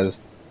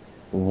realized,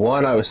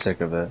 one, I was sick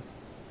of it.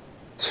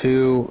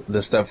 Two,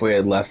 the stuff we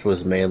had left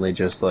was mainly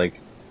just like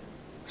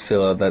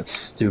fill out that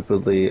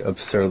stupidly,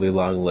 absurdly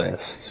long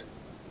list.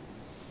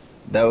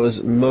 That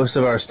was most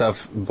of our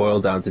stuff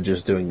boiled down to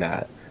just doing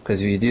that.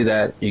 Because if you do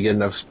that, you get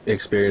enough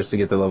experience to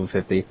get to level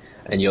 50,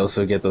 and you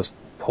also get those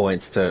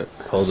points to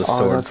pull the Oh,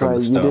 sword that's from right.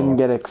 the You didn't stone.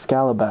 get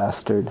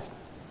Excalibastard.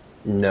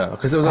 No,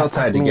 because it was all That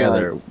tied took me like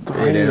together.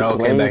 It 3 all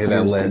came back to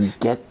that playthroughs to list.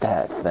 get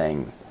that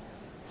thing.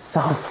 So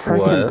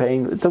freaking What?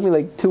 painful. It took me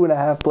like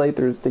 2.5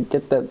 playthroughs to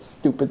get that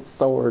stupid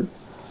sword.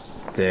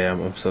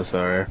 Damn, I'm so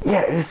sorry.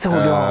 Yeah, it was so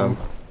dumb.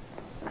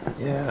 Um,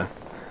 yeah.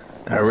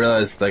 I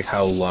realized like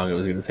how long it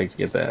was going to take to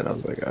get that, and I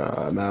was like,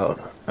 oh, I'm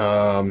out.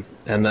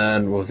 And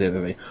then what was the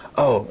other thing?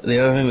 Oh, the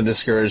other thing that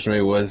discouraged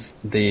me was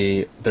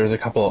there's a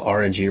couple of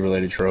RNG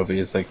related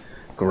trophies like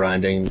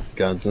grinding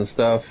guns and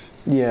stuff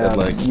that Yeah,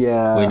 like we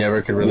yeah,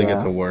 never could really get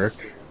yeah. to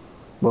work.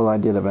 Well, I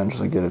did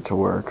eventually get it to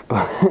work,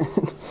 but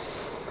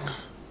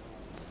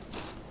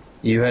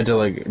You had to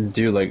like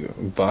do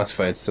like boss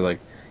fights to like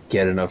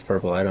get enough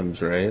purple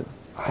items, right?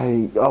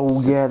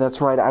 oh yeah,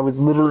 that's right. I was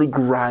literally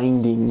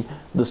grinding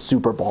the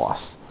super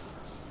boss,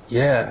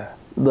 Yeah.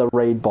 the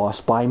raid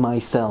boss by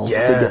myself to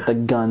get Yeah. the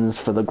guns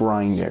for the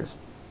grinder.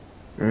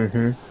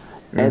 Mhm.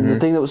 And Mhm.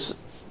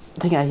 the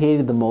thing I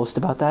hated the most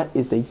about that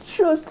is they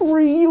just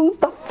reused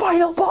the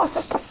final boss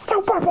as the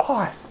super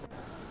boss.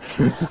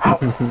 How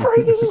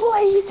freaking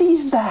lazy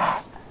is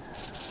that?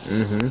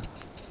 Mhm.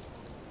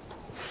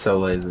 So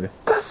lazy.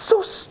 That's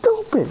so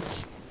stupid.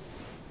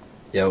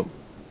 Yep.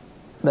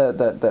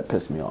 That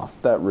pissed me off.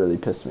 That really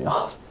pissed me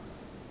off.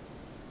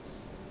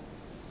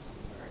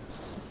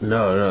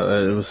 No,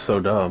 no, it was so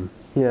dumb.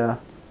 Yeah.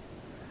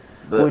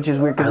 The, Which is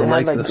weird I because it had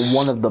like like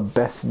one this. of the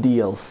best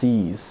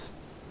DLCs,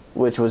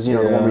 which was the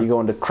one where Yeah. you go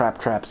into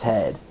Claptrap's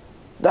head.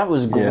 That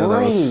was Yeah,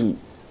 great.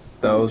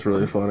 that was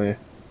really funny.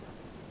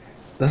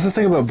 That's the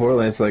thing about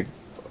Borderlands, like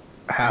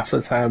half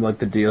the time like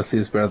the DLC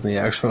is better than the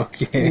actual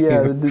Yeah,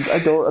 game. I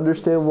don't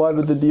understand why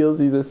with the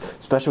DLCs,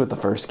 especially with the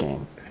first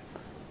game.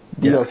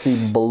 Yes.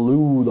 DLC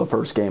blew the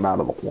first game out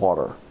of the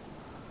water,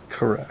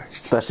 Correct.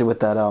 especially with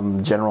that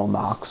General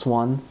Knox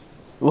one.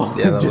 Yeah,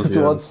 He that was just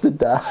good. wants to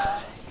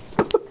die.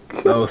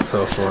 That was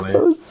so That funny.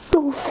 was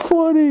so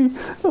funny.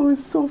 That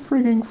was so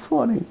freaking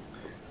funny.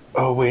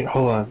 Oh wait,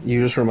 hold on.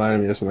 You just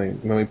reminded me of something.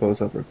 Let me pull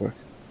this up real quick.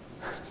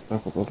 Ba,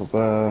 ba, ba,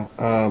 ba,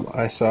 ba.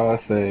 I saw a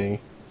thing.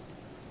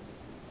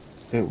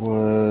 It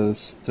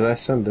was. Did I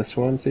send this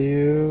one to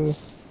you?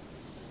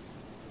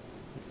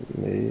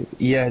 Maybe.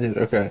 Yeah, I did.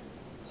 Okay.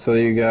 So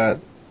you got.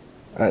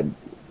 Uh,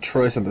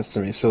 Troy sent this to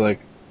me. So like,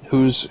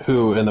 who's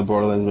who in the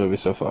Borderlands movie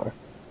so far?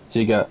 So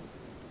you got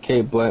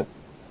Kate Blanch.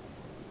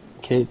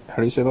 Kate. How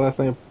do you say the last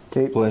name?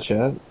 Kate,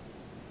 Blanchett.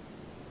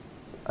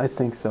 I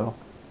think so.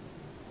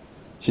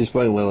 She's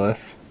playing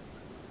Lilith.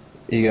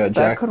 You got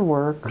That could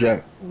work.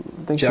 Jack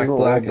I think she's a Jack little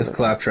Black old, is but-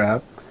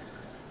 Claptrap,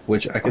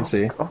 which I can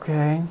see.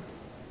 Okay.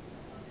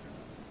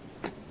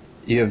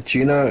 You have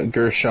Gina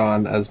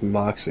Gershon as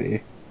Moxie.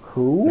 I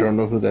Who? don't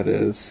know who that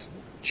is.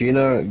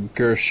 Gina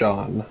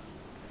Gershon.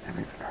 Never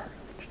even heard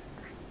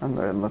of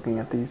it. I'm looking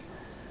at these.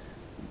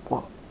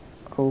 Well,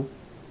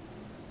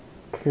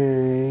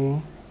 okay.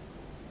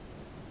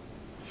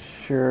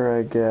 Sure,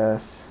 I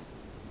guess.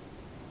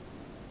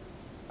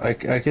 I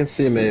can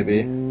see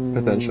maybe,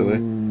 potentially.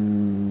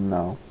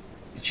 No.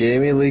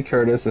 Jamie Lee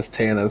Curtis as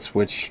Tanis,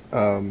 which,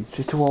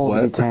 She's too old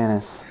to be what?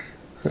 Tannis.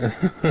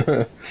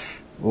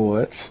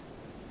 What?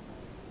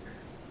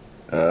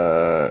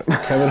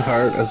 Kevin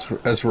Hart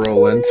as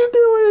Roland. What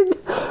are you doing?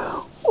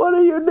 What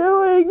are you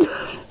doing?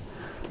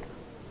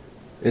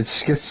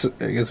 It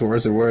gets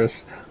worse and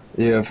worse.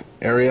 You have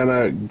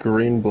Ariana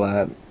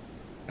Greenblatt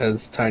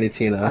as Tiny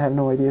Tina. I have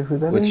no idea who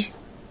that is. Which-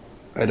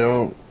 I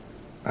don't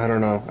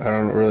know. I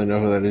don't really know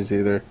who that is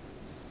either.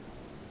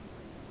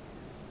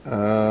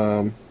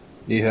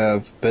 You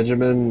have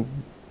Benjamin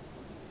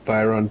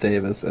Byron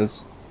Davis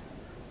as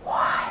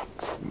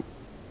What?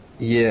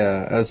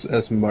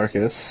 as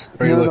Marcus.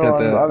 Are you looking at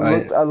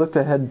that? I looked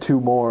ahead 2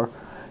 more,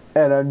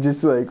 and I'm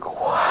just like,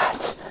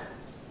 what?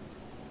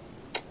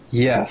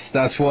 Yes,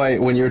 that's why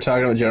when you were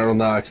talking about General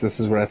Knox, this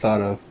is what I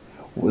thought of.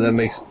 Well, that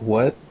makes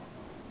what?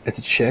 It's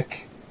a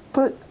chick.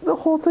 But the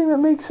whole thing that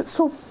makes it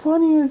so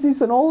funny is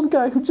he's an old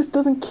guy who just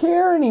doesn't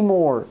care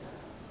anymore.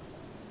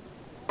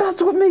 That's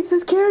what makes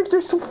his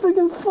character so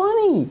freaking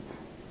funny.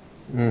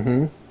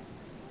 Mm-hmm.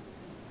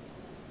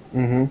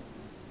 Mm-hmm.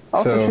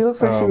 Also, So, she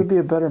looks like she would be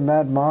a better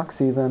Mad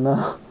Moxie than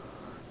the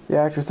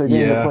actress they're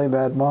getting to Yeah. play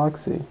Mad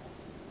Moxie.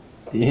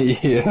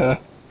 Yeah.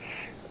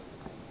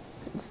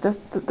 It's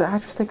just the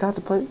actress they got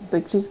to play,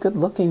 like, she's good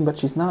looking, but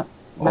she's not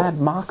Mad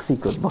Moxie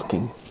good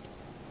looking.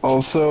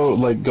 Also,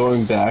 like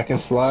going back a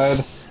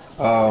slide,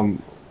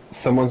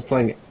 someone's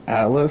playing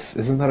Atlas?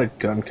 Isn't that a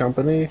gun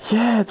company?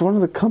 Yeah, it's one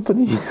of the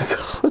companies.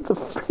 What the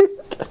frick?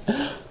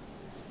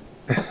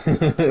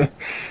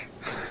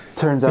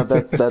 Turns out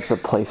that that's a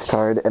place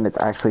card, and it's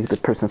actually the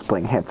person's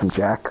playing Handsome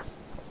Jack,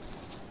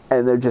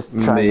 and they're just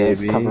trying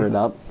to cover it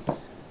up.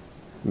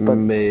 But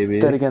Maybe.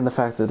 then again, the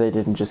fact that they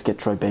didn't just get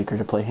Troy Baker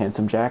to play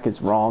Handsome Jack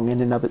is wrong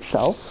in and of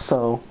itself.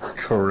 So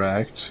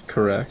Correct.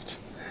 Dude.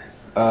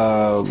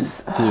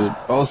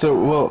 Also,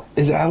 well,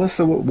 is Atlas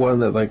the one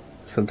that like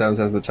sometimes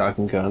has the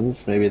talking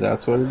guns? Maybe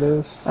that's what it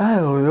is. I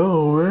don't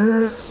know,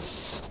 man.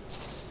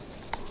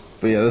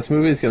 But yeah, this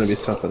movie is gonna be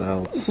something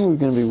else. This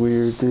movie's gonna be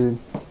weird, dude.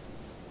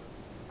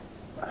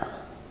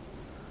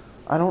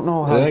 I don't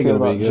know how It I ain't feel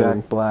gonna about be Jack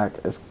good. Black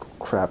as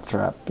Crab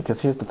Trap, because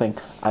here's the thing: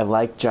 I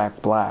like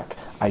Jack Black.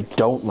 I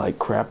don't like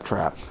Crab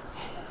Trap.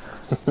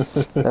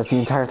 That's the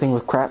entire thing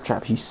with Crab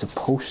Trap. He's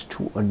supposed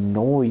to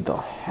annoy the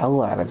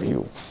hell out of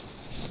you.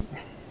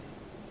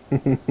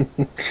 I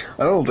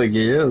don't think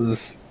he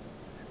is.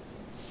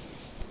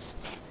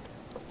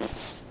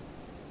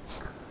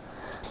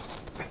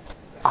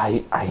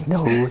 I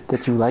know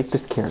that you like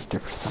this character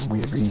for some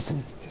weird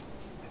reason.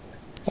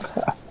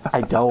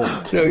 I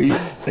don't. No, you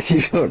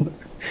don't.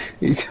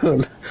 You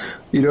don't.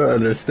 You don't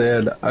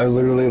understand. I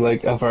literally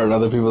like I've heard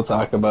other people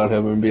talk about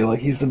him and be like,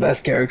 he's the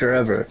best character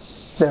ever.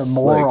 They're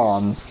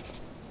morons.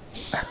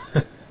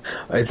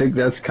 I think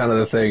that's kind of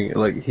the thing.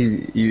 Like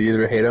you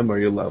either hate him or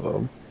you love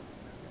him.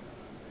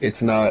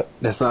 It's not.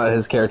 That's not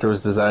his character was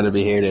designed to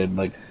be hated.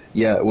 Like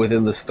yeah,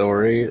 within the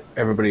story,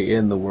 everybody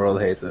in the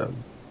world hates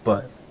him,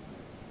 but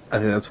I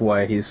think that's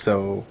why he's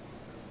so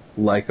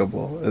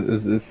likable.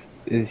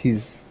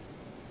 He's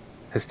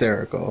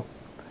hysterical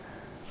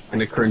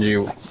in a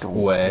cringy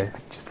way. I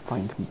just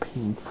find him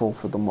painful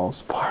for the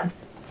most part.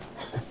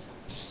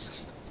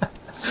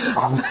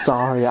 I'm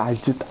sorry, I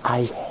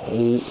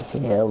hate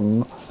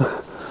him.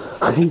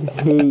 I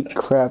hate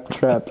Crab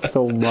Trap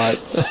so much.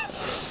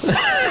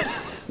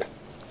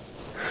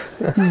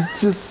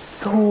 He's just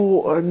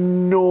so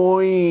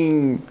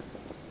annoying.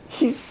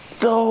 He's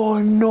so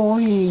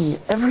annoying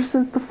ever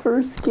since the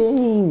first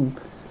game.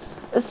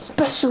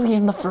 Especially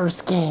in the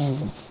first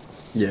game.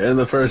 Yeah, in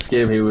the first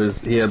game he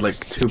had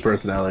like 2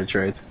 personality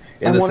traits.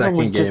 In And the one of them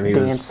was second just game he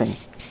dancing. was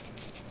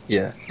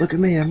yeah. Look at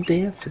me, I'm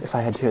dancing. If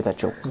I had to hear that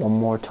joke one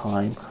more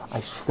time,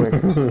 I swear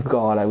to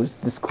God, I was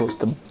this close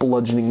to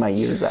bludgeoning my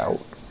ears out.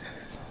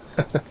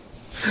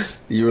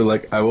 You were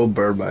like, I will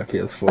burn my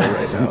PS4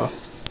 right now.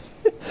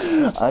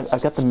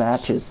 I've got the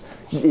matches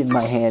in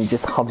my hand,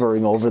 just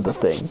hovering over the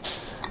thing.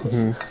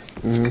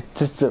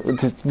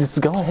 Just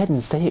go ahead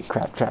and say it,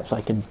 Crab Trap, so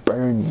I can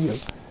burn you.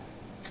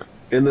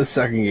 In the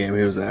second game,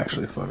 he was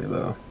actually funny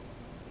though.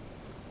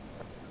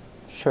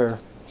 Sure.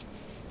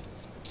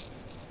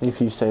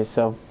 If you say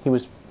so. He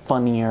was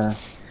funnier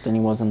than he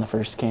was in the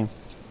first game.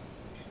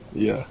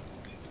 Yeah.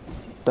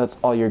 That's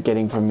all you're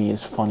getting from me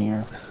is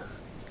funnier.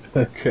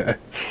 Okay.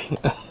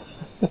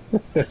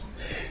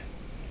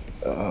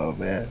 Oh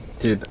man,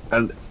 dude!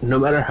 And no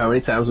matter how many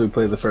times we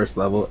play the first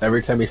level,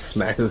 every time he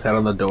smacks his head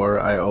on the door,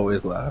 I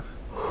always laugh.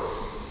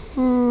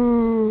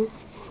 Oh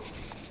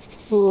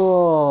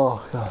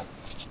God.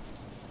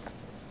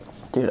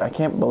 Dude, I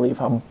can't believe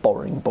how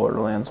boring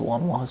Borderlands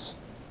 1 was.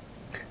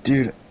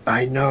 Dude,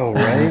 I know,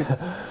 right?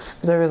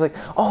 They was like,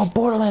 oh,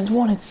 Borderlands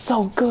 1, it's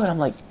so good. I'm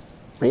like,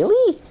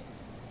 really?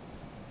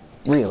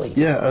 Really?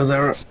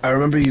 Yeah, I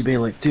remember you being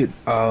like, dude,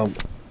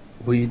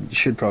 we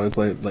should probably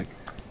play, like,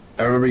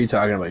 I remember you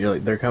talking about, you're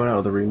like, they're coming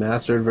out with a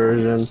remastered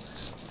version,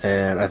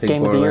 and I think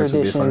Game of the Year Borderlands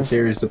would be a fun edition.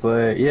 series to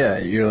play. Yeah,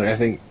 you're like, I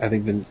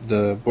think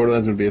the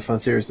Borderlands would be a fun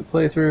series to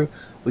play through.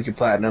 We could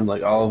platinum,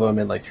 like, all of them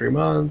in, like, 3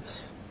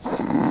 months.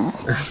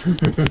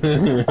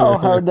 Oh,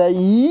 how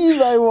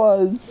naive I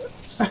was.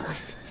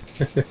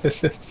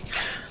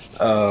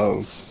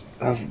 I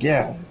was like,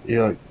 yeah,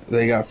 you're like,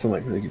 they got some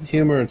like really good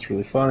humor. It's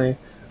really funny.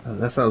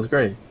 That sounds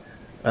great.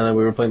 And then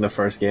we were playing the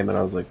first game, and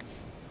I was like,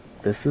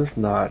 this is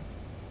not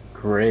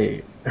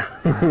great.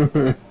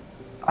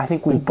 I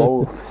think we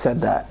both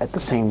said that at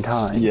the same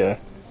time. Yeah,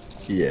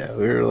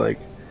 we were like,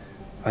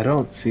 I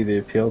don't see the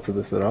appeal to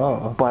this at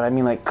all. But I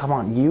mean, like, come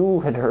on, you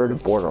had heard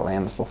of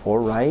Borderlands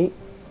before, right?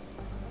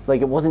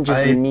 Like, it wasn't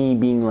just me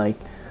being like,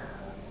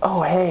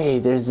 oh, hey,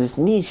 there's this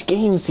niche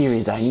game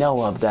series I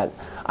know of that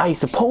I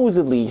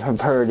supposedly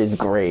have heard is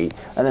great,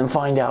 and then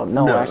find out,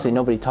 no, actually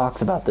nobody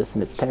talks about this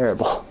and it's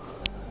terrible.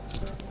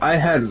 I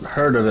hadn't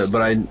heard of it,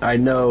 but I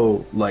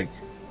know, like,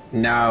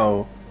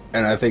 now,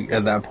 and I think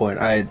at that point,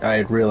 I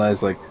had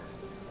realized, like,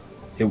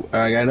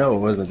 I know it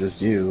wasn't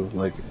just you,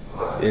 like,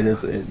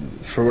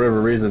 for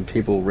whatever reason,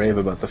 people rave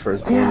about the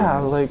first Borderlands. Yeah,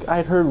 like,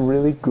 I'd heard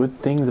really good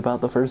things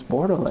about the first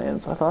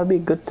Borderlands. I thought it'd be a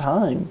good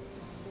time.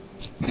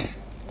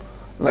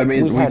 Like, I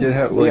mean, we did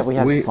have, like,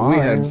 yeah, we had fun, we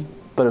had,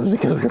 but it was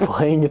because we were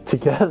playing it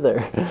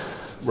together.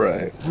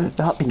 right.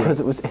 Not because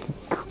it was any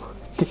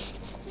good.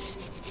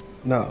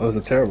 No, it was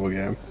a terrible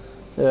game.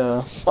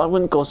 Yeah. I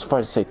wouldn't go so far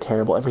as to say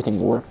terrible. Everything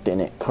worked in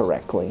it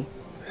correctly.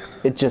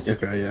 It just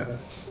Okay, yeah.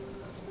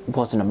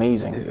 wasn't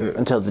amazing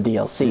until the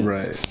DLC.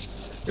 Right.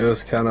 It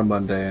was kind of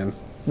mundane.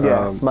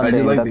 Yeah, mundane, I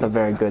did like that's a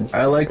very good...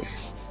 I like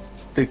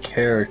the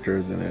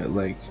characters in it.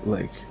 Like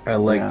I Yeah.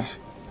 liked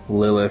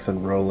Lilith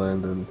and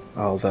Roland and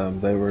all them.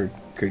 They were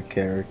good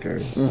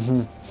characters.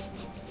 Mm-hmm.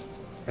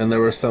 And there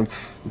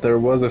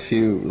was a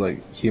few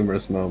like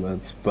humorous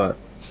moments, but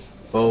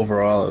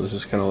overall it was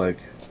just kind of like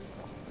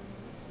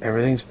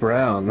everything's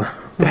brown.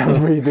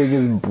 Everything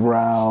is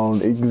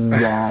brown,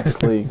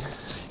 exactly.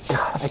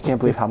 God, I can't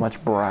believe how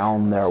much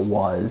brown there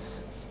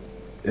was.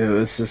 It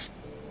was just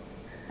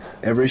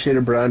every shade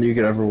of brown you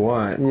could ever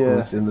want Yeah.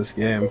 was in this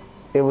game.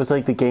 It was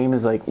like the game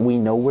is like, we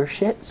know we're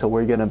shit, so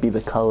we're gonna be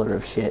the color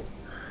of shit.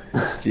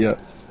 Yeah,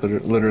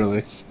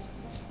 literally.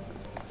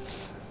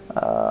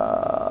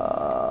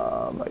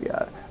 Oh my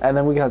god. And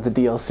then we got the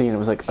DLC and it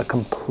was like a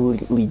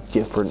completely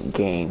different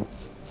game.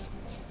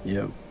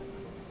 Yep.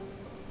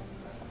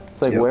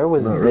 It's like, Yep, where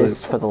was not really.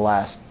 this for the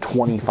last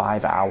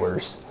 25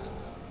 hours?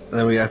 And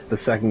then we got to the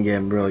second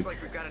game. We're like,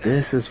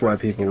 this is why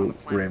people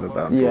rave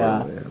about Yeah.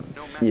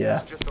 Borderlands.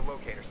 Yeah.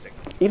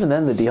 Even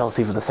then, the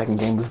DLC for the second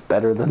game was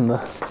better than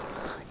the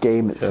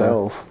game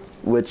itself,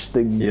 which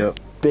the Yep,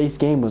 base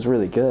game was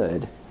really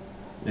good.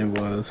 it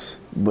was.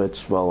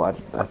 Which, well,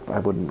 I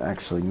wouldn't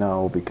actually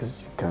know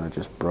because you kind of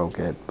just broke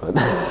it, but...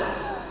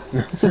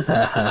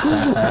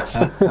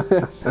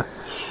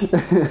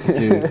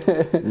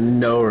 Dude,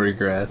 no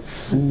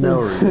regrets.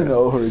 No regrets.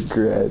 No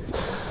regrets.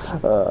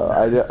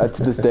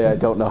 To this day, I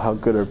don't know how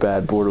good or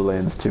bad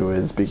Borderlands 2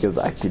 is because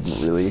I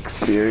didn't really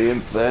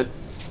experience it.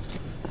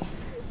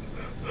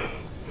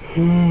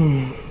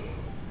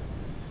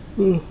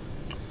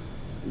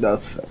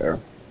 That's fair.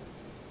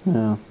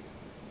 Yeah.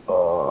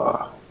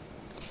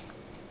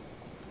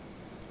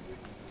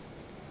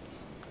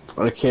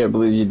 I can't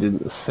believe you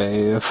didn't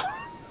save.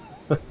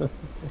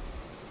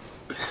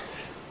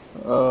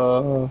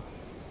 Well,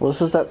 this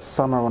was that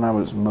summer when I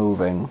was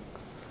moving,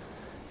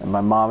 and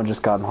my mom had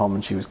just gotten home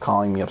and she was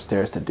calling me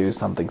upstairs to do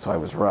something, so I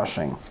was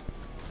rushing.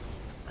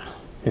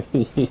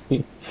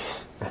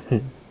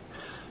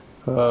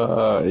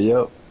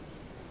 Yep.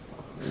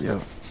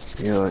 Yep.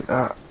 You're like,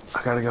 I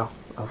gotta go.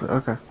 I was like,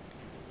 okay.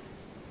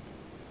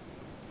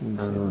 And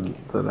then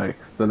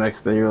the next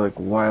thing you're like,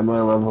 why am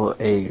I level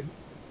 8?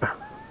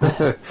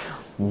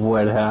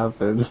 What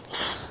happened?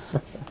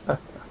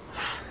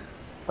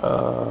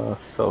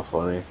 So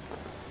funny.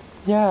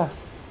 Yeah,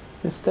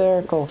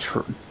 hysterical.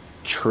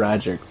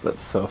 Tragic, but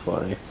so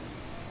funny.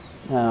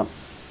 Yeah.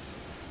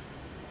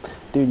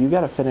 Dude, you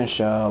gotta finish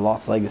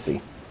Lost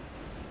Legacy.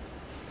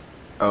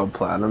 Oh,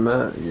 Platinum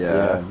it?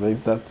 Yeah.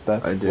 that's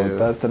I do.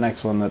 that's the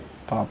next one that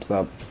pops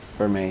up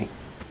for me.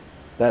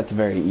 That's a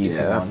very easy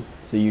Yeah. one,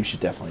 so you should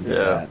definitely do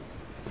Yeah. that.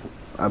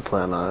 I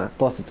plan on it.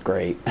 Plus, it's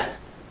great.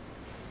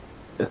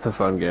 It's a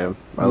fun game.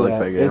 I like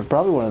that game. It's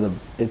probably one of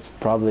the.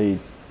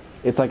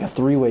 It's like a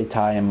three-way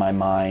tie in my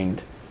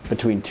mind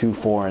between 2,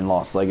 4, and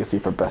Lost Legacy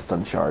for best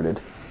Uncharted.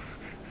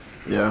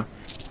 Yeah.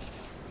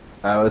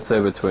 I would say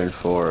between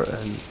 4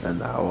 and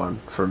that one,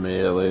 for me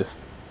at least.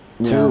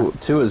 Yeah.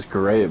 Two is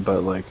great,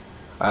 but like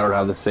I don't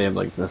have the same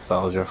like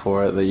nostalgia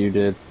for it that you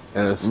did.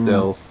 And it's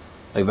still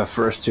like the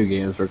first 2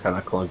 games were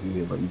kinda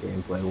clunky like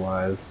gameplay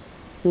wise.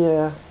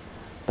 Yeah.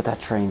 But that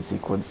train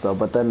sequence though,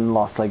 but then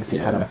Lost Legacy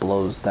kind Yeah. of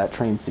blows that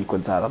train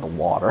sequence out of the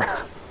water.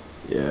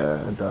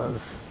 Yeah, it does.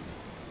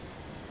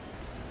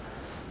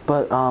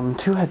 But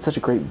 2 had such a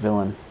great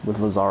villain with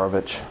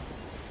Lazarevich.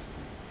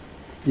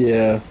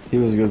 Yeah, he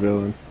was a good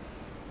villain.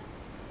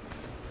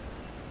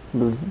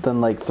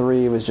 Then like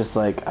 3 was just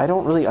like, I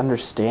don't really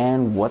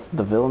understand what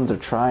the villains are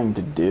trying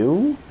to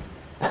do.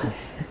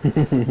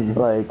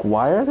 Like,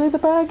 why are they the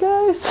bad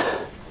guys?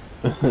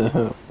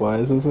 Why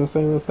is this a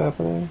thing that's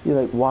happening? You're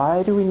like,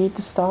 why do we need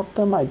to stop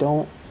them? I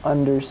don't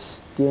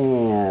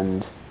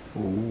understand.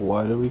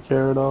 Why do we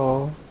care at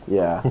all?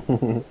 Yeah.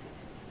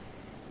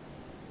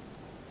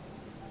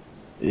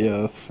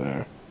 Yeah, that's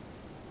fair.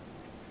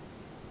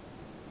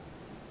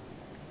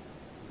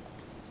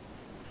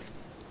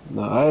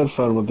 No, I had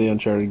fun with the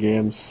Uncharted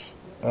games.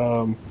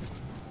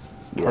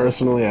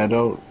 Personally, I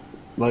don't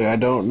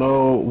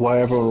know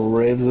why everyone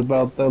raves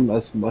about them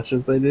as much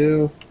as they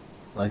do.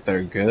 Like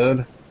they're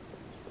good,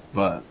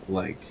 but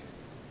like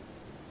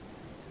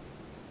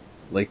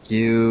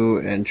you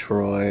and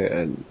Troy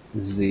and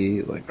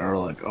Z are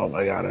like, oh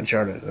my god,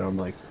 Uncharted, and I'm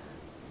like,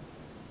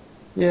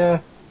 yeah,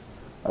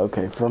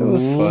 Okay, for it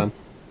was me, fun.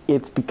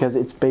 it's because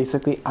it's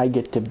basically I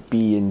get to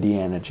be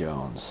Indiana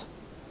Jones.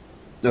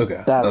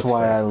 Okay, That's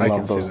why fair. I can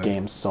love see those that.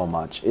 games so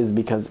much, is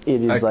because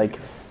it is I- like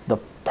the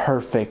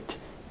perfect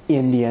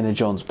Indiana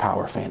Jones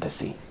power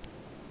fantasy.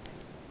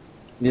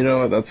 You know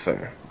what? That's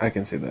fair. I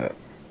can see that.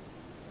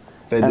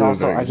 They And do a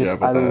also, very good job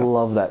with I that.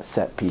 love that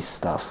set piece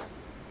stuff.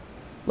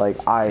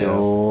 Like, I Yeah.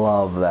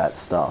 love that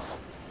stuff.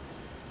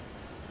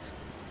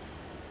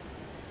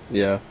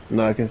 Yeah,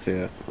 no, I can see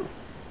it.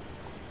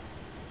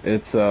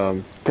 It's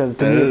Because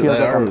to me, it feels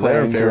like I'm they're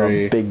playing through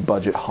very a big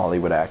budget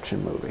Hollywood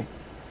action movie.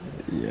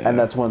 yeah. And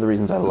that's one of the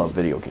reasons I love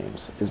video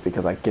games, is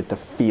because I get to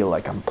feel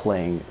like I'm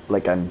playing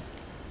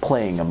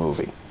a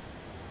movie.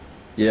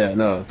 Yeah,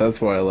 no, that's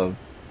why I love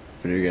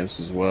video games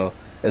as well.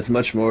 it's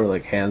much more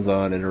like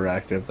hands-on,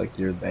 interactive, like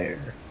you're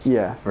there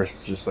Yeah.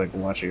 versus just like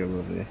watching a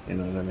movie. You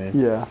know what I mean?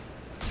 Yeah.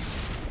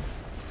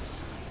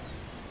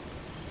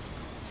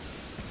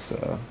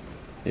 So,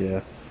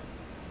 yeah.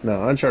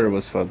 No, Uncharted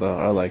was fun though.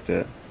 I liked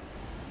it.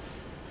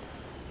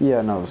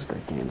 Yeah, no, it was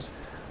great games.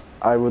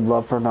 I would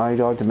love for Naughty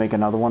Dog to make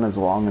another one as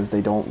long as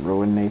they don't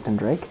ruin Nathan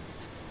Drake.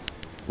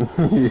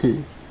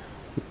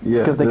 Yeah,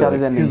 Because they got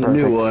his ending here's a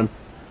perfect. new one.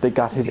 They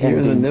got his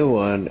Here's ending. a new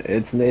one.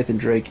 It's Nathan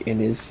Drake in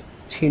his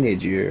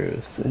teenage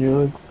years, and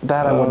you're like,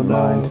 That I oh, wouldn't no.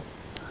 mind.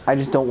 I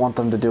just don't want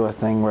them to do a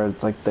thing where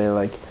it's like they're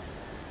like,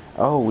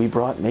 oh, we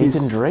brought Nathan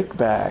He's- Drake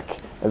back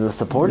as a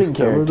supporting He's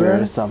coming character or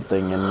back?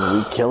 something, and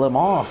we kill him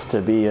off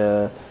to be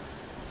a,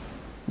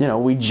 you know,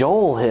 we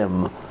Joel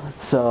him.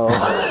 So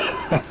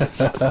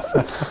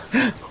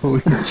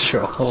We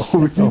Joel.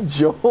 we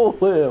Joel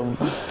him.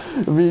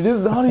 I mean,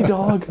 it's Naughty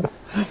Dog,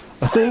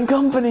 same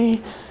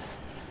company.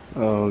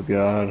 Oh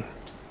god,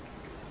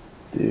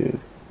 dude.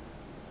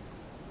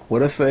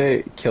 What if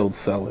they killed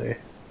Sully?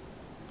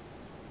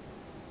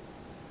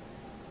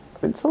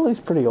 I mean, Sully's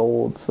pretty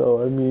old,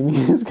 so I mean,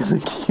 he's gonna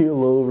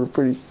keel over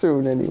pretty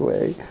soon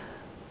anyway.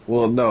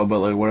 Well, no, but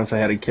like, what if they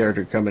had a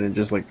character come in and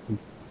just like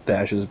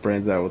bash his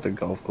brains out with a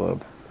golf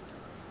club?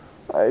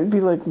 I'd be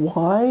like,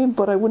 why?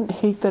 But I wouldn't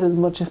hate that as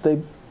much if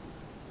they.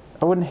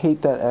 I wouldn't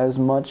hate that as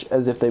much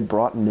as if they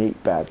brought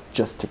Nate back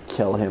just to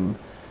kill him,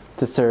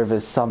 to serve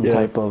as some Yeah.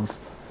 type of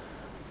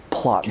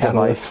plot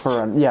Catalyst.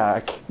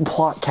 device for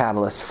plot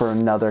catalyst for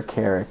another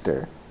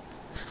character.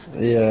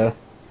 Yeah,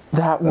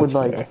 That would That's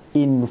like fair.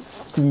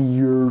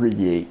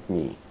 infuriate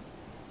me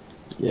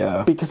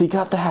yeah, because he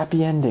got the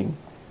happy ending.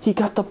 He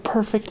got the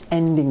perfect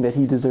ending that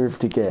he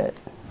deserved to get,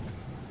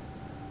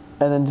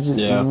 and then to just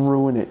Yeah.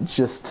 ruin it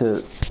just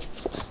to.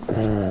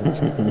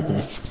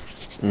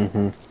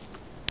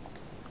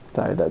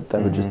 Sorry, that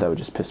would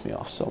just piss me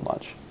off so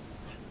much.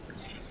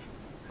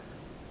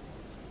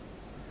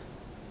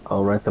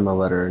 I'll write them a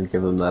letter and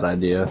give them that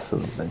idea so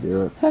that they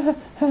do it.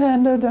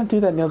 No, don't do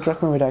that. Neil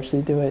Druckmann would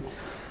actually do it.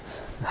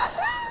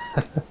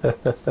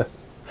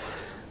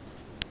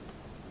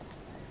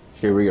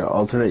 Here we go.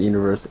 Alternate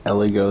universe.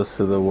 Ellie goes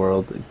to the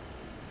world,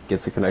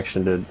 gets a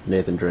connection to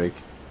Nathan Drake.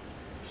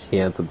 He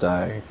ends up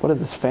dying. What is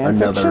this, fan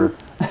Another,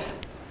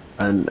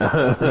 fiction?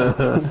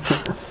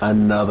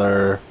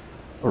 another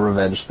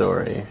revenge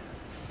story.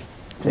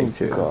 Take Oh,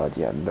 two. God,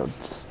 yeah, no,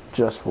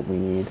 just what we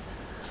need.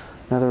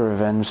 Another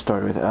revenge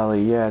story with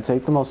Ellie. Yeah,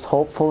 take the most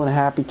hopeful and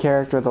happy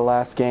character of the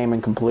last game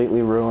and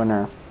completely ruin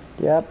her.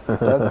 Yep,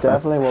 that's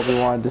definitely what we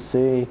wanted to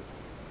see.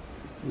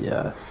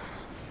 Yes.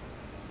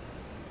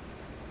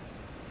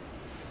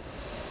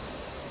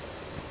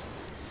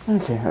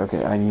 Okay,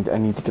 I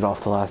need to get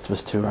off The Last of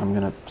Us 2 or I'm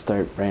gonna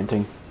start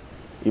ranting.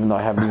 Even though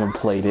I haven't even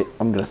played it,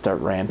 I'm gonna start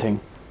ranting.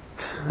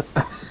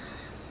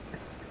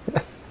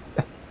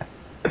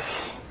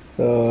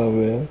 Oh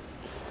man.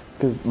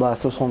 Because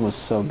Last of Us 1 was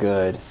so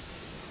good.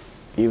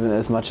 Even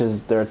as much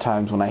as there are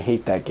times when I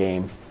hate that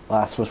game,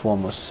 Last of Us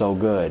 1 was so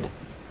good.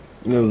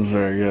 It was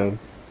very good.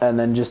 And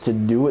then just to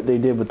do what they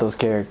did with those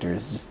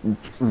characters, just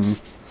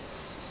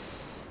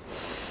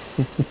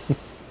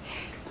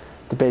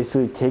to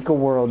basically take a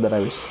world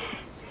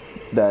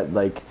that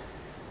like,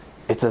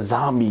 it's a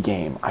zombie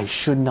game. I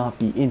should not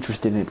be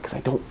interested in it because I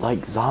don't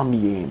like zombie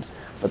games.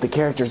 But the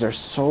characters are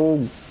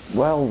so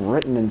well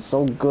written and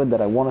so good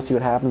that I want to see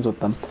what happens with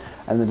them.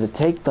 And then to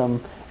take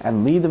them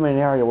and leave them in an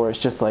area where it's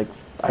just like,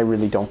 I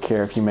really don't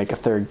care if you make a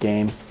third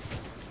game,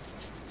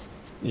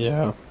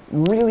 Yeah.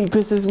 really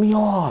pisses me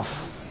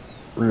off.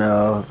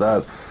 No,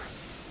 that's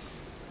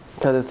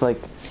Because it's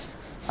like,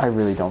 I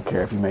really don't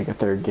care if you make a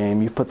third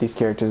game. You put these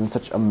characters in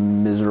such a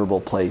miserable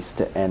place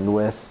to end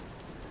with.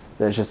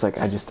 That it's just like,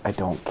 I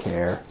don't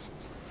care.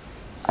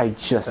 I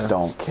just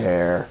don't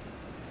care.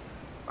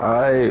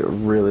 I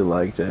really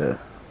liked it.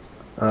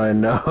 I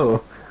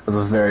know it's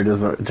a very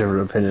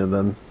different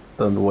opinion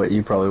than what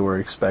you probably were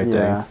expecting.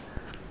 Yeah.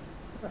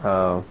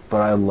 But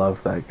I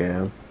love that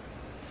game.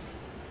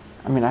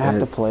 I mean, I have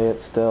to play it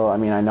still. I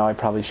mean, I know I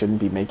probably shouldn't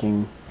be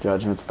making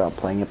judgments about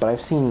playing it, but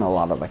I've seen a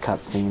lot of the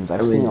cutscenes.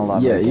 I've seen a lot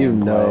of the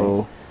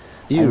gameplay.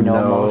 you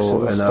know most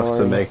of the enough story.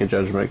 to make a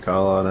judgment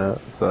call on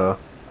it. So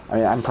I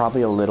mean, I'm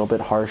probably a little bit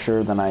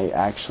harsher than I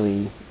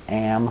actually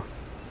am,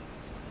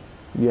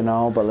 you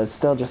know, but it's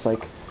still just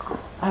like,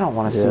 I don't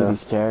want to see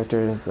these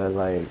characters that,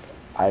 like,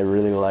 I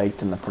really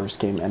liked in the first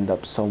game end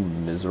up so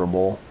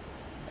miserable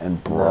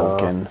and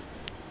broken.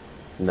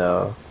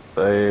 no,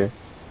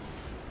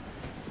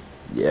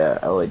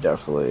 Ellie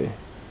definitely.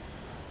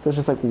 So it's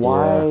just like,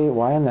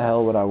 why in the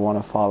hell would I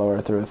want to follow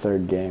her through a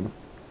third game?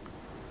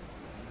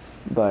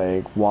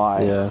 Like,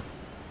 why? Yeah.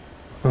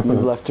 You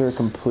left her a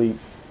complete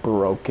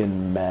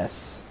broken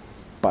mess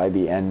by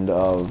the end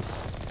of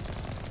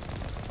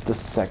the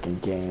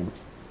second game.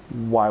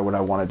 Why would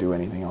I want to do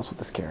anything else with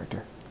this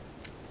character?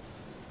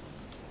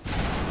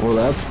 Well,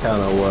 that's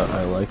kind of what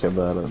I like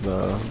about it,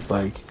 though.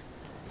 Like,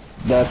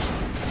 that's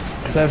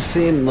because I've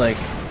seen like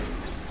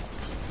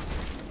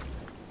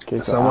Okay,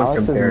 so someone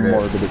Alex compared is it.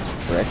 morbid as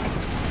frick.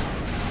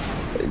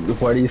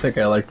 why do you think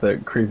I like the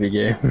creepy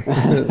game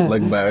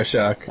like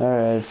BioShock?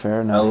 All right, fair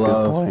I enough. Good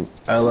love point.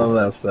 I love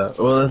that stuff.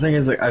 Well, the thing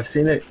is, like, I've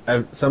seen it.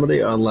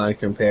 Somebody online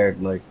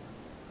compared, like,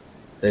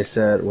 they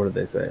said, what did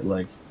they say?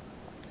 Like,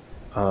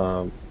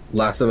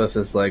 Last of Us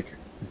is like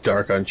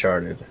Dark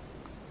Uncharted.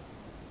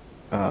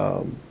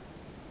 Um,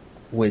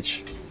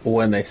 which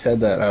when they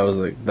said that, I was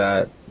like,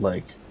 that,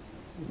 like,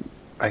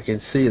 I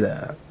can see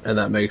that, and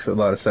that makes a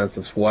lot of sense.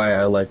 That's why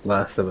I like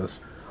Last of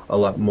Us a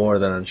lot more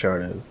than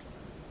Uncharted.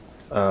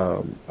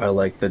 I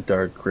like the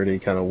dark, gritty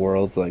kind of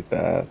worlds like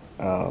that.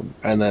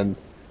 And then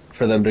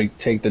for them to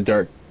take the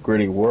dark,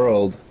 gritty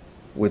world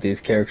with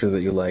these characters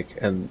that you like,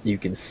 and you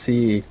can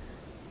see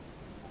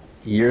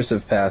years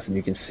have passed, and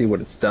you can see what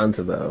it's done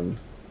to them,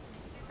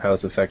 how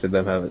it's affected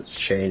them, how it's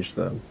changed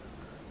them.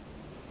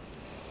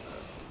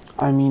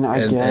 I mean, I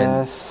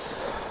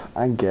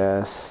And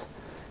guess.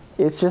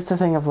 It's just a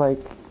thing of like,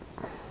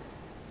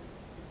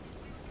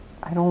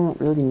 I don't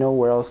really know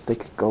where else they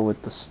could go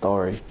with the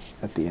story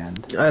at the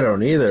end. I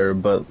don't either,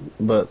 but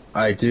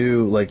I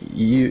do like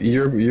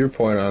your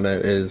point on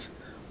it is,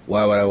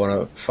 why would I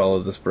want to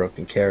follow this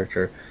broken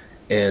character?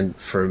 And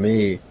for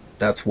me,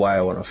 that's why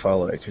I want to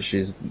follow it, because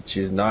she's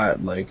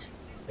not like,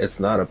 it's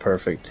not a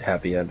perfect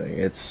happy ending.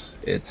 It's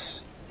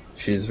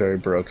she's very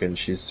broken.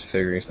 She's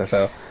figuring stuff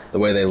out. The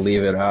way they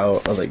leave it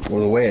out, or like,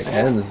 well, the way it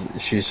ends,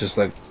 she's just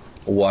like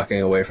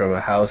walking away from a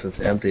house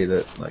that's empty,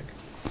 that like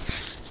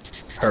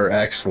her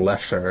ex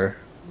left her.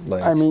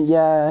 Like, I mean,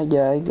 yeah,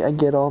 I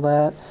get all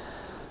that.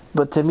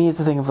 But to me, it's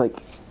a thing of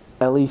like,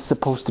 at least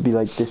supposed to be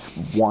like this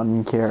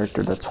one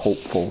character that's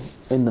hopeful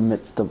in the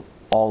midst of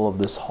all of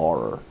this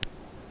horror.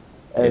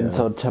 And Yeah.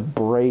 so to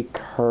break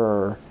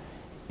her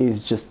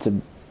is just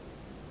to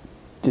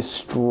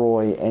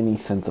destroy any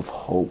sense of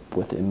hope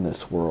within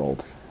this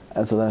world.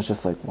 And so then it's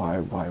just like, why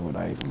would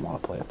I even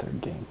want to play a third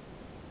game?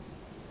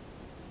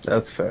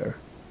 That's fair.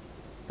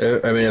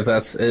 I mean,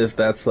 if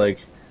that's like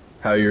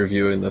how you're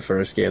viewing the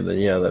first game, then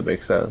yeah, that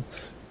makes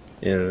sense.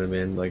 You know what I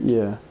mean? Like,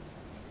 Yeah.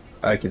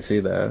 I can see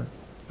that,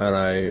 and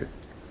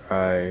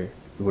I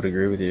would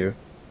agree with you.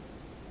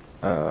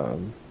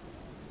 Um,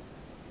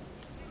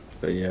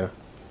 but yeah,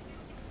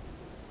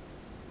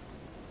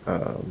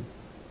 um,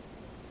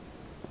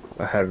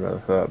 I had another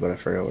thought, but I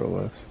forgot what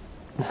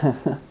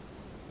it was.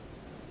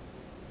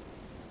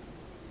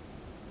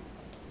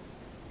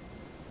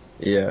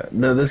 Yeah,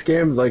 no, this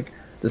game, like,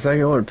 the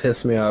second one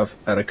pissed me off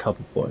at a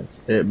couple points.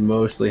 It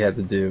mostly had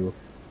to do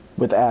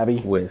With Abby.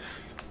 with,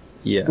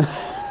 yes,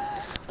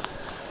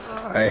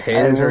 I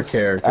hated her I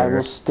character.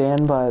 will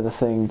stand by the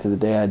thing to the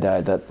day I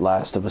die that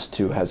Last of Us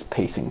 2 has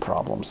pacing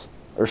problems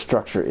or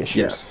structure issues.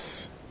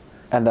 Yes,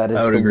 And that is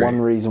I would the agree. one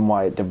reason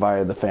why it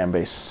divided the fan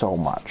base so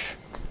much.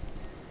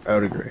 I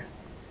would agree.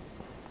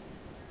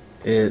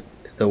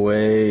 The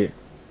way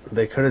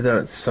they could have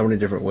done it so many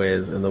different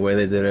ways, and the way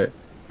they did it,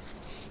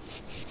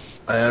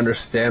 I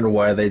understand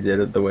why they did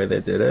it the way they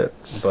did it,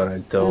 but I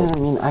don't I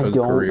mean, I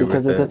don't, agree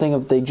because with it's a it. thing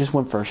of they just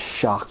went for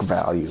shock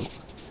value.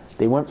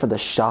 They went for the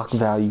shock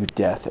value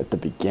death at the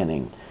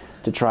beginning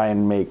to try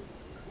and make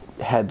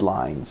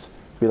headlines.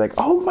 Be like,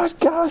 oh my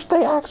gosh,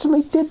 they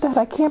actually did that.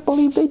 I can't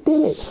believe they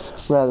did it.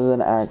 Rather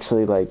than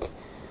actually, like,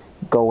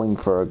 going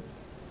for a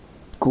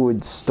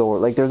good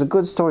story. Like, there's a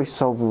good story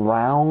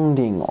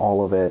surrounding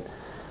all of it,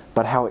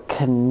 but how it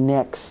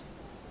connects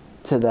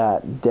to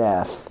that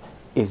death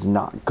is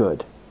not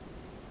good.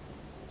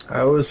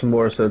 I was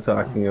more so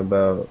talking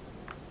about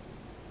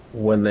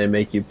when they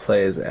make you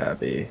play as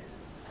Abby.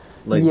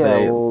 Like, yeah,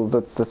 they, well,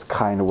 that's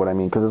kind of what I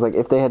mean. Because it's like,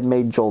 if they had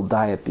made Joel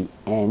die at the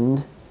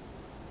end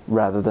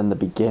rather than the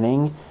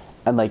beginning,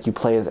 and like you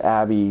play as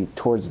Abby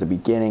towards the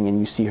beginning and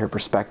you see her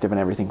perspective and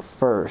everything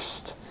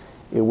first,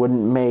 it wouldn't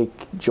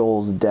make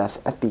Joel's death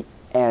at the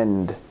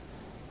end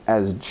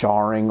as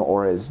jarring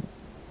or as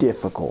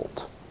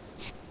difficult.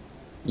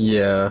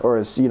 yeah, Or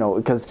as, you know,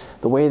 because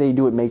the way they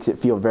do it makes it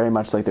feel very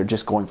much like they're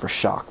just going for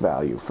shock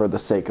value, for the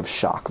sake of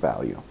shock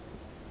value.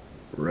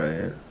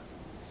 right.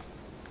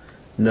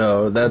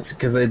 No, that's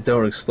because they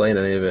don't explain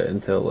any of it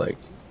until like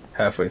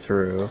halfway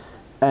through.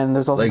 And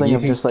there's also Like, the thing you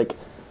of can- just like,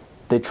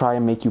 they try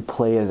and make you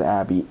play as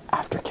Abby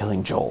after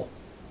killing Joel.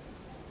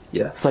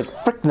 Yes. It's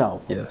like, frick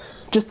no.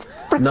 Yes. Just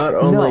frick Not no.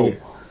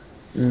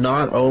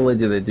 only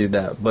do they do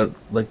that, but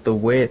like the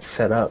way it's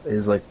set up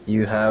is like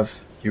you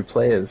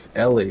play as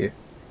Ellie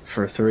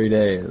for 3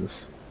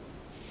 days,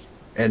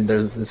 and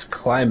there's this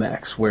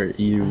climax where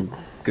you're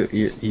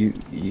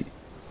in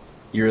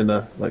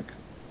the like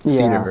Yeah,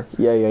 theater,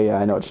 yeah.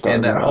 I know what you're talking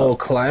and that about. whole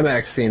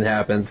climax scene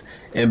happens,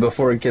 and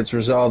before it gets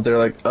resolved, they're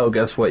like, oh,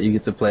 guess what? You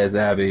get to play as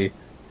Abby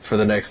for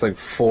the next like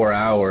 4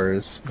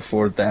 hours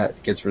before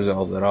that gets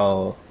resolved at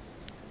all.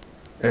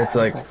 And it's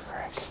like,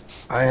 frick.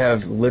 I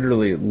have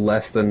literally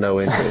less than no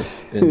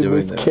interest in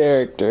doing this.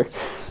 character.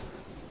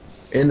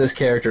 In this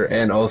character,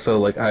 and also,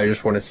 like, I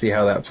just want to see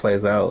how that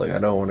plays out. Like, I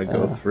don't want to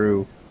go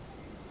through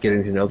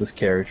getting to know this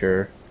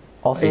character.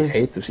 Also, I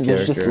hate this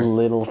there's just character.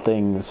 little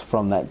things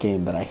from that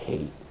game that I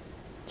hate.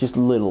 Just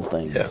little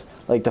things. Yeah.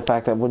 Like the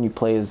fact that when you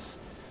play as...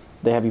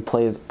 They have you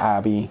play as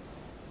Abby,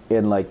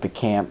 in like the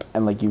camp,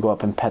 and like you go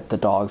up and pet the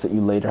dogs that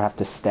you later have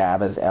to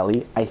stab as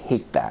Ellie. I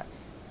hate that.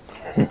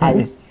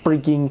 I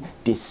freaking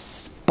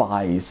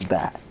despise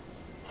that.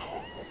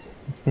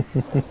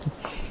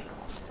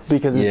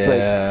 Because it's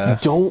Yeah.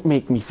 like, don't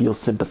make me feel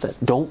sympathetic.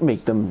 Don't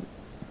make them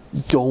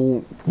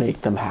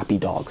happy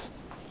dogs.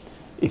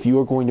 If you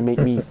are going to make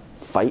me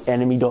fight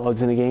enemy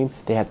dogs in a game,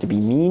 they have to be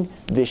mean,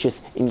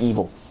 vicious, and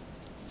evil.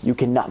 You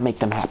cannot make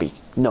them happy.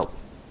 No.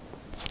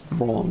 It's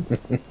wrong.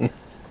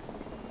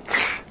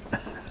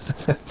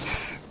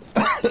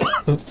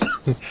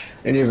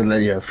 And even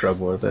then you have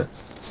trouble with it.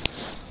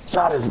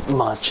 Not as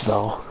much,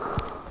 though.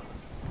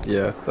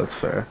 Yeah, that's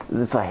fair.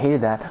 So I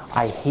hated that.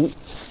 I hate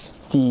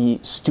the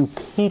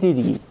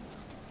stupidity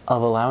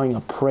of allowing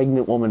a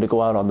pregnant woman to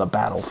go out on the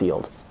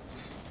battlefield.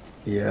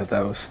 Yeah,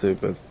 that was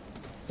stupid.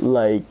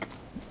 Like,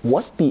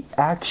 what the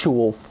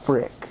actual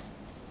frick?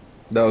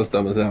 That was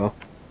dumb as hell.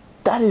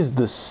 That is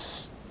the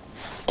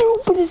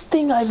stupidest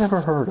thing I've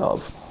ever heard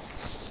of.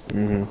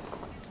 Mm-hmm.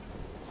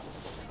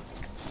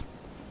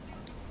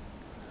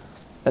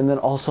 And then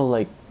also,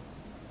 like,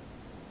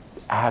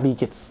 Abby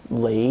gets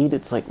laid.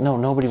 It's like, no,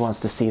 nobody wants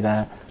to see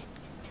that.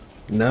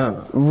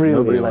 No. Really,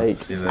 nobody like,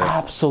 wants to see that.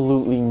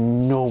 absolutely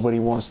nobody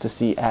wants to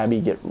see Abby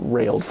get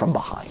railed from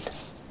behind.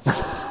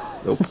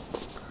 Nope.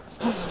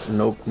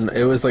 Nope.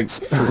 It was like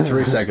for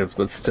 3 seconds,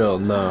 but still,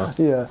 no.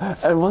 Yeah,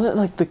 and wasn't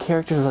like the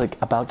characters were like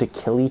about to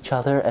kill each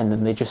other, and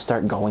then they just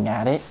start going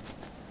at it,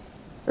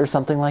 or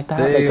something like that.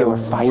 Like They were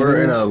fighting.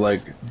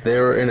 they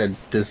were in a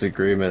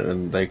disagreement,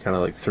 and they kind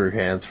of like threw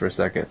hands for a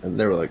second, and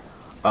they were like,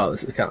 "Oh,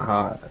 this is kind of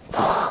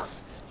hot."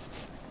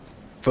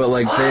 But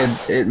like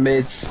it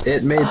made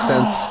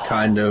sense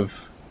kind of.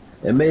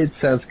 It made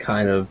sense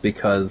kind of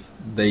because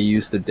they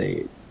used to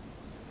date.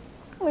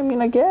 I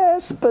mean, I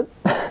guess, but.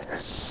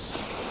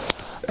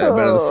 But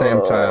at the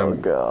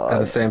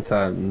same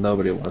time, God.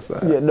 nobody wants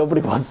that. Yeah,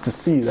 nobody wants to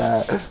see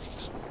that.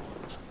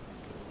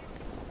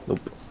 Nope.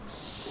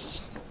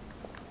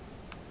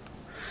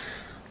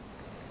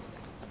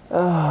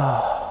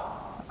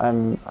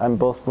 I'm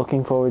both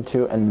looking forward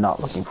to and not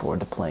looking forward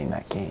to playing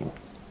that game.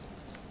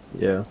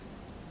 Yeah.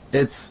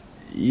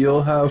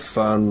 You'll have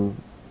fun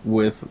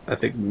with, I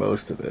think,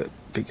 most of it,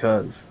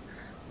 because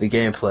the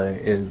gameplay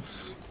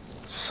is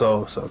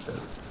so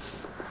good.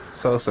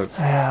 So good.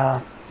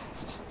 Yeah.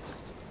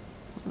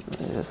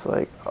 It's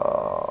like,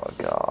 oh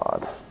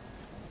god.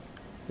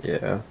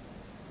 Yeah.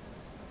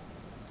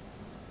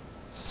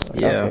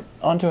 Yeah. Okay,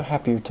 on to a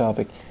happier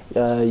topic.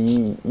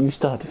 You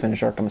still have to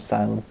finish Arkham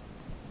Asylum.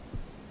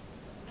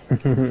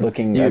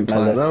 Looking You at my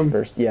platinum? list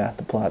first. Yeah,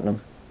 the platinum.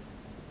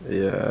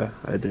 Yeah,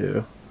 I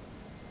do.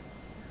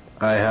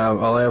 All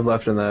I have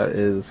left in that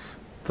is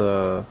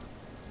the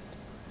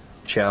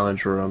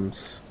challenge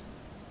rooms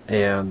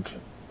and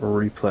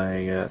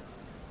replaying it.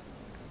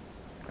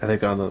 I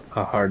think on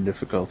a hard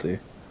difficulty.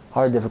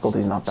 Hard difficulty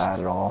is not bad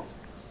at all.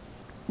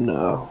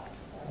 No.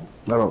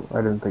 I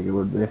didn't think it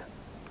would be.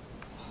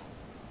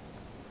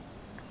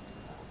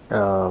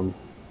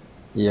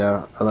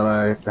 Yeah, and then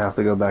I have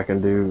to go back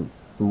and do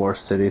more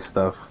city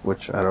stuff,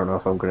 which I don't know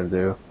if I'm gonna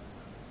do.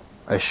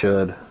 I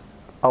should.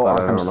 Oh, but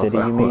I Arkham don't know City,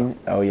 if I you will. mean?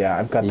 Oh yeah,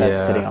 I've got that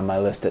Yeah. sitting on my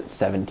list at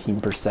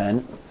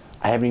 17%.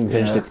 I haven't even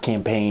finished Yeah. its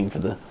campaign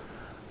because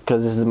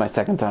this is my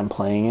second time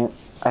playing it.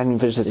 I haven't even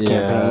finished its Yeah.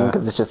 campaign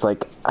because it's just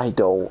like, I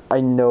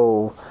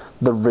know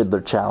the Riddler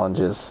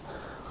challenges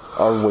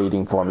are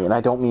waiting for me. And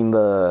I don't mean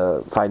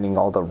the finding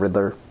all the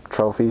Riddler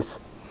trophies.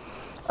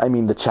 I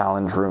mean the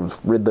challenge rooms,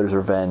 Riddler's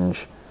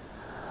Revenge.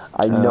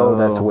 I know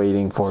that's Oh.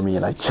 waiting for me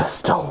and I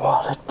just don't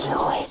want to do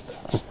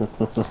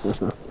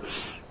it.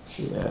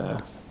 Yeah.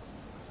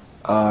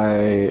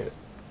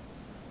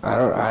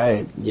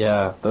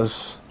 Yeah,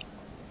 those.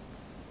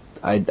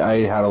 I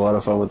had a lot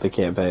of fun with the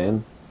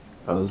campaign.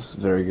 That was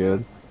very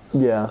good.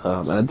 Yeah.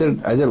 And I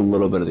did a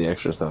little bit of the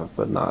extra stuff,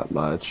 but not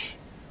much.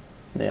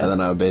 Yeah. And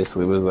then I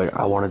basically was like,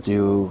 I want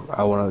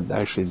to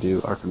actually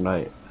do Arkham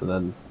Knight, and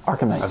then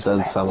Arkham Knight's I've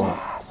done some of.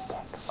 fantastic.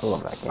 I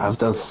love that game. I've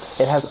done.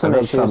 It has some I've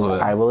done issues, some of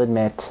it. I will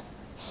admit.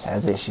 It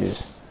has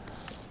issues.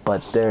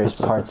 But there's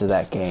parts of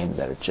that game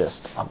that are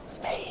just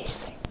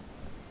amazing.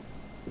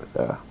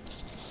 Yeah.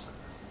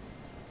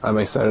 I'm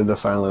excited to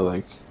finally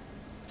like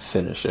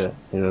finish it.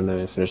 You know what I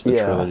mean? Finish the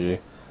Yeah. trilogy.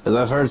 Because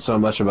I've heard so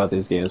much about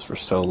these games for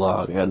so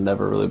long, I'd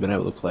never really been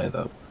able to play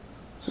them.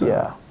 So,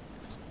 Yeah.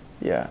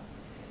 Yeah.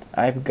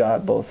 I've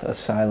got both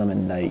Asylum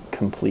and Night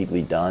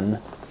completely done.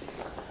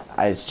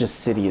 It's just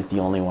City is the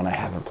only one I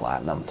haven't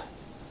platinumed.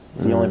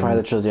 It's the only part of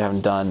the trilogy I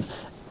haven't done,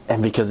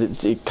 and because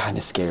it kind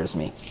of scares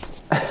me.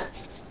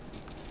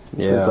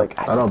 Yeah. It's like,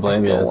 I don't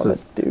blame you. wanna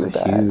It's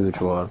a huge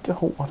one. I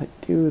don't want to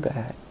do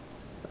that.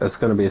 It's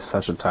gonna be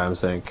such a time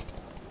sink.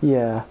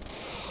 Yeah.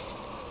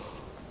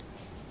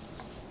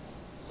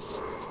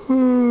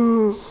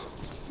 So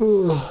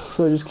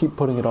I just keep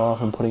putting it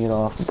off and putting it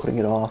off and putting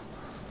it off.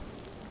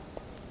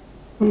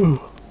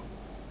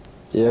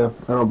 Yeah,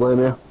 I don't blame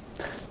you.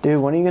 Dude,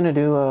 when are you gonna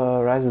do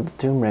Rise of the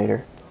Tomb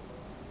Raider?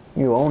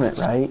 You own it,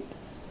 right?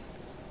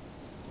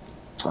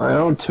 I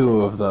own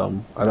two of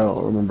them. I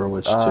don't remember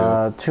which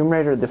two. Tomb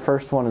Raider, the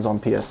first one is on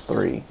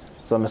PS3.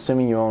 So I'm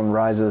assuming you own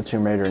Rise of the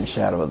Tomb Raider and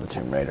Shadow of the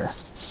Tomb Raider.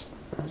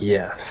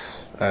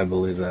 Yes, I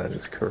believe that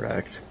is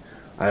correct.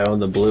 I own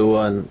the blue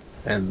one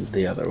and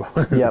the other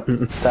one. Yep,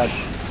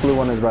 that's blue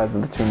one is Rise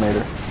of the Tomb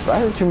Raider.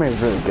 Rise of the Tomb Raider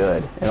is really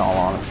good, in all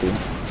honesty.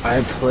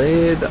 I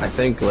played, I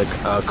think, like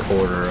a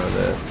quarter of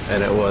it,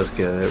 and it was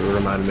good. It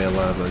reminded me a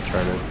lot of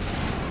Uncharted.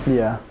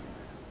 Yeah.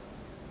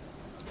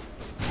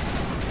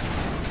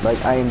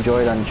 Like, I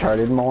enjoyed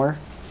Uncharted more,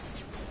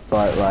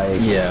 but,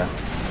 like, Yeah.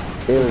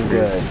 it was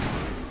good.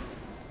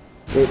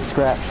 It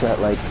scratched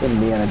that, like,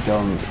 Indiana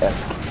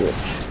Jones-esque itch.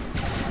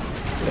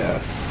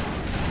 Yeah.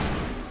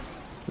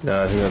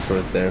 No, I think that's what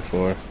it's there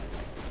for.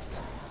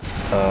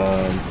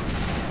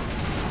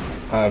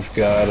 I've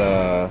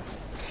got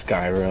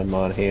Skyrim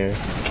on here.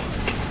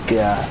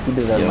 Yeah, you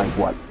did that in, Yep. like,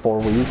 what, 4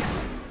 weeks?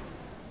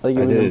 Like, it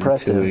I was did it in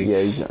impressive. 2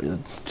 weeks. Yeah,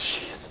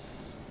 jeez.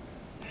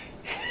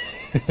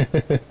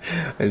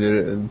 I did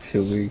it in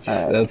 2 weeks.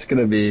 Alright. That's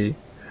gonna be,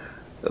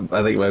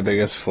 I think, my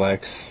biggest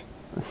flex,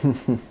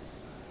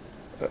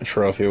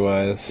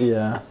 trophy-wise.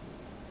 Yeah.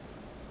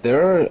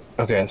 There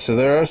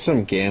are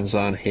some games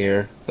on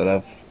here that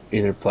I've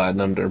either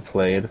platinumed or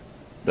played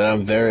that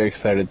I'm very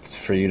excited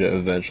for you to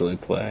eventually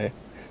play.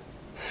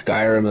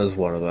 Skyrim is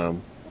one of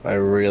them.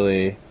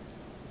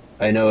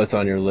 I know it's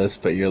on your list,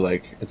 but you're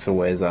like, it's a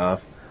ways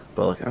off.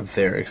 But like, I'm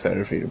very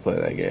excited for you to play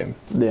that game.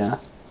 Yeah.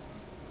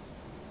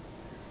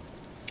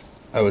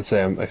 I would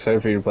say I'm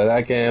excited for you to play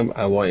that game.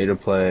 I want you to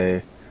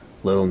play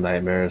Little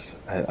Nightmares.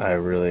 I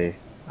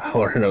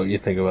want to know what you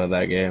think about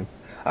that game.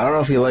 I don't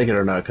know if you like it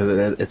or not,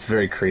 because it's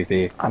very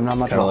creepy. I'm not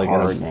much of Kinda a like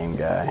horror game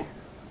guy.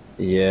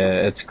 Yeah,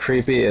 it's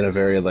creepy in a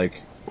very, like,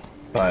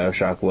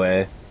 Bioshock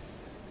way.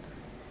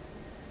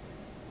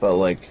 But,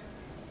 like,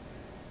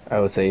 I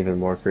would say even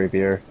more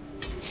creepier.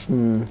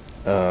 Hmm.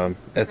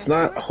 It's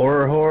not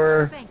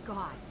horror, Thank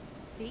God.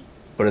 See?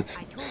 but it's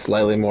I told you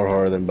slightly so. more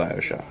horror than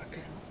Bioshock.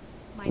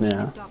 My name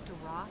Yeah. is Dr.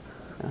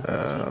 Ross.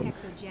 Um,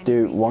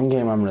 Dude, one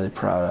game I'm really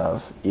proud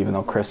of, even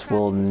though Chris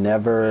will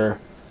never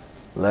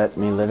let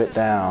me live it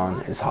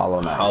down, is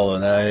Hollow Knight. Hollow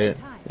Knight.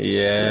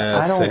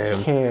 Yeah, I don't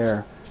same.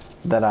 care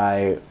that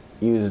I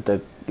used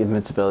the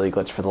invincibility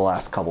glitch for the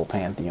last couple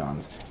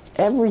Pantheons.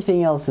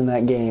 Everything else in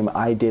that game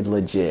I did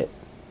legit.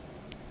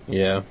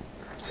 Yeah,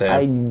 same.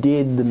 I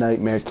did the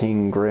Nightmare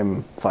King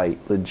Grim fight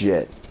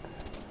legit.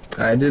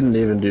 I didn't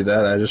even do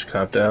that. I just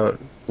copped out.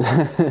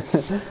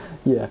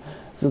 Yeah.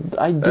 So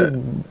I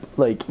did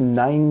like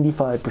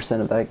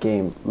 95% of that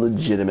game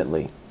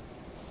legitimately.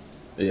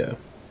 Yeah.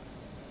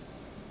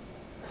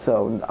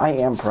 So I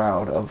am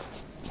proud of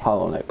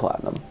Hollow Knight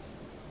Platinum.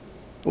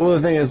 Well,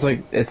 the thing is,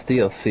 like, it's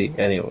DLC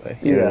anyway.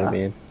 You know what I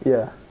mean?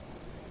 Yeah.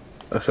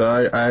 So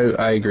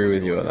I agree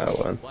with you on that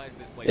one.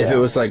 If Yeah. it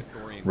was like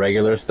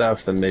regular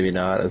stuff, then maybe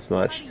not as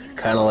much.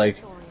 Kind of like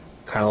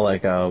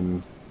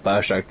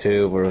Bioshock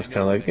 2, where it was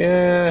kind of like,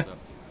 yeah,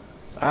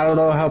 I don't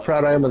know how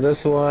proud I am of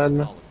this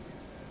one,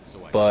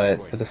 but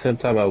at the same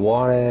time I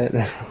want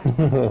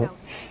it.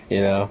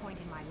 You know?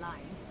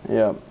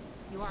 Yeah.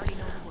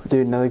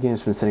 Dude, another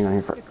game's been sitting on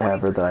here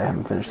forever that I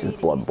haven't finished is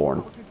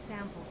Bloodborne.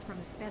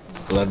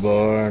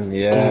 Bloodborne,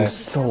 yeah. It's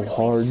so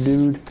hard,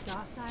 dude.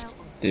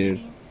 Dude,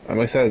 I'm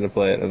excited to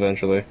play it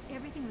eventually.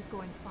 Everything was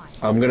going fine.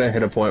 I'm gonna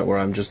hit a point where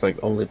I'm just like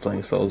only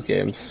playing Souls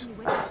games,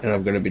 and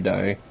I'm gonna be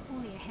dying.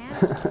 Only a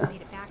handful just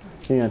made it back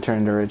into You're gonna turn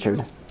into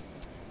Richard.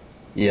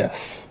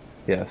 Yes,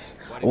 yes.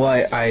 Well,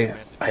 I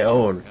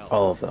own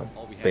all of them,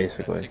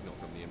 basically.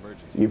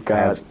 You've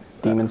got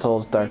Demon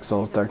Souls, Dark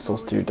Souls, Dark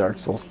Souls 2, Dark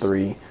Souls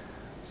 3,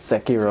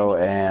 Sekiro,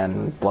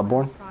 and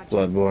Bloodborne?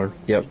 Bloodborne,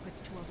 yep.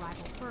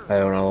 I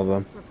own all of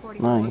them.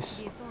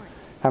 Nice.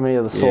 How many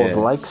of the Souls Yeah.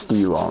 likes do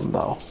you own,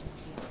 though?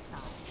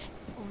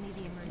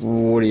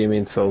 What do you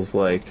mean Souls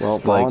like? Well,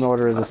 Fallen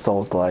Order is a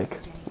Souls like.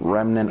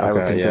 Remnant I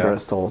would Okay, consider yeah. a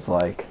Souls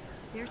like.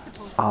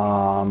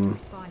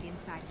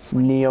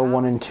 Neo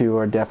 1 and 2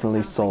 are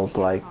definitely Souls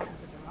like.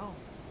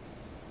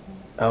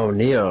 Oh,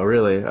 Neo,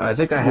 really? I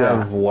think I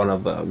have Yeah. one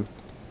of them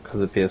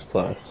because of PS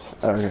Plus.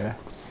 Okay.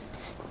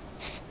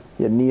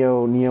 Yeah,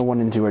 Neo 1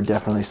 and 2 are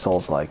definitely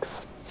Souls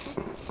likes.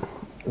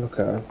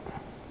 Okay.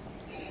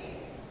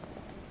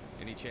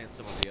 Any chance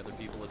some of the other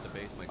people at the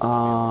base might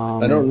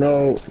I don't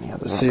know. Yeah,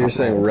 there's a So you're couple.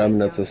 saying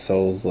Remnant's a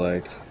Souls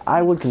like?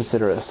 I would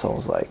consider it a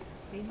Souls like.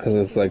 Because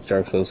it's like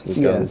Dark Souls with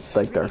Yeah, guns. it's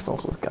like Dark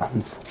Souls with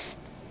guns.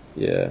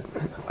 Yeah.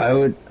 I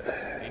would.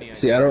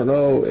 See, I don't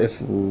know if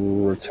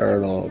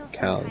Returnal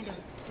counts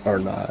or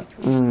not.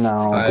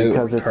 No, I-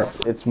 because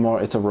it's a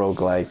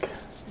roguelike.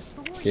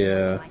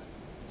 Yeah.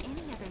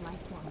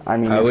 I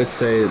mean, I would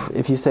say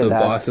if you say the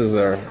that's, bosses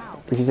are.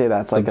 if you say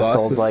that's like a bosses-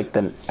 Souls like,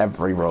 then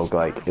every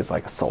roguelike is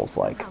like a Souls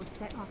like.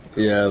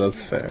 Yeah,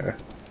 that's fair.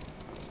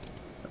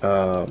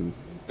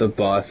 The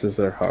bosses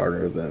are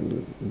harder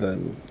than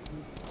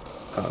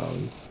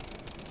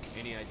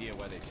Any idea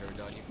why they turned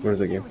on you? where's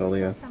the game called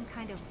again?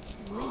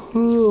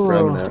 Ooh.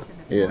 Remnant.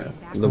 Yeah,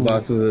 the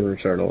bosses in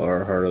Returnal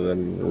are harder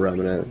than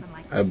Remnant,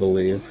 I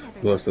believe.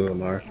 Most of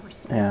them are.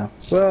 Yeah.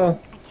 Well,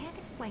 I can't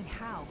explain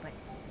how, but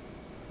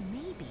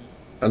Maybe.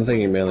 I'm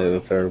thinking mainly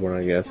the third one,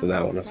 I guess, so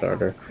that one is Somebody set off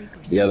harder. a creeper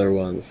The other swarm.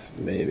 ones,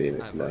 maybe,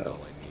 I've learned no. all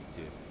I need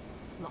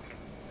to. Look,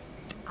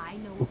 I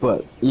know what we But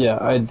did here yeah,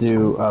 was I wrong.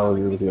 do. I'll I'll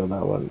agree with admit you on it.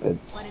 that one. But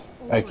it's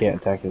I over can't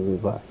now. technically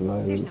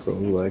blasphemize There's it, no so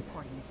sense like,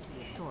 reporting this to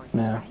the authorities,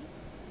 Yeah. right?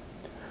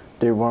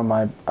 Dude,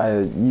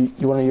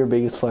 one of your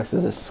biggest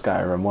flexes is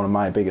Skyrim. One of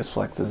my biggest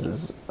flexes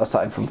is,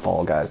 aside from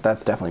Fall Guys,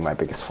 that's definitely my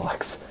biggest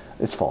flex,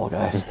 is Fall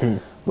Guys.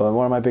 But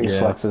one of my biggest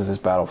Yeah. flexes is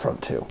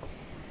Battlefront 2.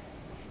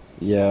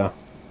 yeah,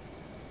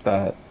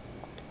 that.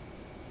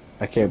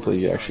 I can't You were believe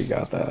you in actually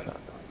charge got of this that.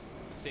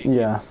 The safety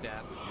Yeah. of the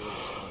staff was your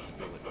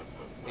responsibility.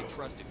 They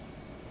trusted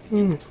you,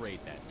 and you betrayed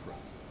that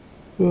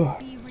trust.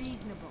 Be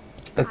reasonable.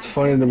 It's I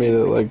funny didn't to me mean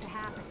that, for this like, to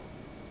happen.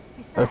 I've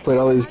Besides, played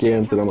all these Hearts didn't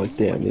games and I'm help like,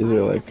 damn, anyone these if I are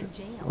end like, up in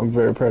jail. I'm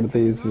very proud of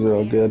these. These are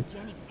all Normally, good. answer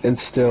Jenny would And have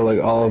still,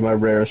 like, all of my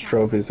rarest Sounds like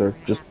trophies you are were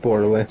just happy.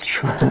 Borderlands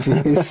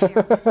trophies. I've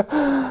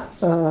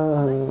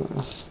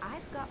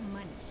got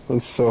money.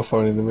 It's so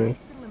funny to me.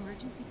 Nice little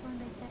emergency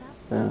fund I set up.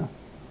 Yeah.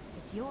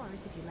 It's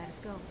yours if you let us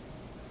go.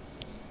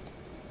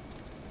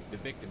 The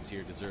victims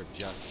here deserve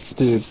justice.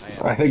 Dude,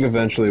 have I think faith.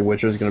 eventually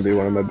Witcher's gonna be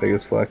one of my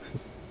biggest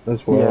flexes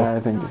as well. Yeah, I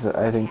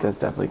think that's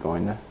definitely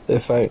going to.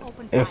 If I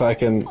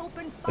can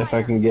Open if I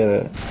fire. can get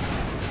it.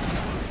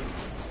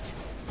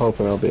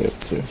 Hoping I'll be able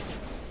to.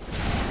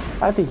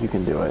 I think you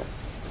can do it.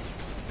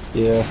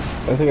 Yeah,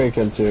 I think I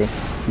can too.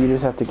 You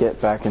just have to get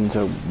back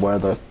into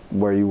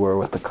where you were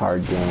with the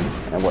card game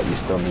and what you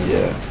still need.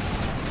 Yeah.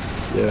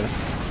 Yeah.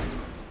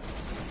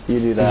 You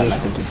do that, and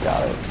Just- I think you've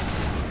got it.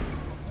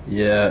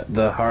 Yeah,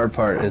 the hard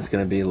part is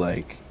gonna be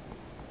like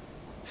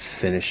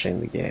finishing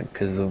the game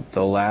because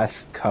the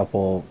last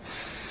couple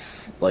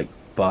like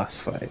boss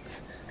fights,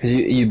 because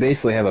you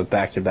basically have a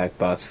back-to-back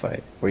boss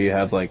fight where you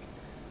have like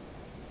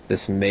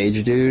this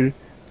mage dude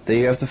that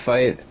you have to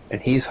fight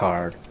and he's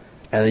hard,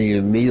 and then you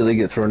immediately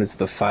get thrown into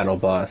the final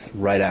boss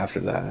right after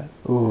that.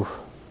 Oof.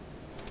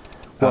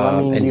 Well,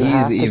 I mean, and you he's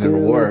have to even do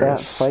worse.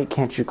 that fight.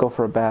 Can't you go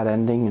for a bad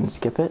ending and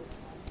skip it?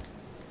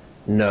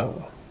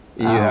 No,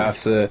 you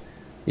Oh.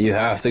 you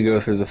have to go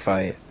through the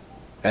fight,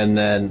 and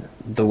then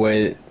the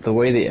way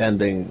the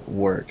ending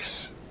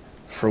works,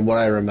 from what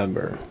I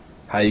remember,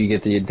 how you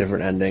get the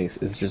different endings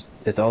is just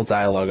it's all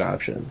dialogue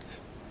options.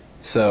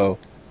 So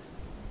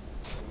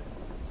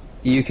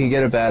you can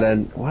get a bad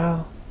end.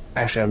 Well,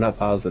 actually, I'm not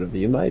positive.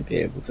 You might be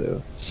able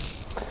to.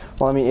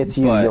 Well, I mean, it's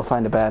you. But- You'll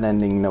find a bad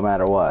ending no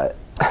matter what.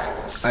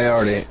 I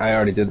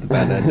already did the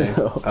bad ending.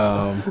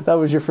 That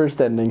was your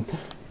first ending.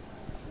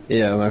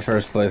 Yeah, my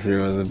first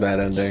playthrough was a bad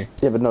ending.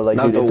 Yeah, but no, like,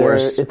 Not dude, the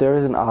worst. if there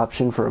is an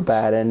option for a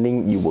bad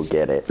ending, you will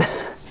get it.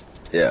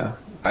 Yeah,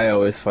 I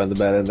always find the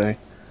bad ending.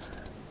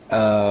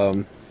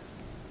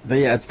 But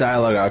yeah, it's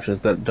dialogue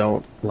options that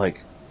don't like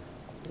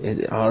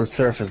on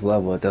surface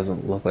level. It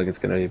doesn't look like it's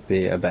gonna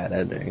be a bad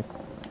ending.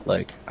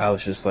 Like I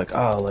was just like,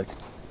 oh, like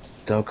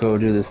don't go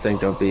do this thing,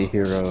 don't be a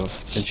hero,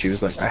 and she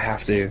was like, I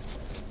have to.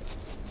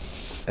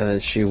 And then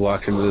she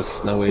walked into this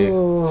snowy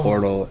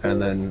portal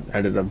and then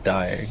ended up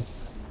dying.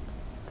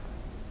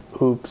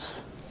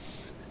 Oops.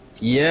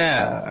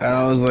 Yeah, and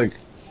I was like,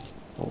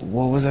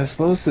 what was I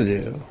supposed to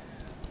do?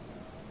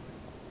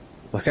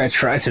 Like I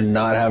tried to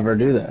not have her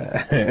do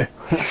that,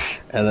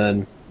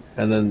 and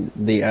then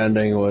the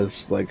ending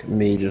was like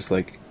me just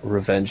like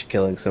revenge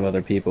killing some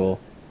other people.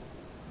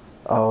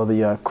 Oh,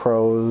 the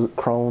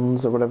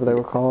crones or whatever they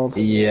were called.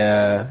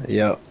 Yeah,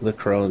 yep, the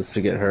crones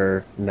to get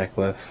her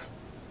necklace.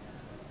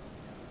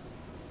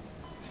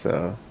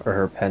 So, or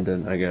her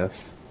pendant, I guess.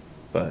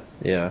 But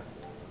yeah,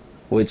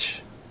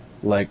 which,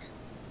 like,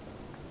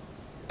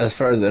 as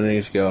far as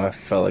endings go, I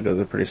felt like it was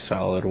a pretty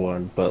solid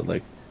one, but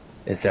like,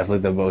 it's definitely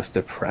the most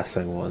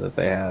depressing one that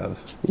they have.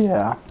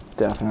 Yeah,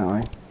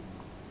 definitely.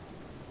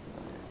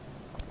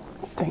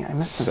 Dang, I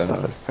missed some So-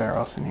 stuff at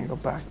Pharos. I need to go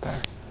back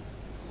there.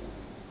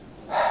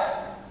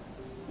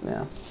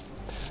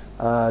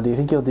 Yeah. Do you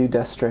think you'll do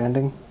Death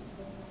Stranding?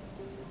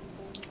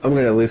 I'm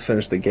gonna at least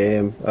finish the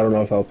game. I don't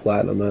know if I'll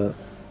platinum it.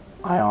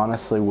 I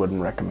honestly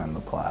wouldn't recommend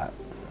the plat.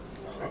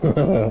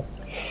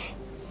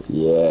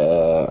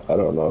 Yeah, I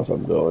don't know if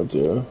I'm going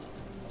to.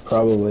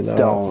 Probably not.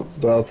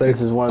 Don't. But I'll take.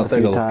 This is one I'll of the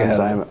take a few look times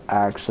at it. I'm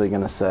actually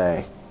gonna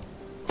say,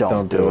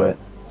 don't do do it.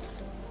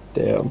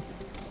 Damn.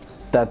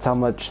 That's how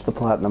much the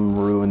platinum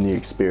ruined the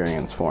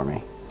experience for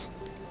me.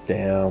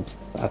 Damn.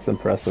 That's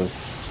impressive.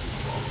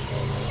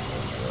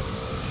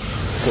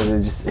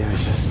 Because it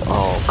was just,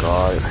 oh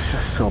god, it was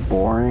just so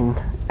boring.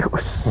 It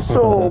was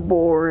so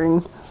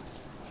boring.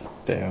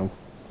 Damn.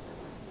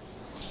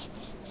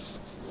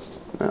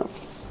 No.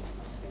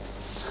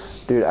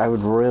 Dude, I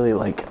would really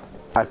like,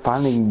 I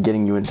finally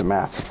getting you into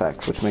Mass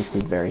Effect, which makes me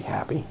very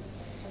happy.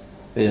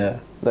 Yeah.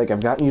 Like, I've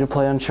gotten you to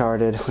play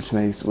Uncharted,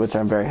 which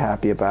I'm very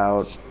happy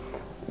about.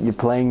 You're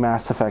playing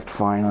Mass Effect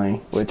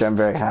finally, which I'm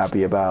very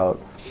happy about.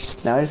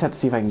 Now I just have to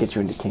see if I can get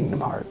you into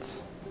Kingdom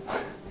Hearts.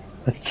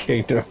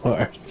 Kingdom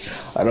Hearts.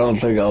 I don't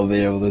think I'll be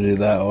able to do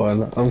that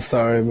one. I'm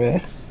sorry, man.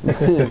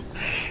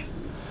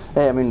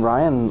 Hey, I mean,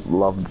 Ryan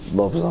loves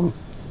them.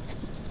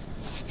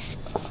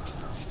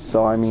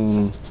 So, I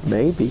mean,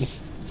 maybe.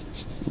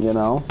 You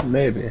know?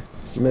 Maybe.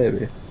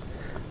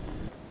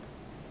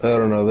 I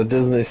don't know, the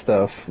Disney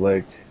stuff,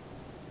 like,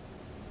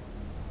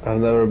 I've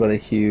never been a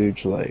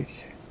huge, like,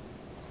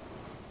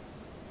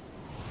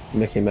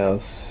 Mickey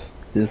Mouse,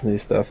 Disney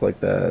stuff like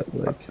that.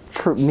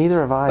 Like,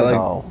 Neither have I I, like,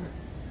 though.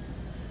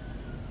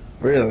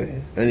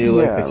 really? And you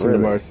like the Yeah, Kingdom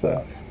really. Hearts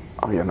stuff?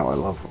 Oh yeah, no, I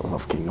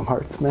love Kingdom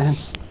Hearts, man.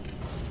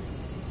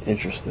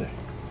 Interesting.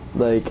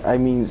 Like, I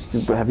mean,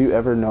 have you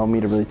ever known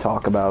me to really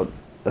talk about,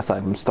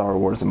 aside from Star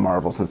Wars and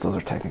Marvel, since those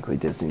are technically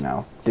Disney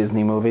now,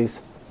 Disney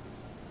movies?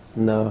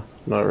 No,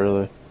 not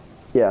really.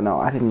 Yeah, no,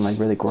 I didn't like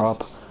really grow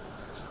up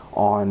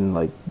on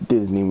like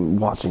Disney,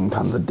 watching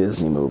tons of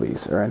Disney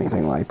movies or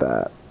anything like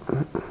that.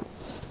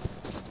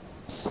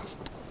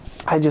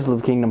 I just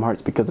love Kingdom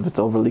Hearts because of its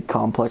overly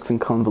complex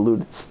and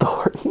convoluted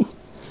story.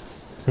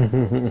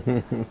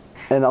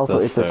 And also,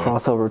 That's it's a fair.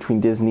 crossover between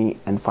Disney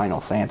and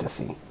Final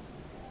Fantasy.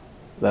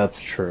 That's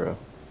true.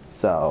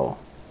 So,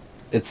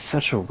 It's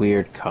such a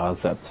weird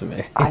concept to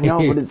me. I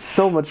know, but it's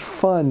so much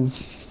fun.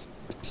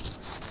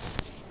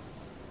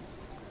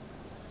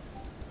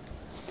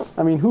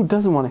 I mean, who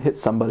doesn't want to hit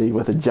somebody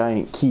with a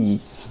giant key?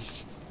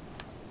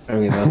 I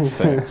mean, that's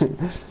fair.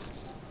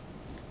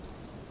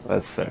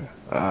 That's fair.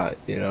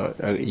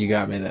 You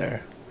got me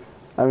there.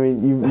 I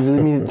mean, you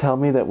really mean to tell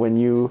me that when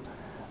you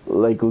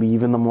like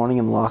leave in the morning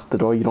and lock the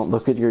door, you don't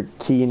look at your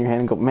key in your hand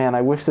and go, "Man,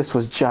 I wish this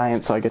was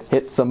giant so I could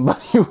hit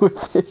somebody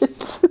with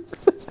it."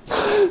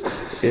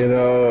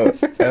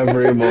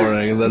 Every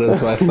morning, that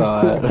is my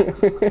thought.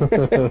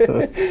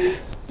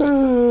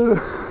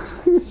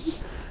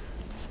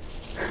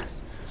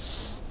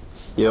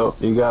 Yo,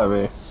 you got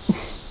me.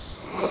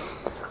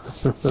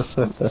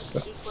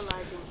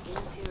 Equalizing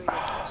interior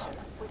pressure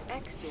with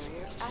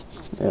exterior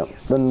atmosphere. Yep.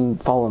 Then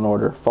Fallen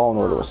Order. Fallen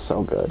Order was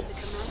so good. The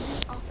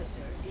commanding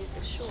officer is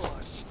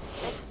assured.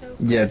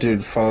 Yeah,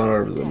 dude, Fallen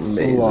Order was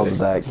amazing. Love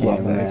that game,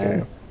 Love that man.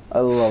 game. I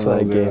love So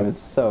that good. game.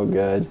 It's so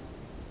good.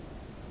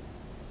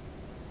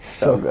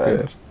 So good.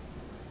 good.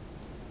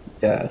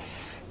 Yes.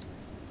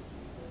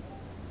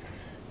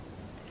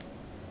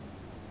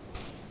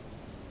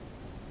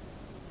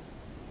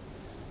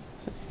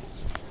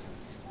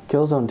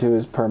 Killzone 2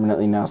 is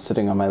permanently now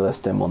sitting on my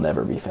list and will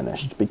never be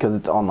finished because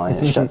its online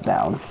is shut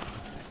down.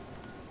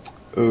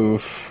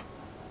 Oof.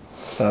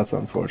 That's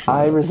unfortunate.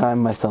 I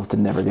resigned myself to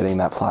never getting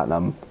that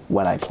platinum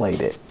when I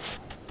played it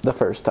the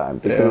first time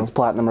because Yeah.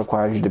 platinum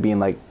requires you to be in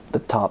like the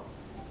top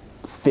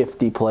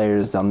 50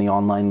 players on the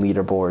online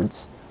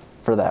leaderboards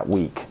for that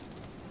week.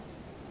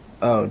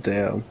 Oh,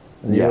 damn.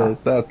 And Yeah. you're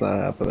like, that's not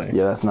happening.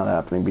 Yeah, that's not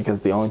happening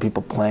because the only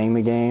people playing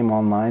the game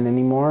online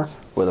anymore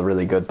were the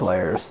really good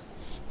players.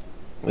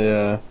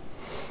 Yeah.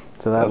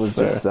 So that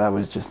That's fair.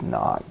 was just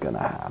not gonna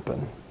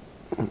happen.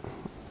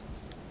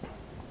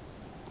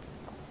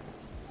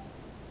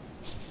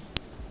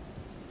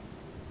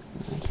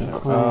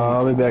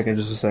 I'll be back in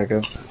just a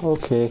second.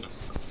 Okay.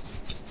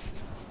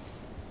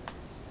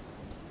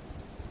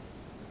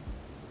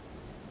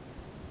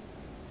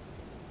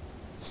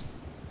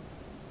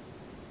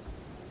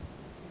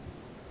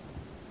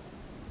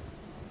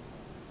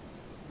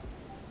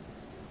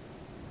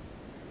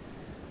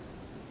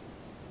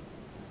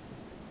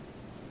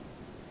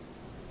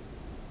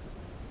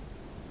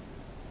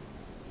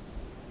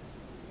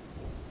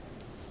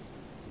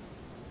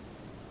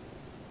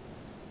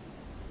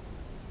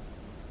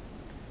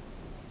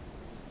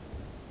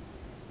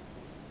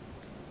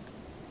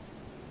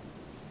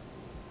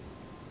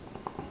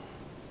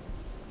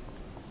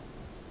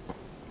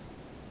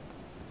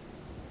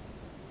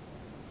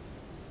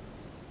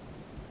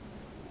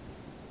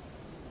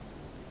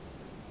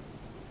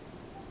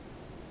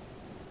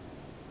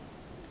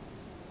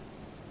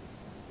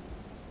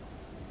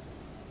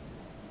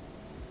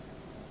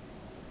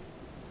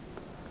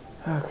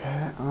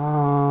 Okay,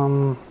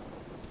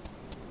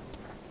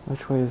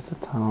 which way is the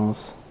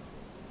tunnels?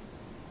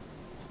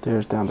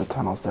 Stairs down to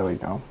tunnels, there we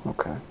go.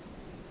 Okay.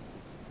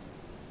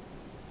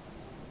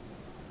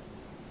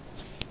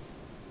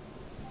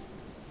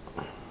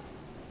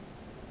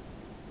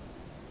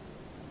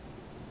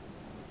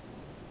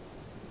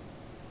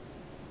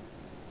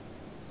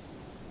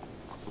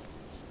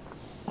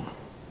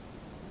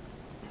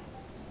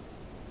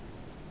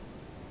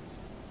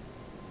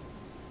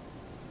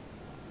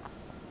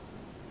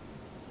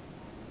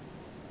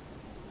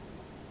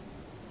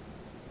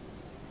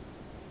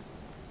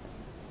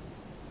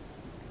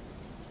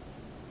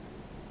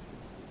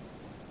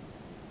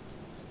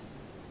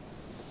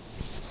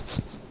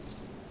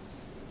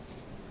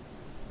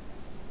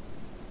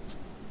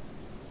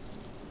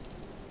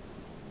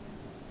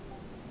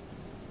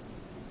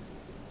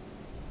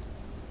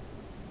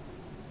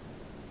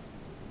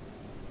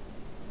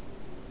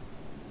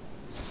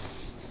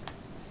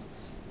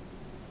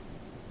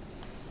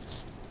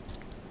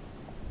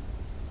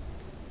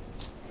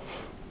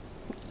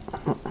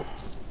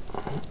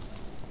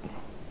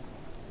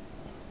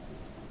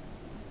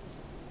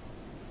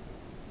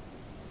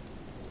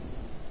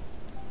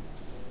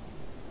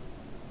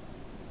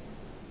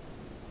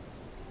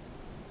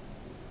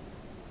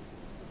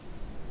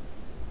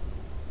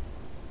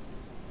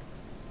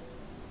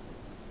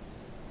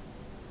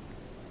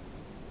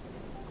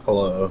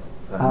 Hello,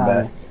 I'm Hi.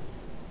 back.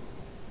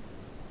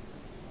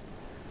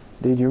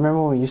 Dude, you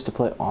remember when we used to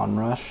play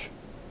Onrush?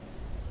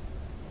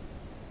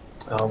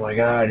 Oh my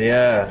god,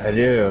 yeah, I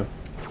do.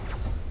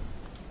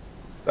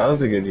 That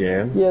was a good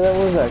game. Yeah, that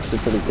was actually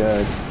pretty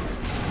good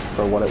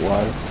for what it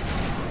was.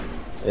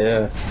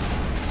 Yeah.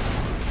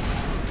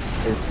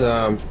 It's,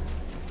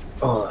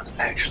 oh,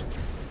 actually,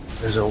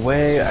 there's a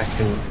way I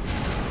can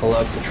pull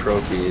up the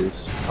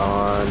trophies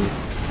on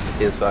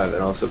PS5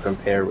 and also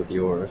compare with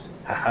yours.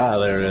 Haha,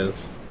 there it is.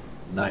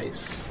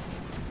 Nice.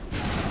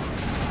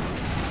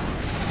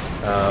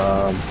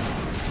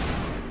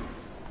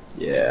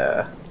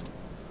 Yeah.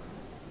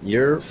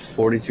 You're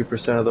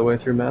 42% of the way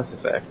through Mass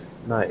Effect.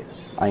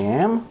 Nice. I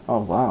am? Oh,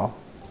 wow.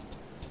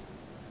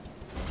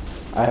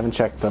 I haven't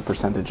checked the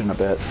percentage in a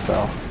bit,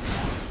 so.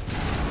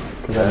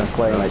 Because I've been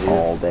playing like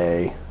all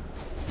day.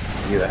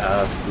 You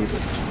have even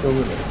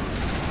killing it.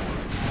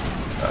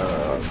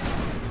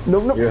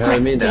 Nope. You're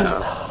having me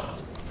now.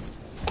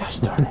 Gosh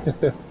darn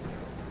it.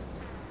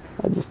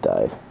 I just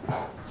died.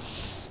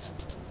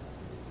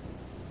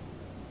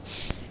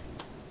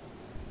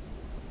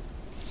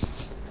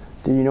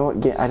 Do you know what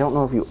game? I don't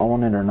know if you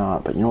own it or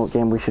not, but you know what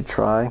game we should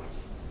try?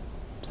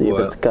 See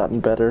What? if it's gotten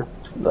better.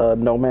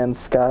 No Man's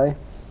Sky.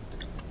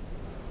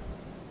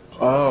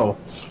 Oh,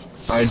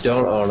 I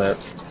don't own it.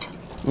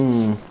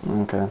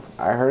 Okay.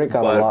 I heard it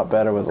got But- a lot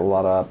better with a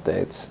lot of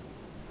updates.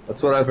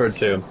 That's what I've heard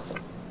too.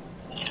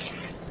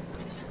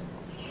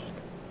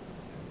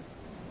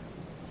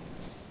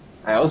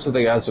 I also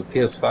think it has a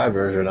PS5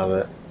 version of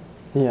it.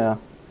 Yeah.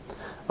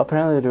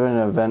 Apparently they're doing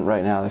an event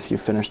right now. If you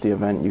finish the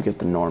event, you get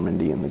the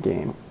Normandy in the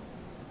game.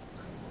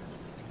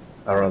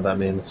 I don't know what that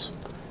means.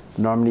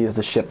 Normandy is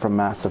the ship from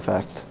Mass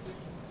Effect.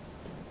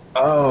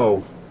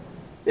 Oh,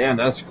 damn,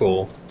 that's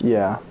cool.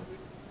 Yeah.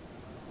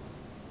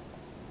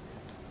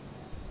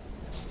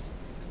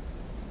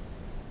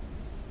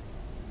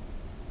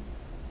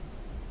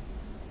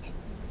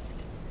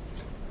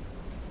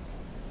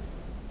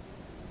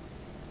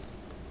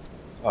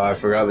 Oh, I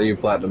forgot that you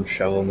platinum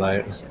Shovel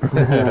Knight.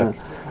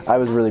 I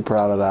was really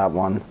proud of that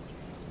one.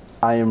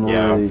 I am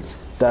Yeah. really...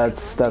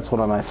 That's one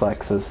of my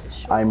flexes.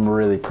 I'm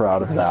really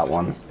proud of that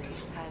one.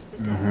 Has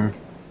the tag.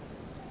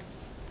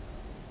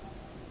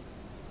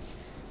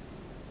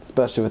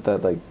 Especially with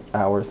that, like,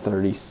 hour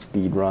 30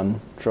 speed run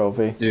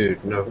trophy.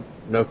 Dude,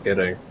 no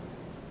kidding.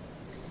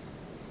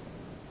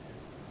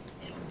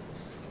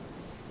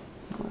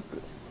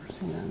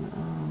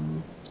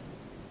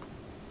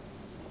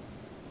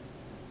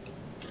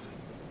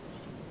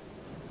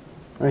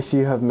 I see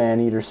you have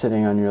Maneater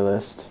sitting on your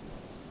list.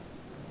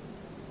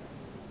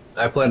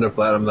 I plan to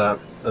platinum that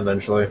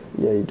eventually.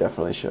 Yeah, you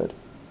definitely should.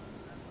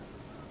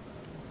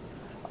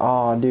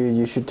 Oh, dude,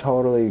 you should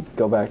totally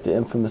go back to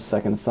Infamous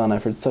Second Son.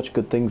 I've heard such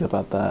good things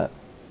about that.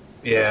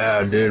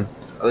 Yeah, dude.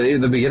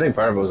 The beginning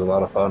part of it was a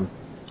lot of fun.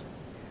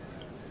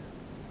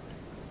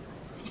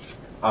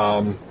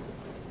 I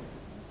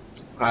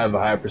have a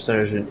higher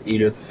percentage in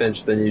Edith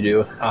Finch than you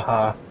do.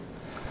 Haha.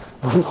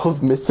 We're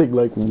both missing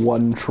like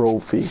one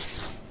trophy.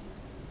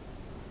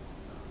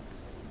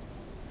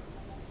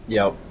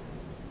 Yep.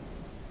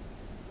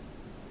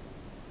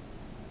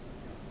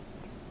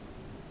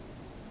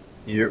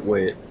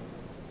 Wait.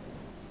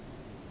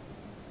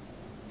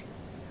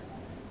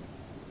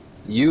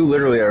 You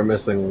literally are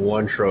missing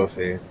one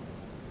trophy.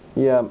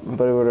 Yeah,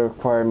 but it would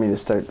require me to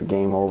start the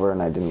game over,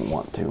 and I didn't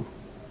want to.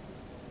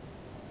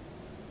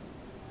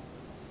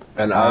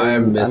 And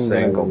I'm gonna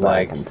missing go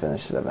like back and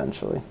finish it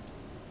eventually.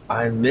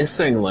 I'm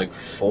missing like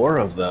 4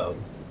 of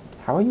them.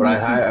 How are you But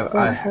missing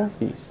four I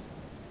trophies?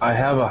 I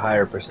have a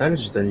higher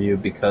percentage than you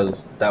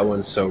because that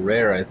one's so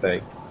rare, I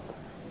think.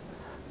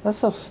 That's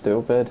so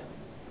stupid.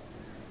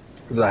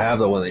 Because I have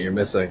the one that you're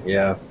missing,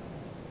 yeah.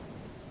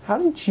 How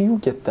did you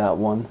get that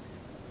one?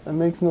 That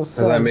makes no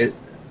sense.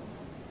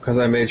 Because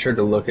I made sure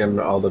to look in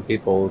all the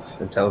peoples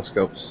and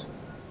telescopes.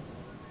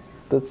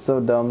 That's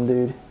so dumb,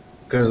 dude.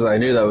 Because I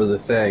knew that was a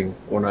thing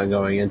when I'm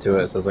going into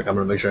it, so I was like, I'm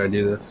gonna make sure I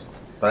do this.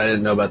 But I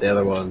didn't know about the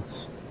other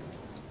ones.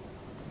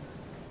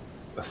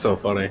 That's so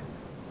funny.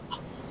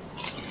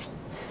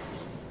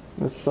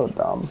 That's so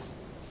dumb.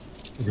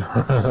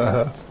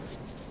 I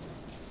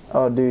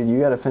Oh, dude, you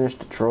gotta finish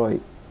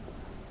Detroit.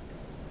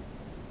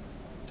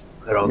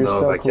 don't You're know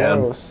so if I can.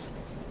 close.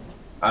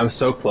 I'm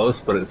so close,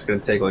 but it's gonna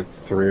take like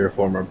 3 or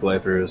 4 more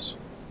playthroughs.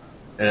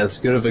 And as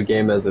good of a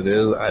game as it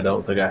is, I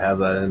don't think I have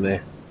that in me.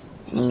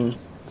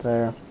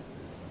 Fair.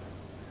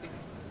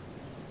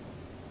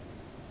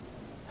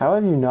 How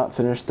have you not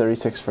finished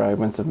 36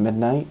 Fragments of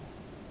Midnight?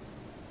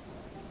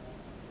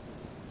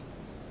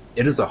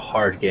 It is a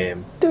hard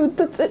game. Dude,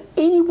 that's at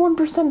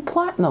 81%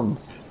 platinum.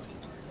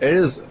 It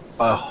is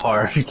a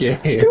hard game.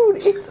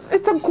 Dude,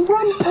 it's a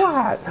grunt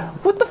plat.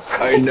 What the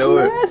frick, I know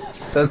man? it.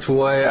 That's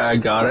why I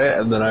got it,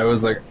 and then I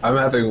was like, I'm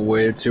having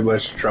way too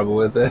much trouble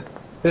with it.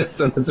 It's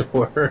not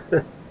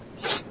worth.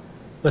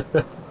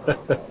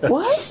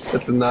 What?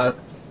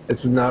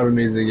 It's not an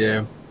easy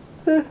game.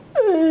 Hey,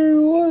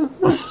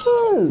 what the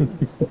fuck?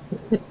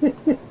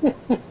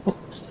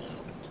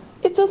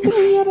 It's a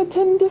 3 out of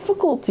 10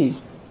 difficulty.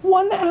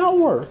 1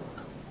 hour.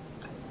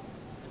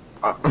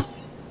 Uh,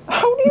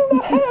 How do you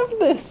not have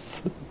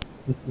this?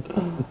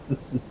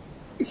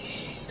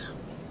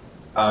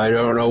 I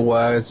don't know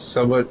why it's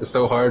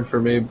so hard for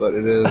me, but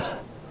it is.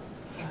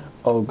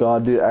 Oh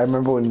god, dude, I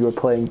remember when you were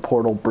playing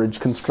Portal Bridge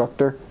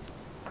Constructor.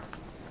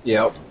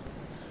 Yep.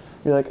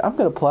 You're like, I'm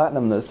gonna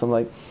platinum this. I'm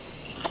like,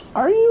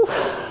 are you?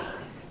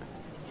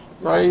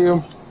 Are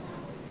you?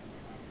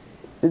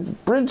 It's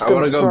Bridge I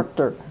wanna go-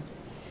 Constructor.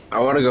 I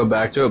want to go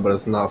back to it, but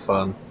it's not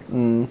fun.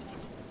 Mm.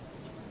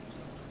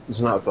 It's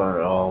not fun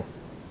at all.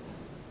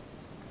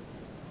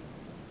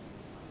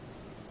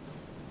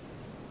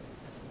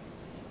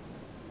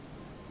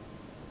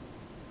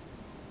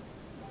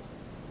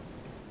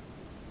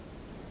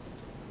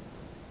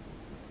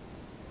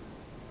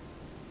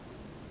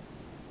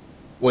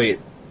 Wait,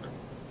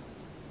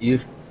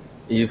 you've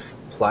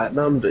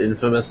platinumed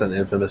Infamous and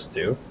Infamous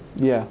 2?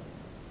 Yeah.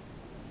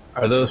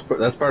 Are those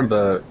that's part of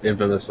the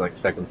Infamous like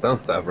Second Son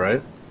stuff,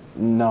 right?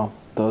 No,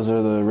 those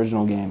are the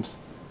original games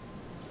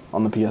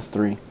on the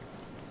PS3.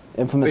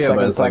 Infamous Yeah, but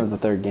Second it's Son like- is the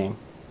third game.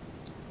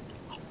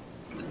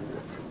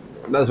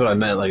 That's what I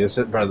meant. Like it's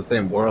just part of the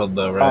same world,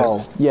 though, right?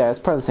 Oh, yeah, it's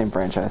part of the same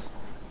franchise.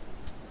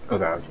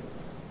 Okay.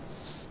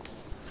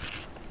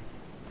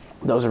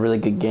 Those are really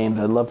good games.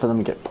 I'd love for them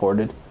to get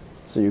ported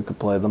so you could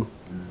play them.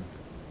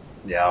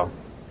 Yeah.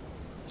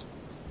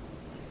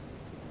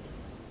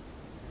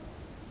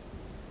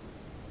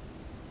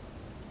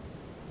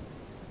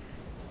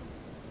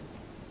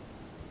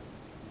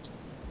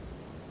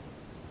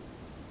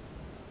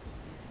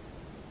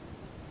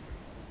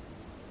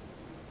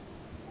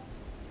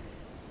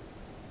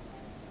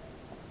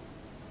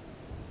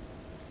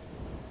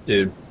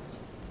 Dude.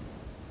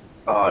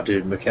 Oh,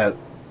 dude, Maquette.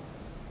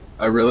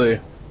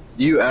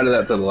 You added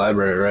that to the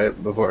library,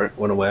 right? Before it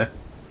went away?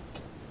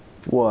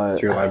 What?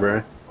 To your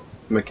library?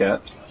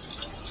 Maquette.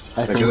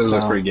 I Because think it was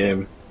a so. free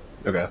game.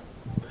 Okay.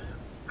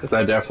 Because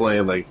I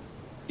definitely, like,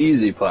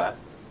 easy plat.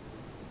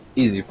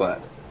 Easy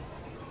plat.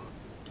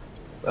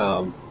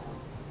 So,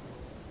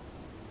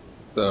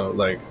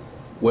 like,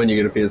 when you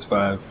get a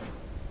PS5,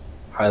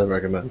 highly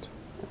recommend.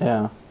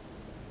 Yeah.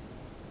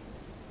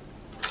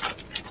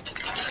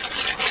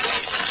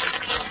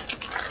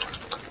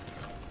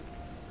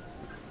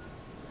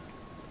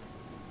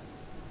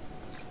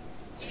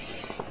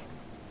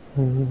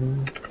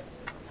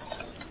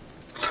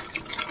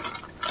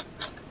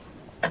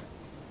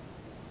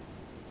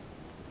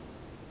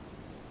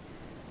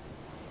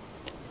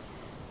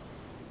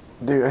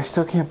 Dude, I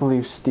still can't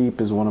believe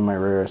Steep is one of my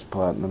rarest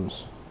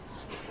platinums.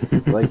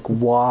 Like,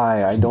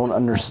 why? I don't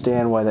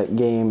understand why that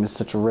game is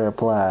such a rare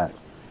plat.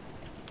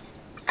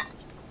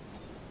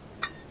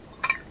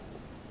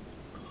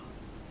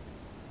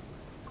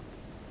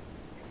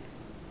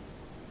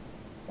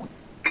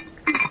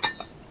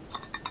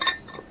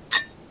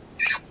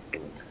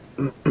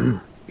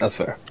 That's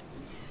fair.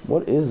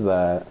 What is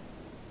that?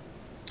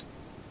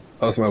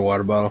 Oh, that's my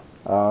water bottle.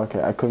 Oh,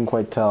 okay. I couldn't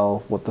quite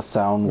tell what the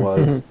sound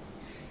was.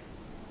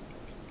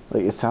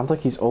 Like, it sounds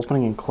like he's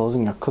opening and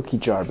closing a cookie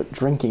jar, but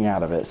drinking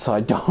out of it, so I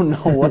don't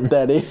know what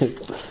that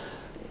is.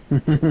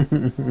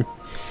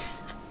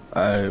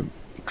 I'm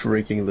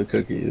drinking the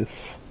cookies.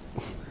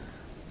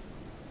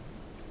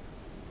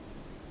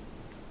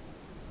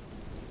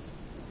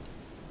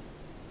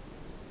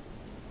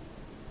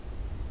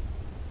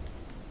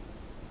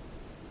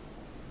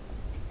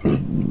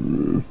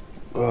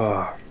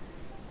 Ugh.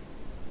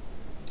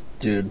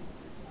 Dude.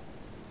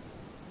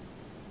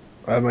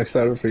 I'm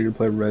excited for you to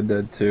play Red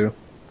Dead 2.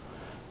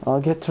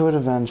 I'll get to it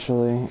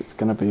eventually. It's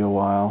gonna be a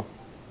while.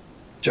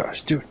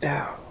 Josh, do it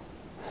now.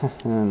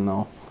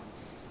 No.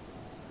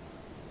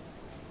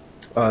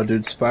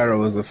 Dude, Spyro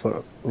was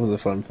a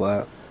fun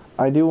plat.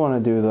 I do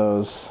want to do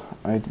those.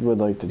 I would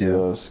like to do Yeah.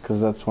 those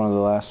because that's one of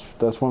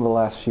the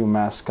last few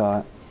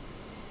mascot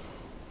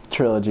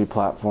trilogy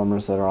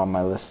platformers that are on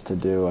my list to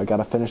do. I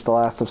gotta finish The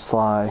Last of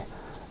Sly,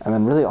 and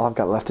then really all I've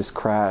got left is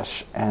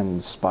Crash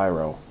and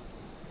Spyro,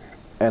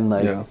 and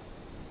like Yeah.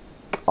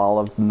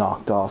 all have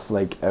knocked off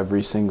like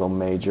every single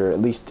major,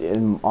 at least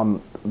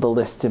on the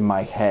list in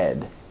my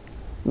head,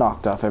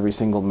 knocked off every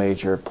single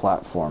major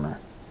platformer,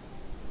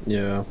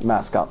 Yeah.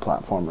 mascot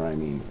platformer. I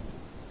mean,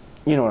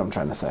 you know what I'm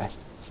trying to say.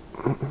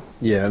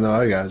 Yeah, no,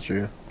 I got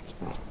you.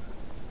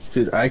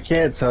 Dude, I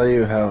can't tell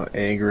you how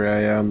angry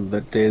I am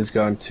that Days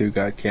Gone 2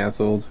 got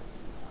canceled.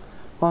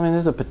 Well, I mean,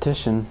 there's a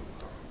petition.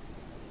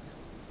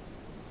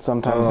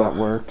 Sometimes that Ugh.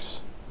 works.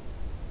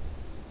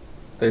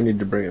 They need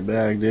to bring it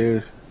back,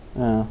 dude.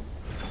 Yeah.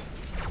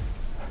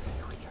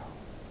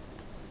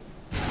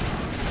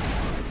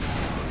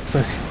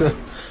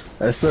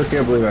 I still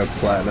can't believe I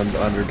platinumed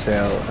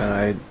Undertale and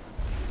I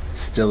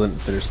still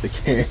didn't finish the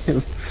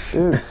game.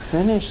 Dude,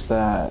 finish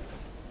that.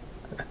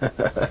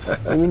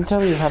 You mean to tell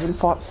me you haven't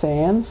fought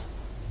Sans?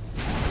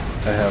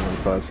 I haven't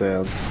fought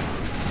Sans.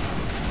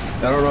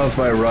 I don't know if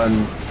my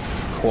run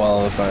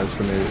qualifies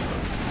me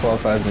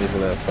for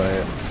that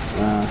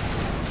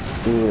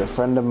fight. Dude, a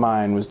friend of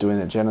mine was doing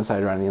a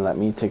genocide run and he let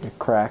me take a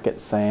crack at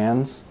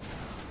Sans.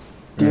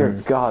 Dear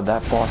God,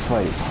 that boss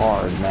fight is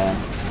hard, man.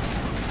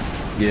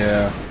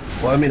 Yeah.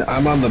 Well, I mean,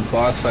 I'm on the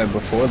boss fight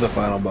before the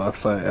final boss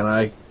fight, and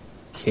I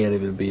can't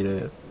even beat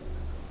it.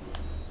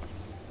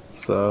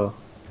 So.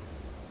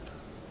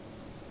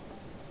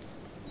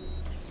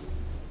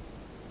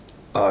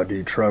 Oh,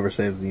 dude, Trevor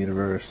Saves the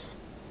Universe.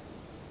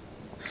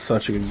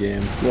 Such a good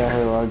game. Yeah, I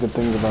heard a lot of good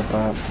things about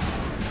that.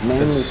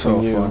 Mainly It's so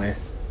from you. funny.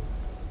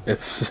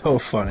 It's so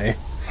funny.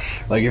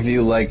 Like if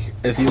you like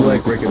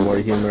Rick and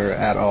Morty humor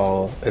at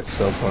all, it's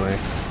so funny.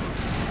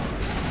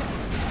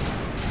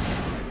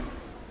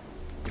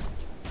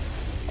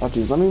 Oh,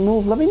 geez, let me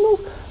move, let me move.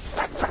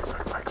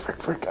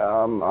 Frick.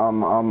 Okay.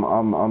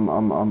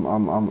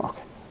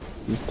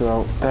 You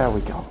throw. There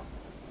we go.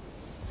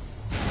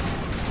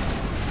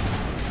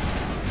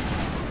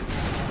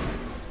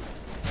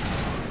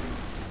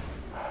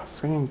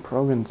 Freaking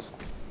Progans.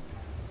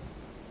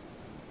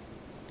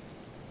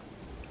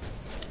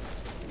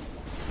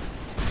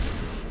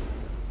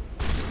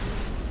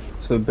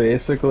 So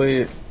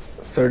basically,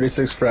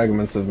 36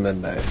 fragments of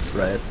midnight,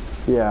 right?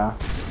 Yeah.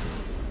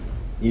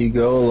 You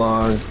go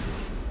along,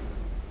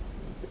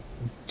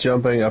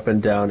 jumping up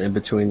and down in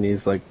between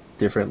these like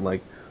different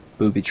like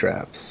booby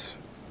traps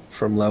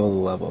from level to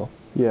level.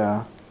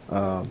 Yeah.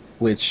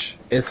 Which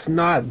it's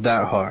not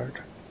that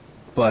hard,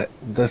 but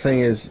the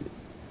thing is,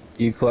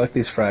 you collect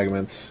these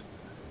fragments,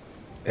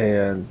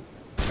 and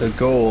the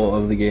goal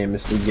of the game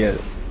is to get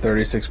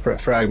 36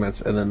 fragments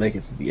and then make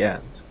it to the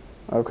end.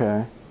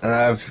 Okay. And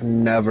I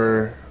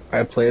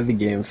played the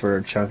game for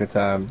a chunk of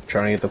time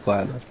trying to get the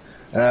platinum,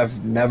 and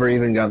I've never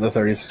even gotten the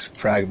 36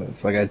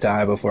 fragments. Like, I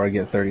die before I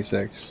get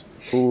 36.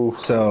 Ooh.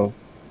 So,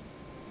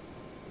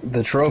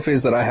 the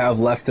trophies that I have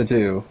left to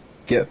do,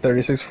 get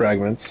 36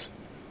 fragments,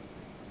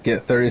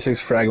 get 36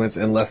 fragments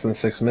in less than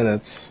 6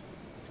 minutes,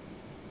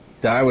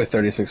 die with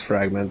 36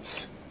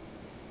 fragments,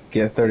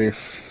 get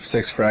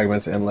 36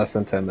 fragments in less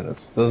than 10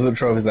 minutes. Those are the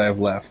trophies I have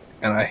left,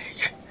 and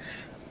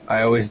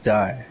I always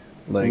die.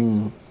 Like,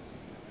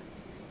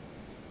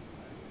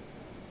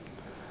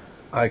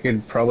 I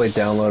could probably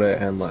download it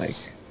and, like,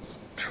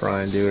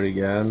 try and do it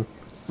again.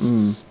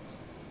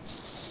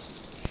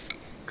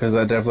 Because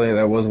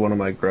that was one of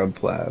my grub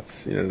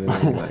plats, you know what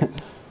I mean? Like,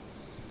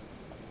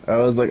 I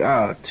was like,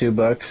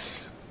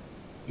 $2,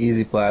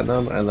 easy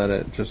platinum, and then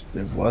it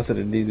wasn't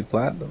an easy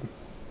platinum.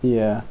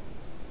 Yeah.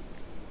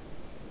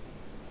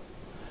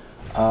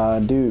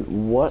 Dude,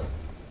 what?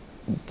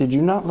 Did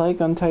you not like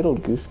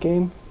Untitled Goose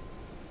Game?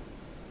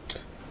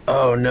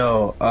 Oh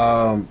no,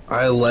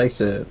 I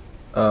liked it.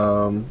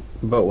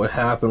 But what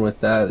happened with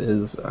that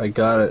is I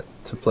got it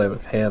to play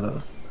with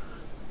Hannah,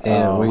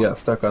 and we got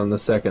stuck on the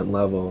second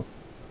level.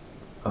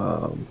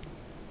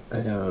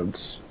 And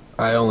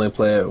I only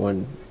play it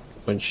when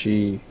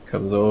she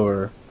comes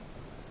over,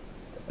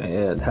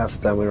 and half the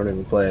time we don't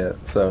even play it.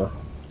 So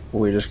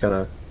we just kind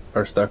of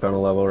are stuck on a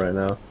level right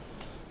now.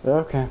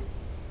 Okay.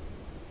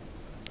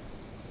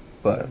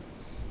 But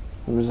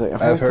I was like,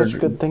 I've heard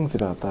such good things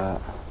about that.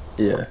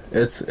 Yeah,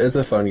 it's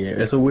a fun game.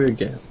 It's a weird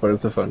game, but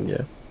it's a fun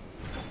game.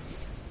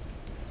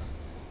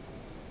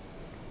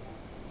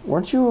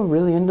 Weren't you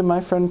really into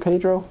My Friend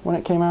Pedro when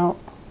it came out?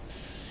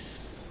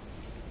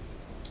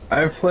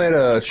 I've played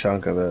a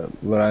chunk of it,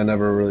 but I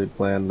never really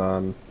planned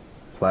on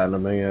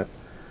platinuming it.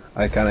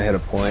 I kind of hit a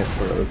point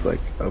where it was like,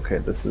 okay,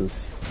 this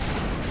is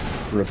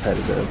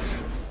repetitive.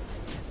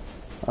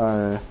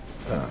 I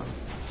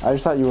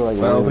just thought you were like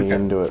really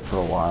into it for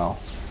a while.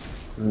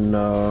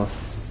 No,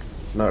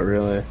 not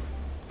really.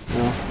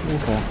 No?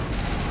 Okay.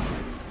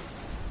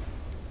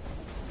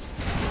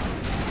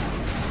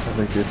 I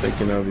think you're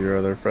thinking of your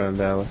other friend,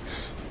 Alex.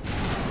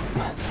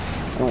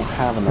 I don't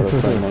have another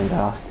friend named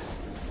Alex.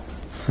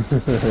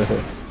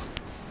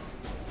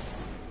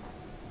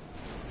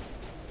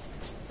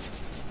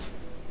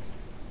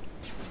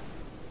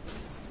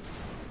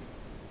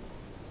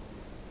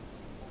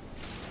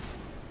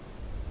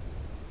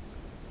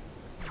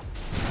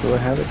 Do I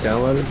have it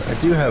downloaded?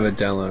 I do have it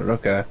downloaded,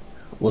 okay.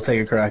 We'll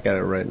take a crack at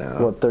it right now.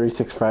 What,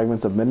 36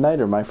 Fragments of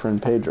Midnight or My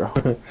Friend Pedro?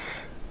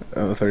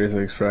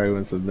 36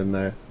 Fragments of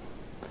Midnight.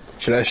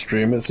 Should I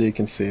stream it so you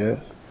can see it?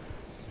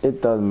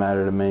 It doesn't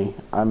matter to me.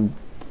 I'm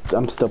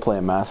still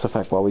playing Mass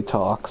Effect while we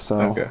talk, so...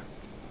 Okay.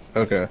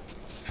 Okay.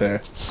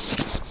 Fair.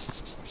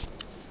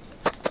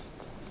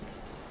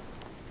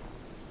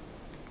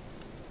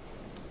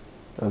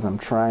 Because I'm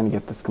trying to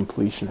get this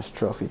completionist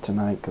trophy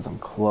tonight, because I'm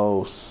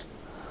close.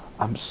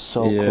 I'm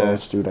so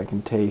close, dude. I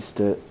can taste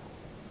it.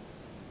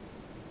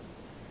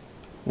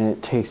 And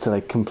it tasted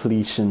like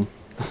completion.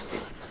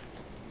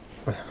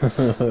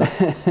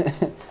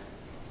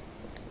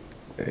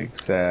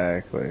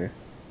 Exactly.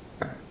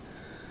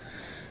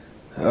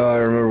 Oh, I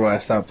remember why I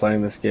stopped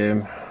playing this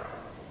game.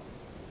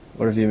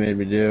 What have you made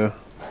me do?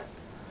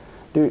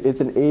 Dude, it's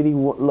an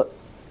 81... Look,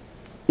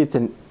 it's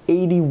an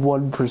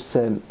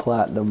 81%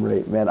 platinum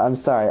rate, man. I'm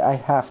sorry. I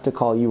have to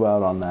call you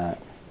out on that.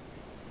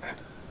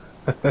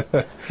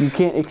 You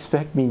can't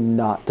expect me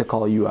not to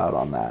call you out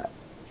on that.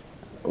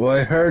 Well,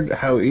 I heard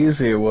how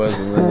easy it was,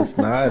 and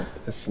then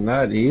it's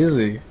not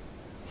easy.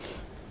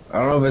 I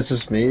don't know if it's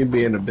just me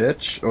being a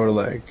bitch, or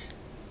like...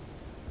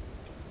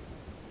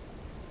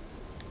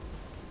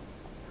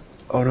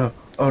 Oh no.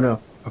 Oh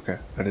no. Okay,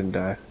 I didn't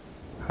die.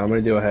 How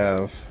many do I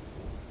have?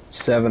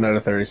 7 out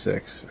of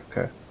 36.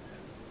 Okay.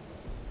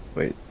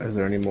 Wait, is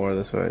there any more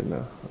this way?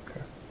 No.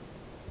 Okay.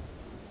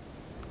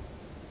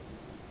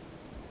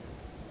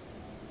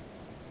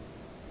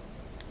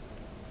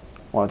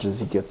 Watch as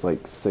he gets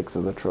like 6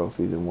 of the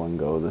trophies in one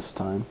go this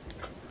time.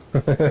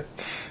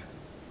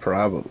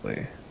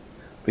 Probably.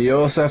 But you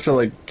also have to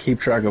like keep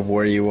track of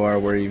where you are,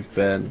 where you've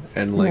been,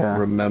 and like Yeah.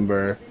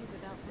 remember. Think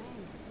without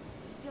paying.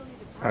 You still need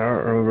the I power don't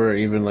cells remember and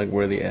even stuff. like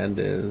where the end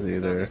is Found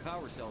either. these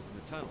power cells in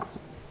the tunnels.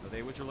 Are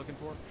they what you're looking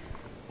for? I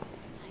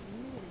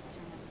knew they'd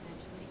turn up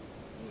eventually.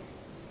 Here,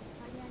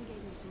 Diane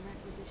gave me some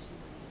requisition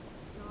money.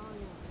 It's all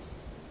yours. Those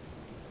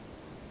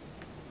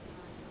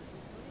power cells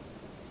in place,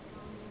 this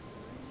colony is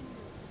burning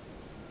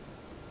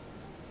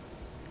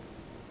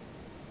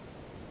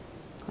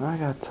good. I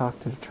gotta talk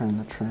to return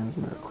the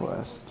transmitter Forced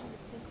quest. him to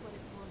think what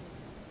it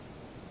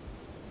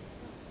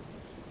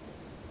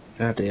was.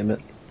 God damn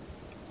it.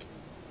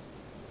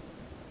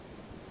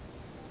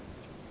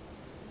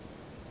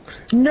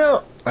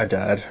 No! I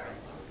died.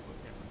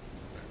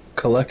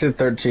 Collected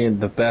 13,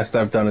 the best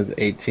I've done is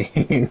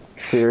 18.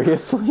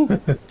 Seriously?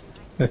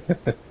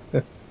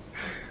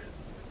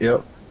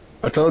 Yep.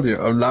 I told you,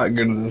 I'm not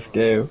good at this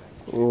game.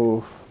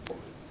 Oof.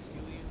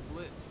 Skillian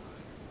Blitz,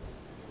 right?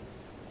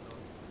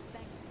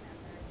 Thanks,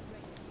 Commander. It's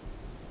great.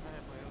 I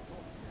have my own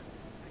thoughts, Captain.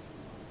 Thank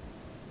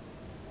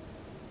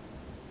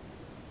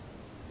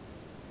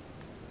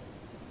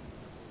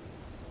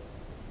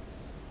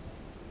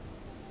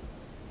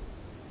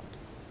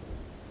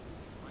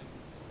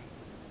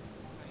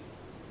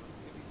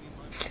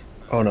you.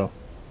 Oh no.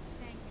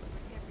 Thank you for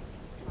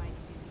everything you tried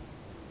to do.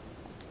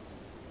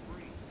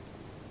 Free. I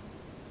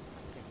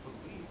can't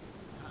believe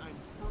I'm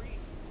free.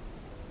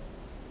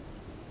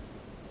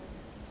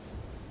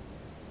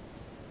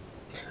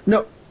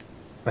 No!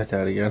 I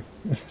died again.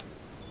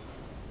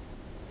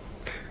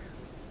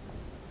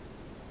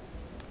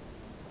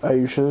 Are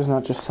you sure there's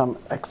not just some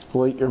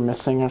exploit you're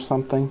missing or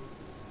something?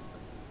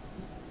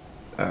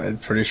 I'm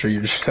pretty sure you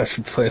just have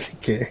to play the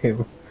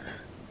game.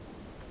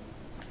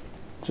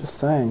 Just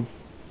saying.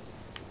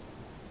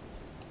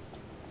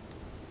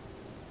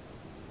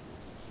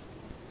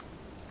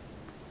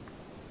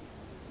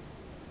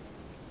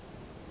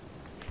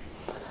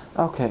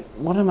 Okay,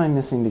 what am I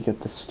missing to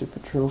get this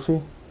stupid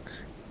trophy?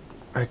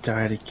 I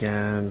died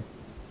again.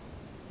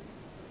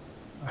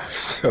 I'm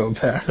so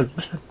bad at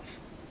this.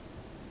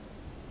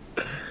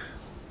 I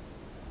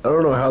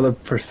don't know how the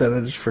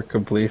percentage for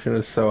completion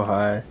is so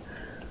high.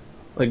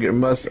 Like, it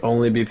must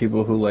only be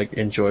people who, like,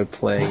 enjoy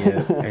playing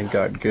it and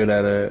got good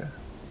at it.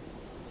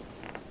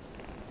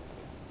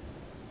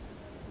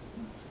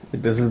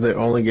 Like, this is the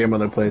only game on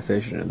their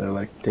PlayStation, and they're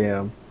like,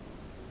 damn,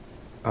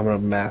 I'm gonna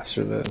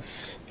master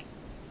this.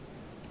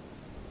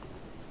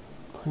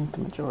 Played the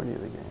majority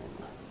of the game.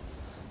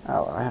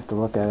 Oh, I have to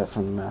look at it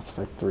from the Mass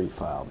Effect 3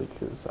 file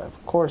because, of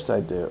course I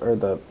do, or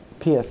the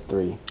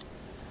PS3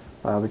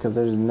 file because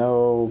there's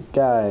no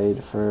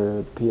guide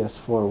for the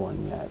PS4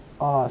 one yet.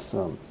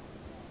 Awesome.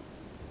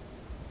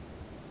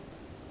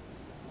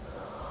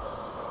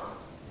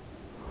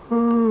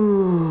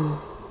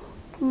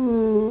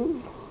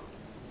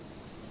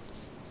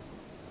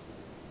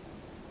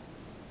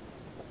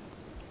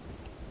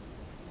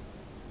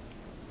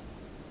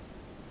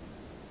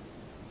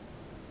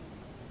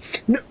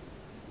 No!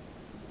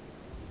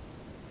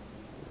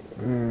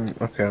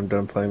 Okay, I'm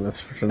done playing this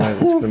for tonight.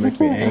 It's gonna make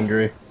me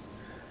angry.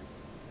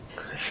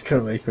 It's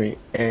gonna make me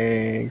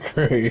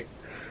angry.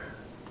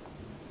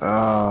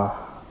 Why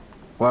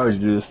would you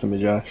do this to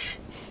me, Josh?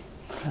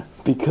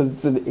 Because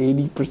it's an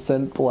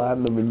 80%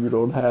 platinum and you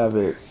don't have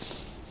it.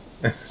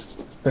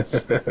 What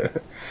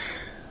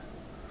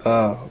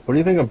do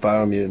you think of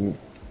Biomutant?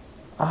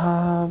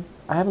 I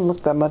haven't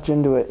looked that much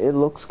into it. It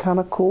looks kind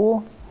of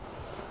cool.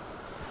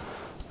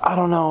 I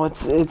don't know.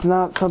 It's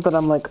not something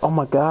I'm like, oh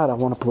my god, I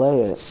want to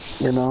play it.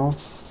 You know?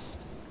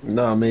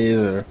 No, me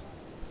either.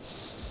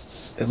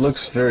 It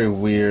looks very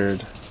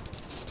weird.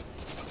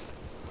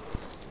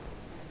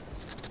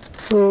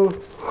 Oh,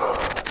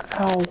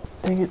 ow!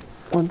 Dang it!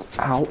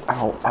 Ow!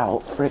 Ow! Ow!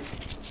 Frick!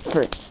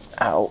 Frick!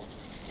 Ow!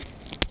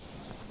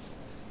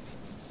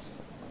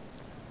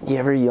 You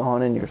ever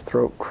yawn and your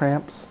throat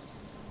cramps?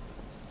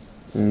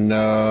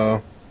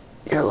 No.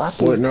 You're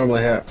lucky. What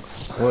normally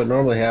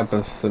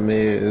happens to me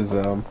is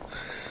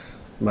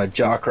my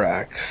jaw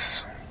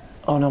cracks.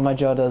 Oh no, my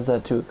jaw does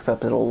that too,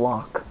 except it'll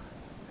lock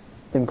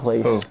in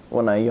place Oh.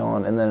 when I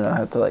yawn, and then I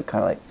have to like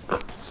kind of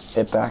like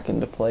it back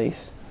into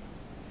place.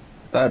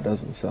 That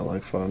doesn't sound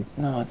like fun.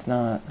 No, it's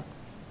not.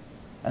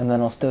 And then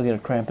I'll still get a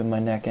cramp in my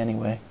neck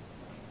anyway.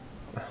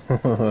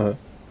 Damn.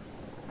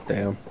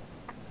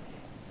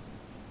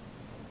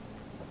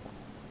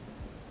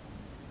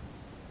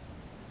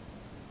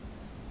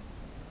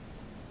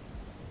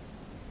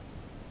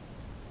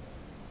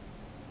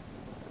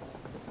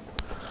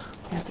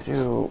 You have to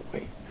do,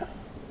 wait,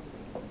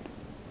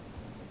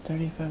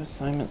 35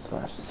 assignments /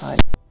 side.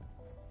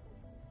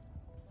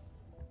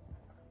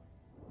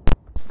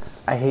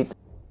 I hate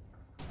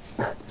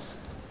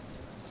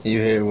You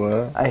hate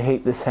what? I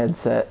hate this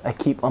headset. I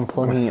keep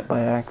unplugging it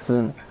by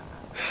accident.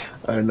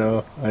 I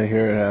know. I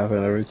hear it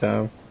happen every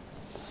time.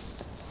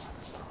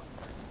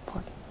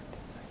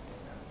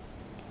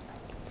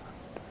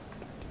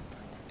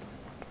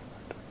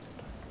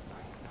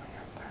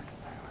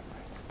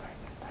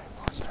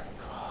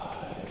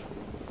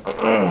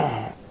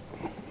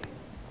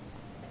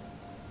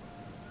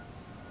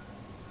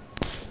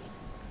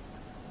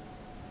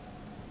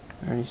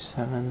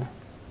 $37.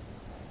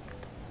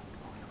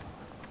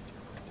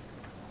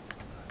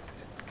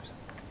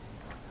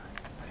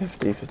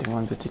 50,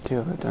 51, 52.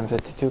 I've done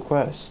 52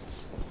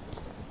 quests.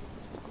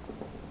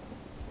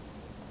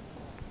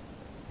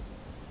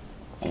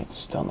 It's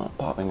still not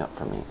popping up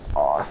for me.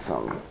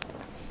 Awesome.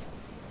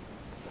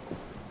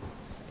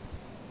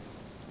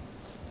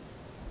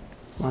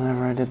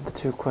 Whenever I did the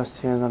 2 quests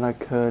here that I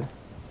could.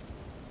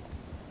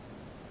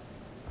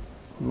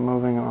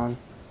 Moving on.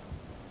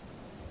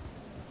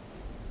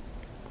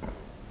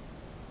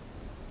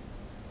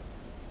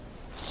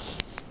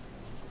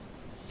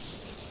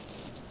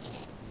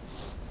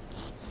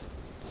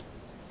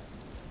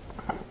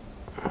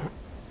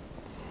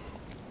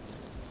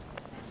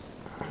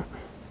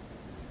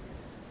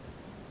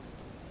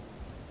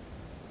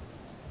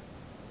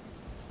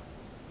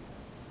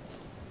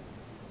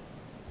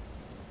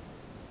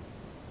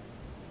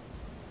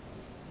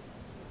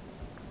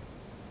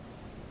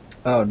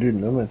 Oh, dude,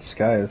 No Man's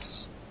Sky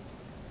is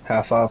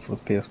half off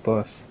with PS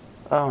Plus.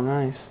 Oh,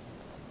 nice.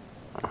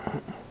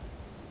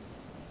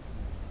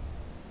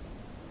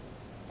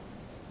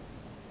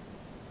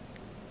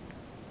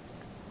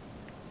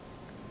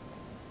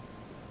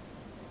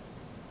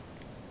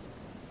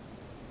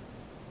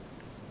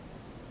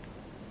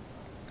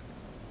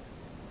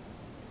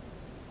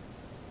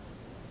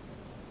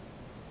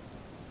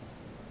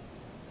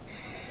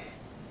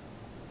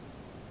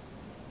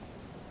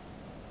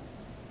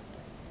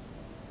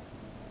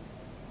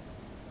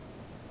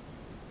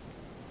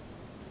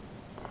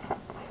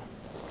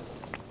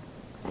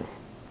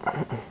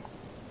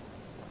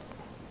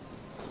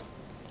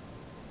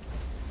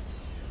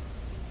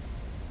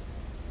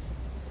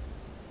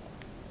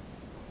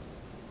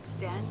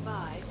 Stand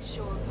by,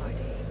 shore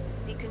party.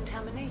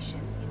 Decontamination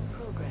in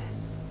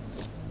progress.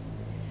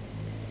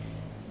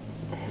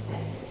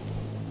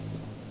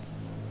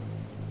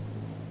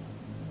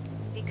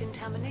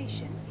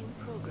 Decontamination in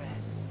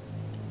progress.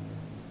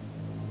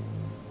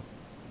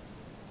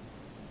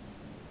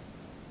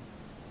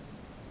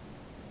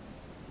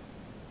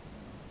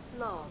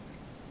 Logged.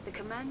 The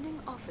commanding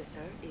officer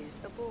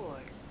is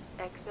aboard.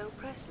 XO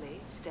Presley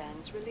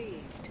stands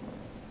relieved.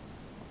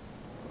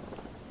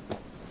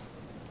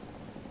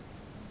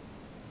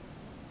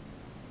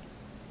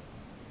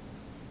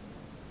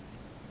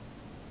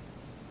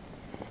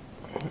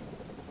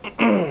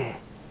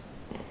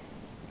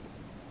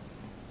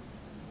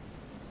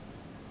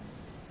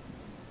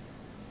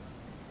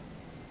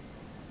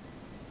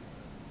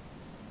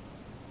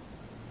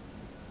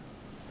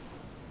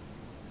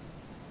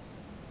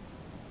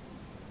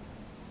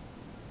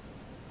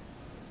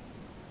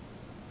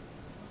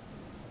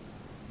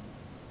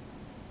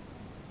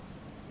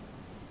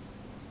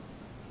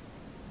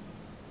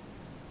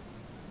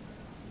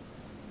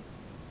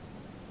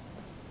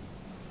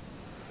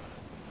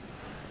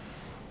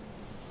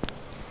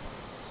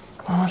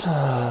 What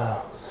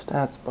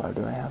stats bar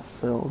do I have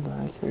filled?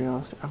 Out of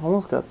curiosity. I've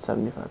almost got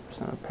 75%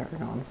 of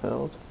Paragon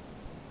filled.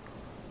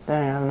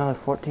 Dang, I have another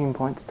 14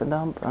 points to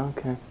dump?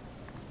 Okay.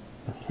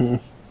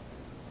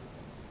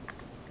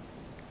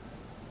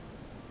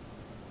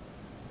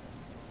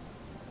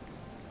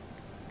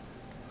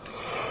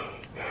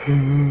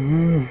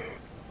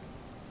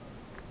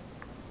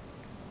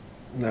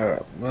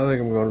 Alright, I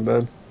think I'm going to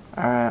bed.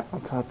 Alright, I'll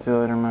talk to you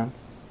later, man.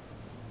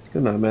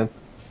 Good night, man.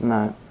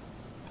 Night.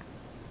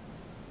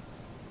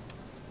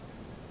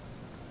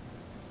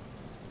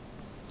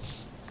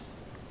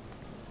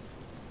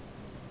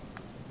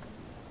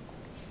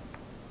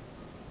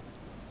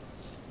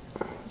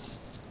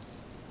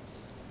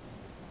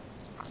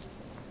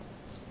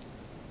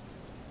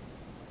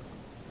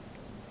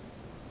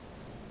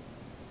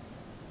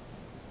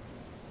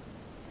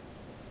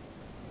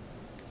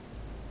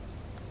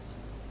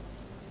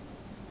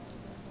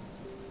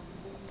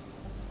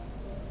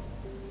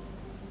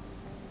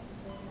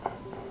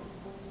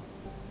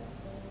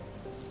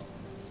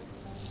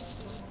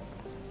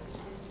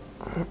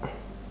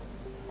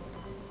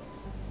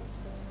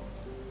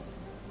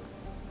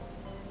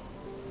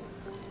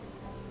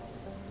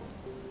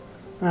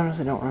 I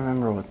honestly don't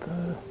remember what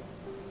the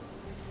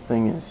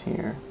thing is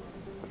here.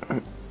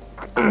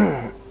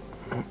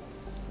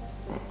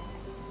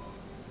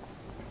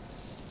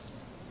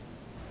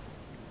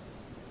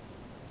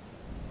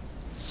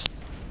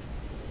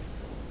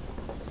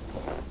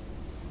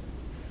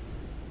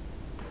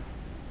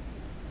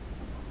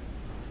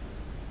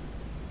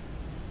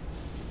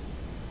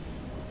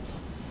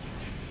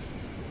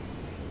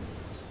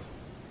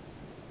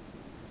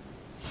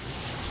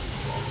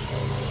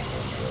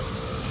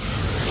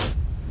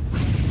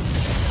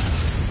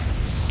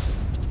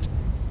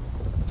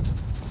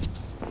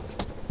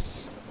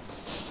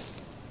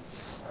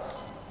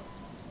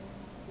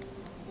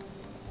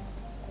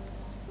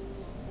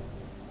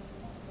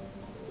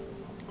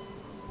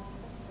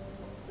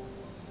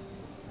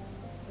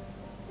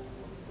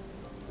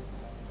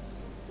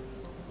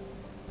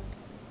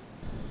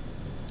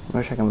 I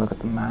wish I could look at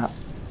the map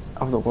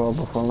of the world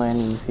before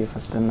landing to see if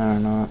I've been there or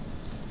not.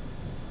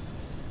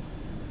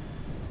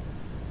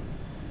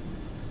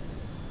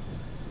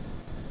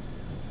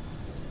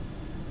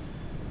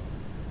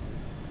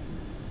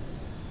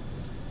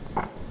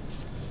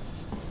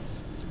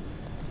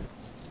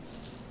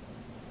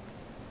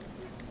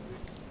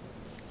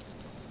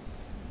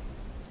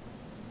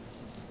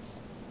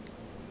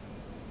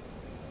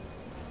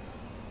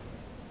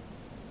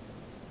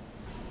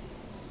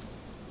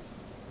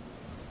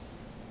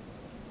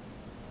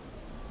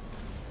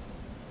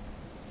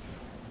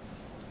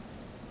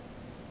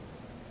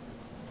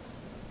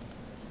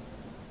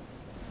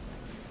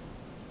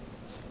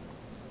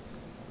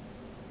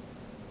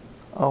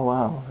 Oh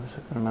wow, there's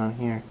a good amount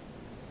here.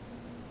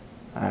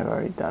 I've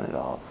already done it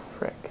all,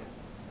 frick.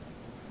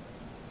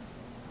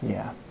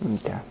 Yeah,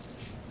 okay.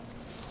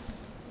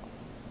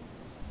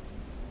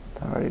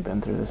 I've already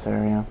been through this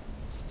area.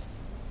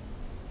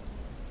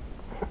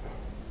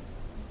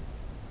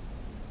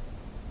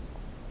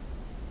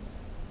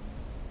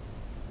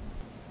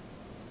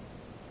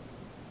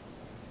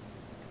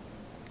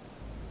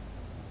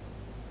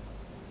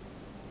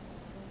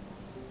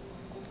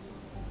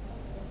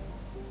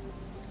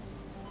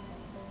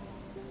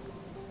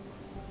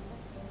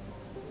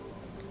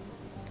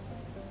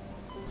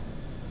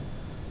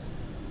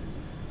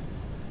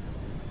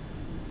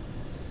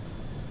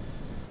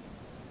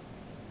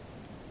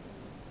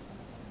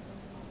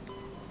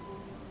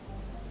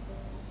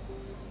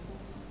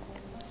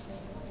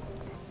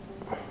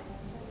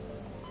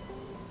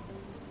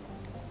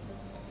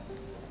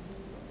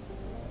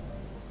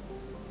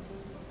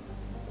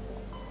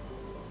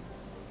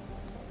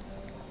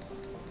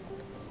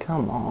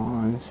 Come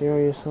on,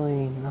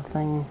 seriously?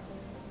 Nothing?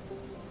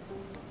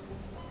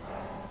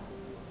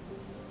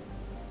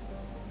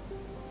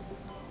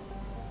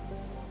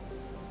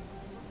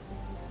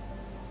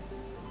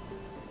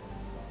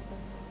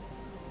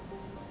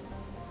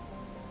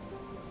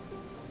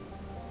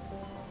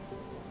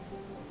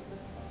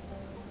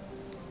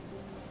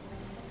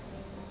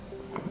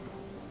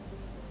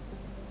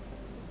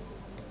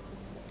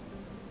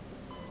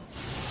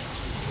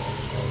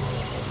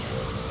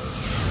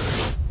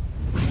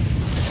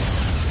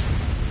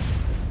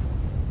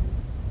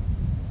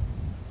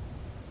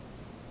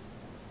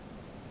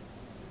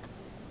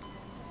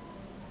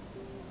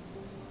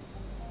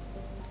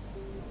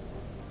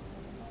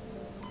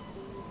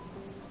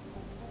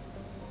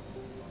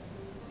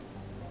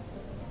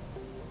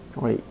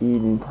 Wait,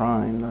 Eden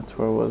Prime, that's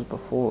where it was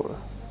before.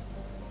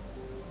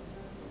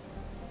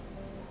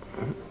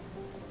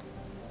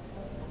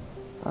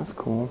 That's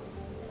cool.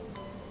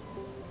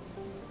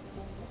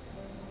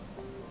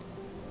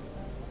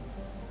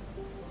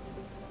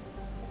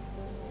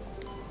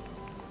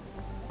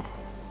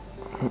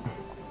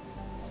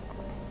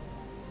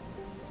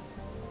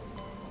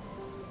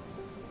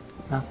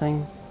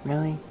 Nothing?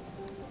 Really?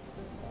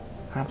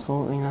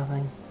 Absolutely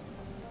nothing?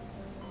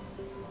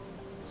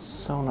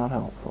 So not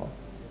helpful.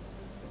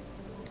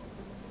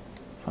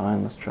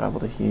 Fine, let's travel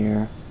to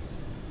here.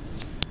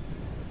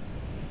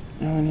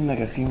 Now I need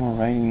like a few more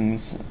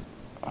writings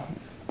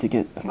to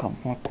get a couple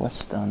more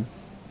quests done.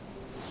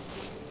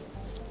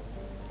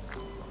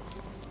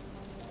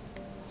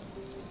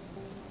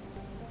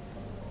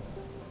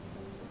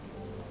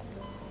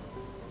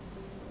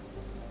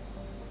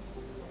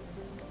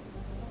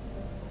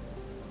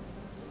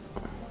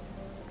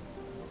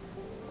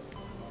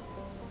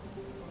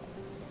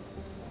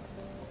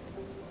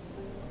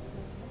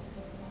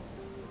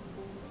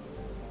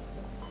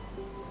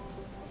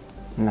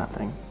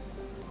 Nothing.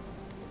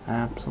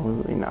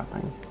 Absolutely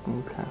nothing.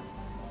 Okay.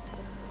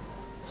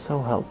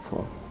 So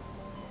helpful.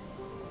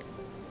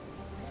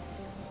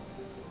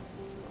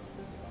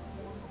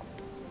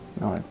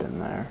 No, I've been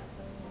there.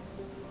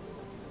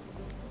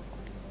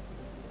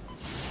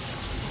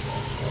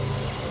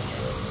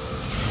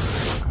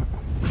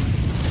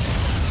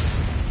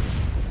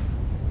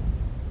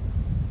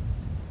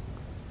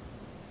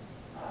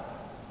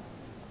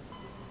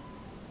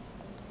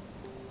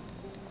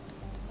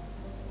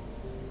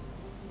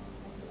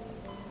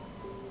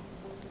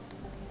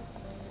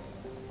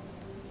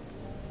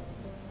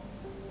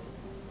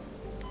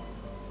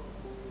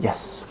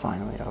 Yes,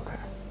 finally, okay.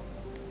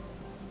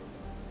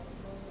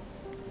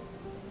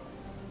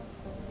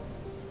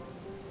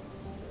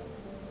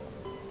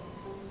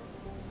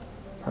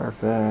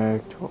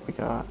 Perfect. What we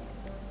got?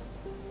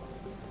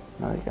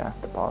 Another gas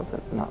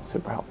deposit. Not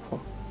super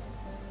helpful.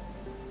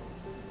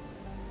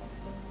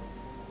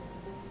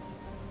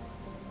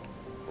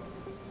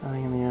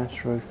 Nothing in the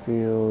asteroid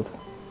field.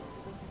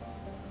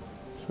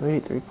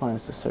 Sweet, 3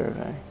 planets to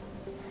survey.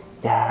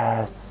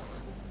 Yes!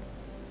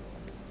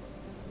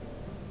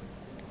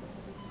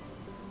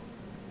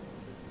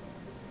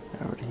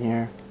 Over to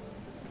here.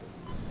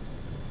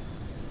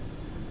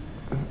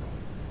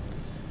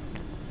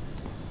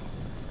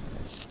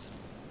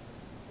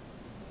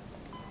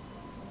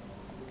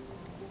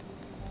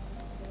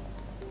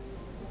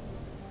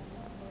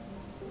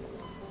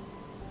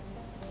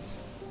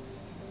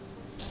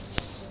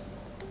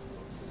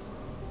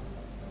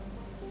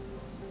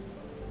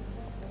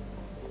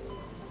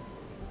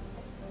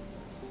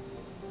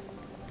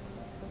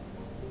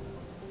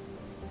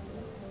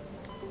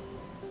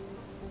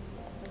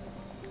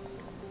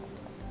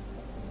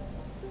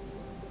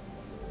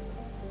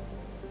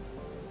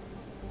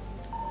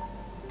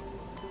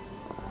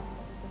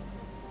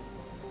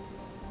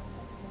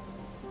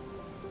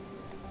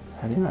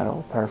 Heavy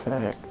metal,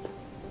 perfect.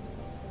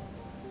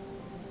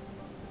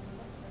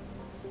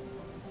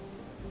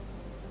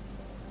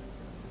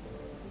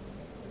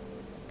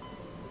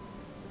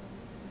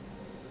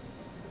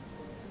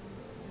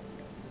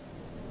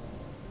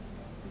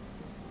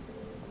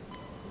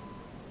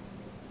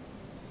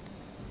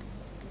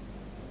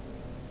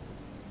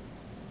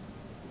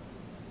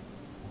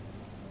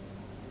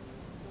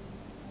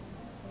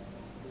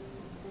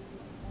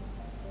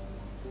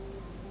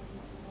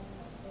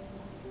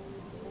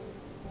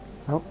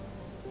 Nope.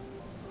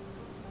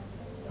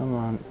 Come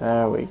on,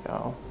 there we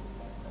go.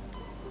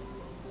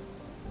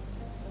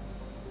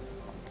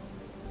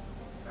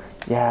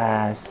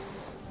 Yes.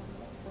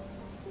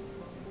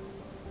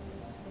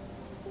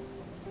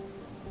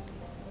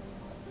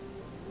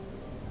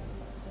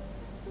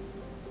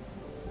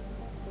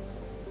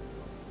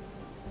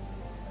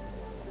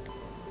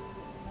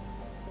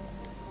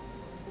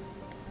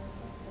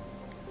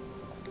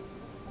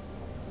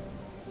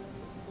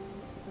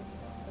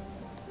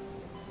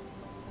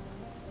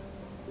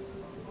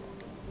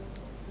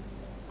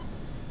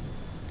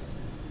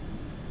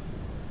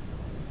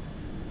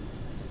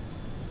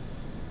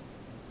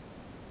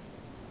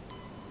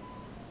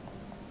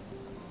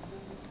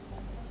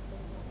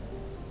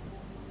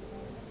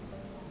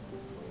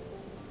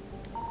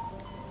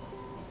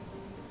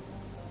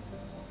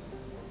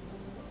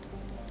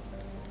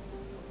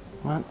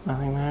 What?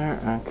 Nothing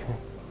there? Okay.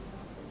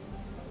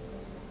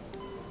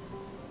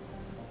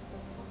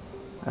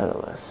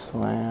 Otherless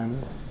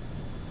land.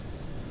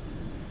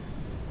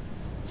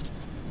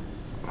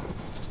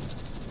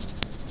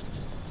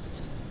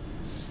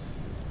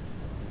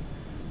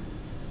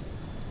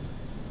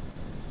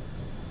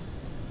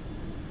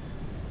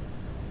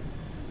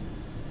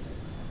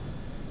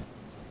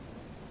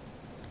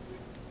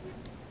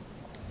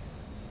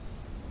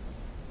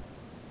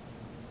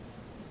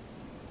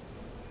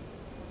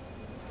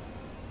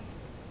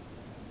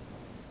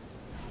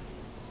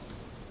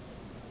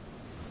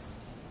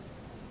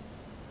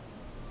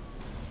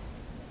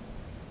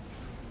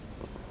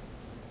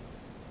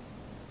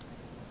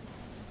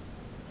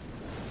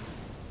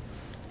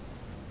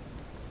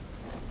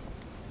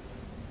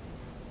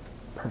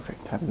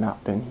 Perfect, have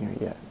not been here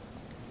yet.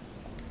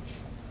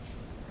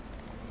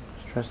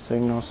 Stress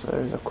signal, so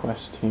there's a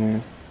quest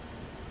here.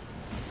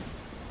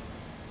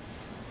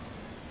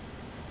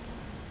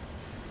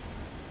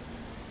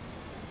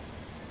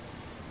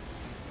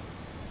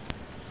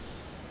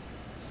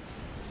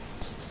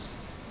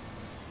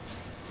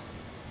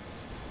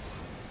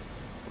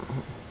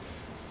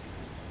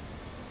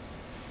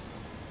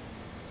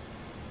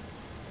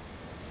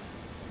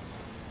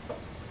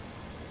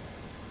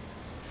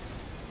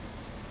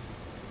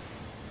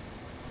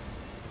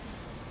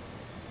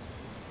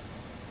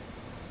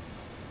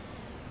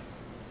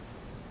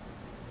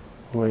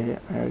 Wait,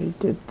 I already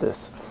did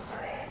this.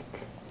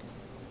 Frick.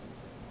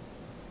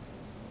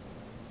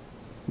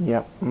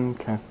 Yep,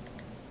 okay.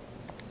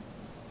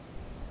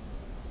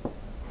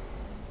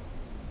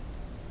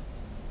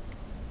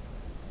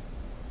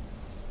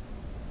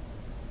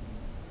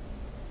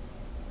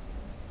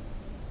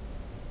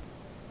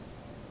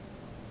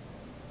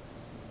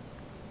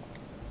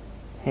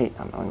 Hate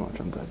not knowing which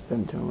ones I've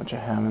been to and which I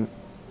haven't.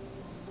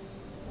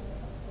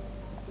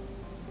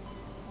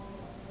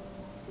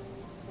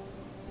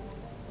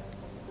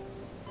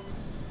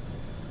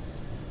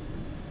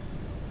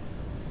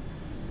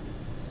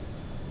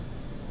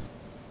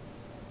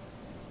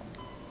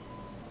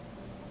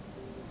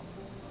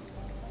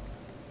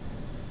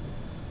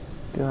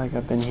 Feel like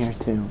I've been here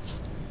too.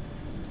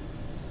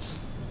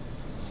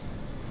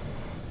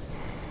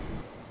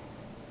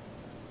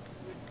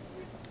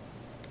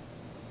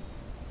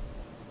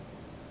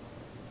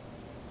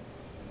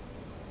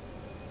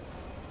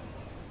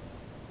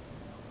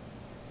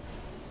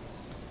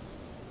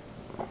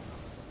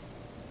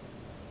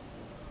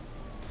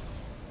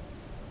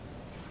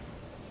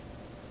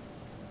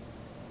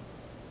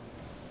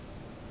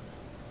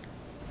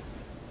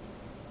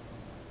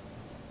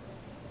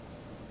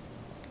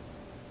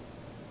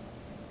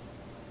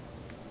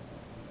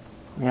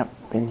 Yep,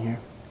 been here.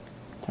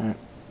 Alright.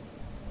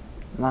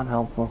 Not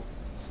helpful.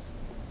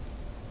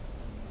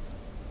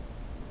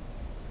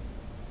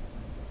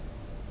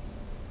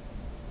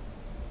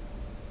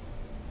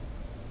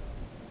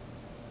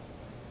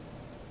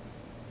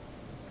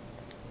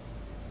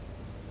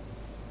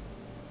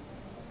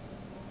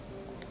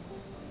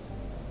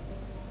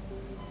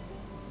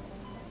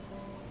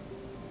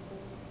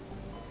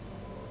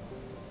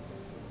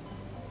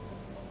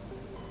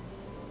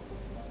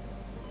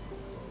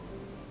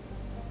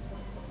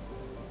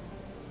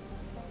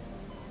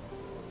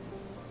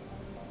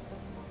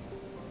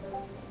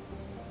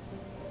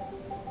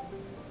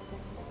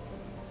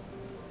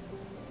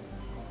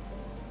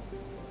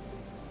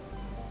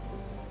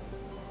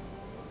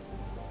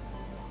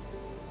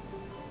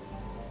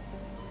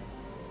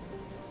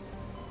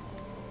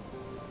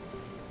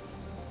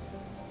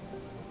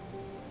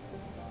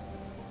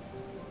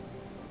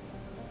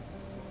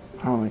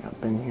 I don't think I've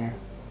been here.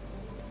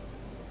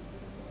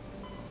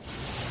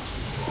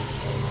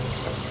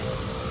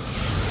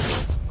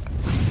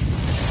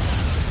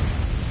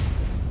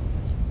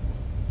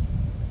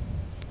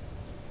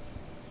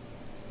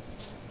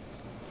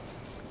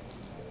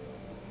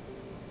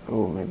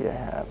 Oh, maybe I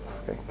have.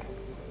 Frick.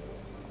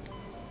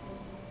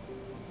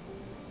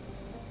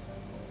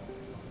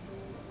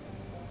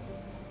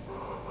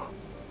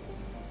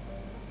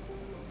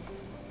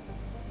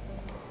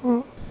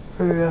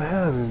 Maybe I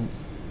haven't.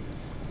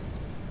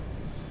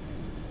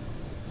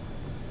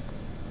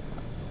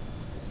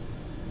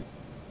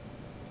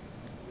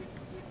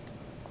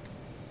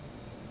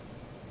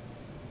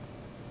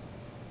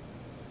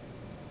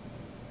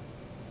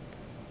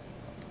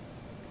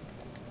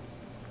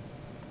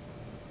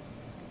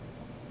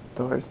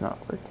 Door's not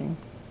working.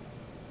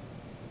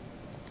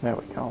 There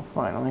we go,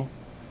 finally.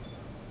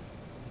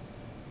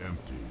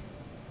 Empty.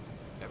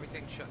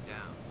 Everything's shut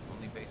down.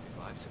 Only basic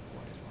life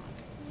support is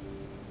running.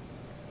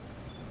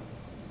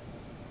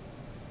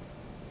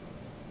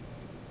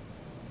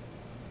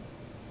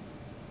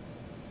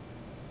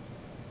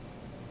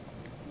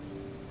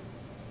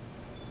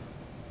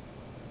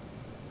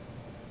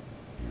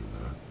 Hear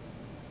that?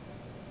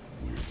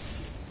 Weird.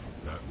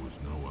 That was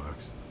no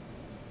accident.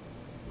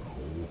 The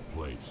whole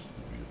place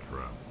could be a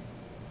trap.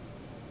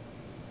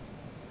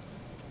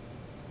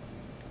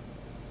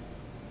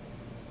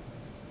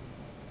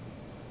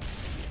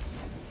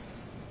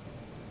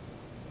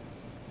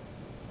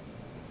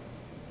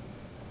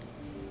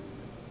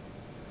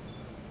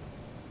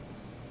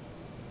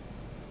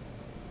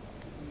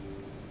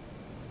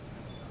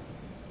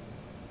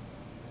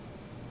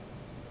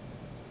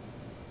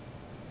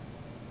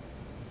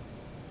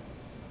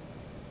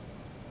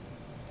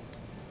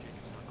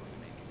 Jacob's not going to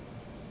make it.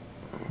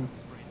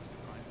 His brain was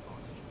deprived of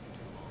oxygen for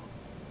too long.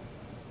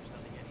 There's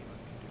nothing any of us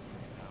can do for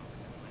him now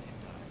except let him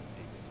die with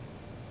dignity.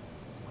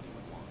 It's what he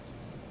would want.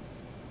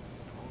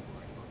 I'm more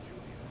worried about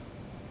Julia.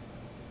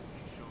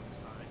 She's showing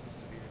signs of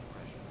severe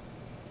depression.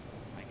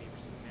 I gave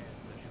her some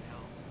meds that should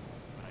help,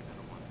 but I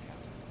better want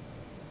Captain.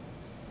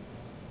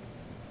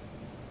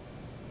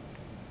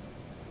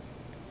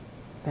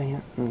 Dang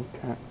it.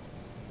 Okay.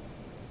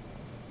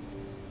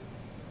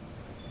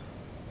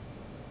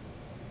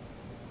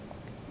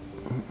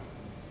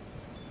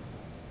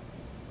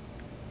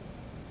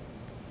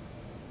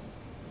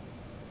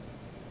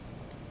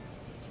 They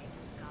say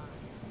Jacob's gone.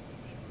 They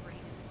say his brain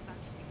isn't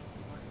functioning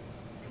anymore.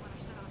 They want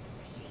to shut off his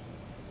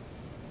machines.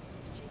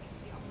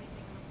 Jacob's the only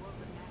thing in the world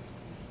that matters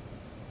to me.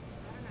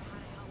 I don't know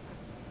how to help him.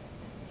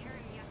 It's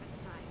tearing me up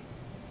inside.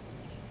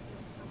 I just feel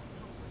so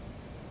helpless.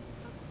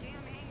 So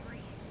damn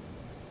angry.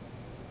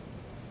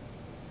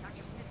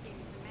 Dr. Smith gave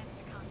me some meds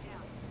to calm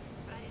down,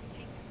 but I didn't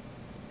take them.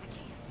 I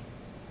can't.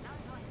 Not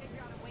until I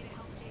figure out a way to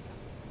help Jacob.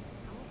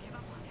 I won't give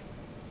up on him.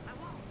 I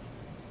won't.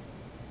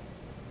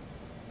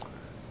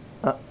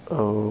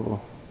 Uh-oh.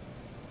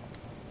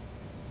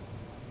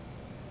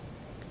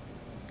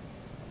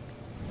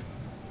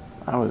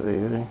 That was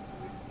easy.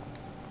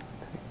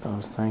 Take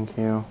those, thank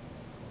you.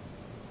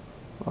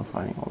 Love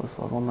finding all this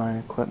level 9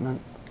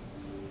 equipment.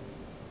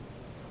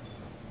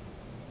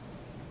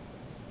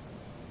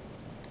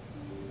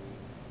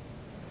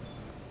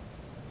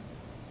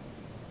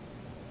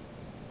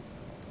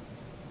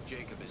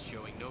 Jacob is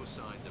showing no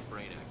signs of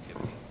brain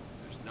activity.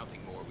 There's nothing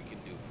more we can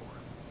do for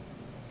him.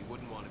 He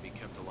wouldn't want to be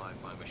kept alive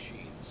by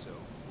machines, so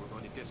we're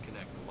going to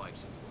disconnect the life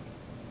support.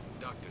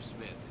 Dr.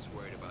 Smith is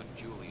worried about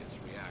Julia's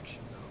reaction,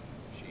 though.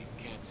 She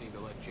can't seem to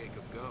let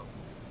Jacob go.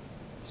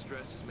 The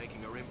stress is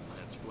making her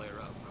implants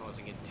flare up,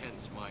 causing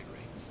intense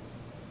migraines.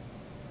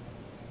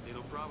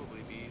 It'll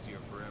probably be easier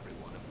for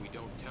everyone if we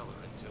don't tell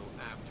her until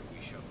after we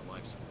shut the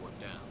life support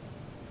down.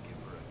 Give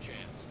her a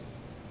chance to...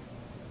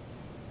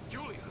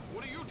 Julia,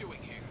 what are you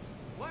doing here?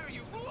 Why are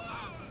you...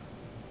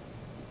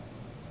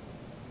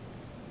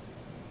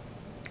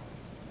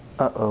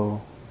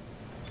 Uh-oh.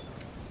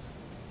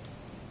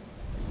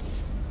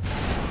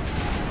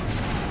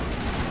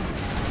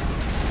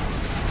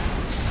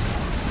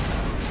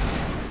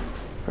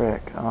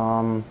 Frick,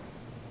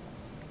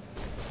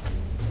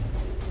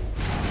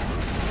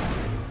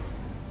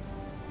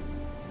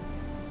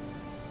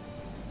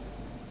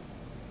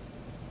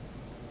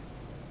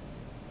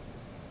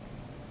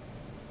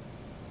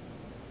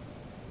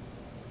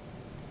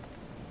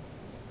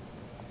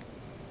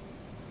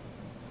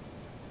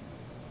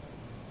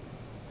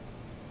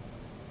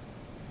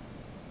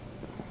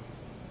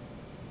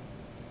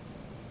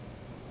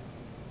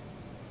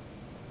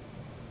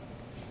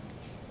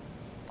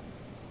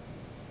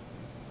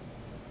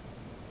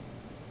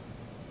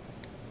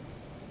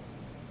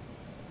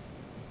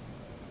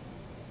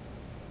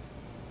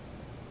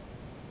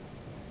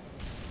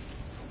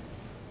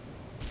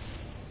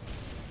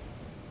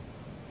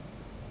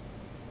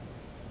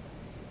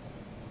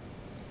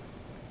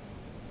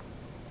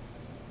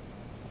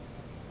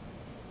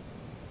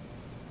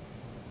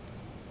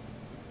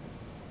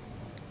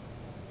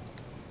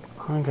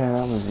 okay,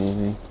 that was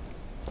easy.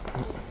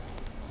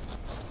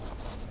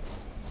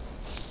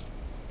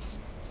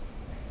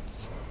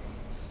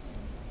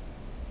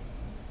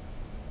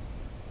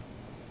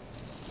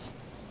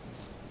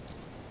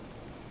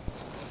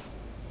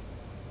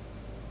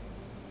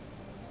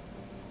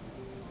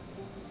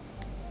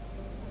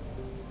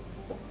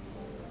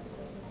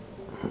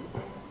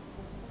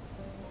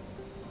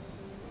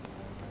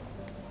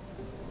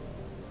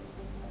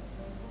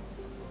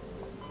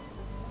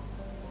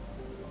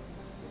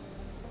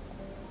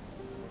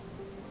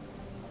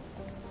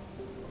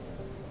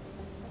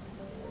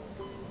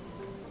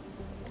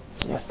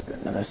 Yes,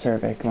 another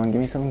survey. Come on, give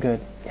me something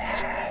good.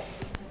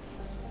 Yes.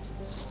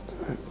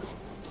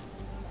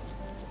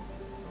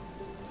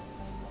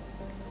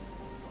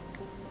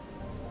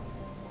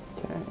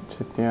 Okay,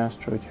 check the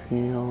asteroid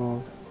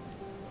field.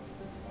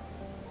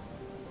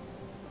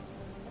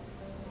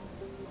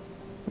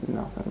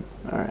 Nothing.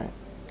 Alright.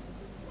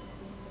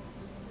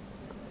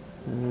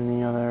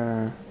 Any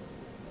other?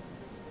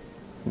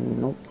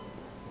 Nope.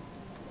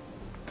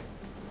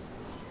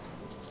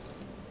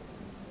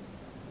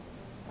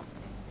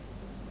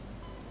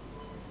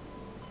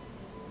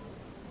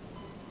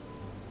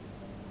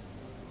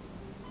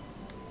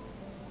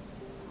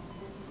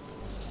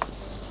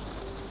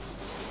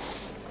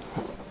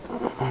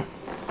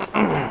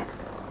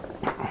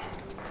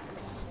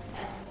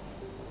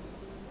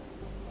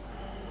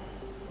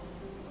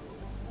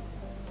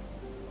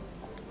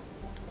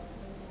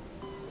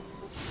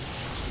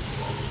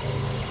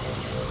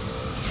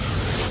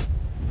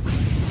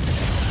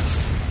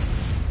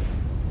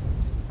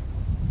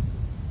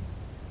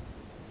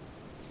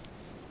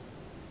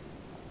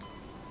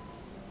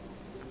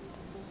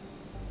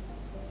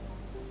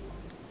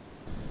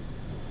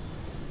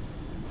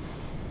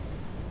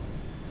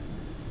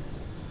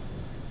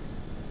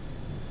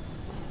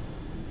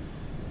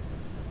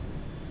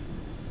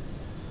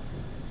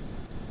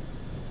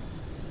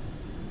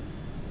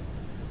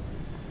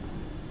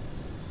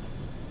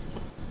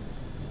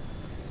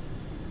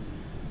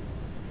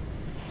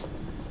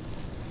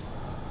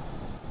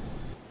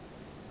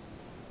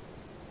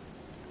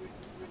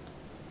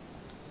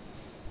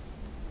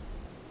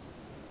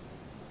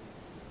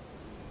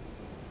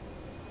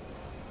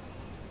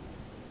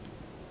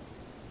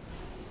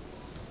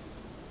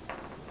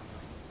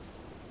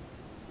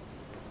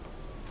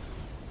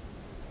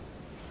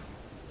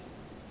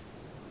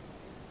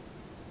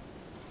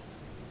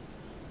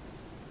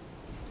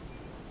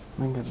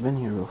 I think I've been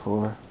here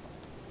before.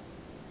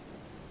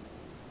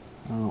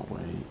 Oh,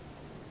 wait.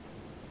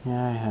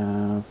 Yeah, I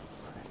have.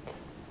 Frick.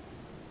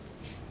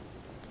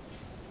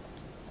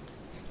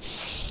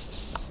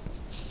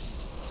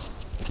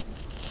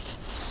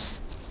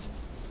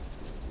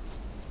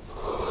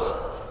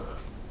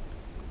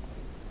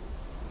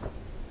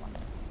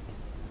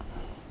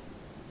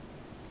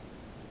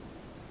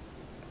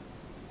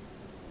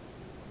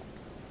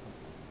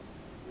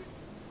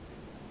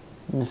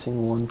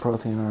 Missing one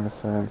protein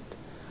artifact.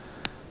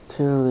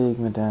 2 League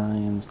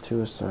medallions, 2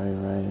 Asari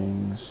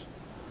writings,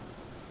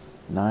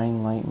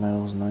 9 light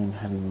metals, 9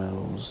 heavy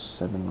metals,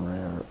 7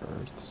 rare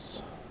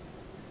earths.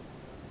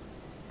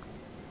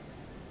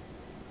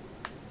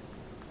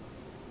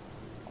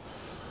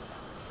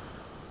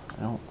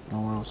 I don't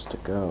know where else to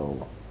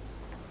go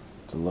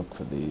to look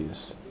for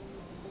these.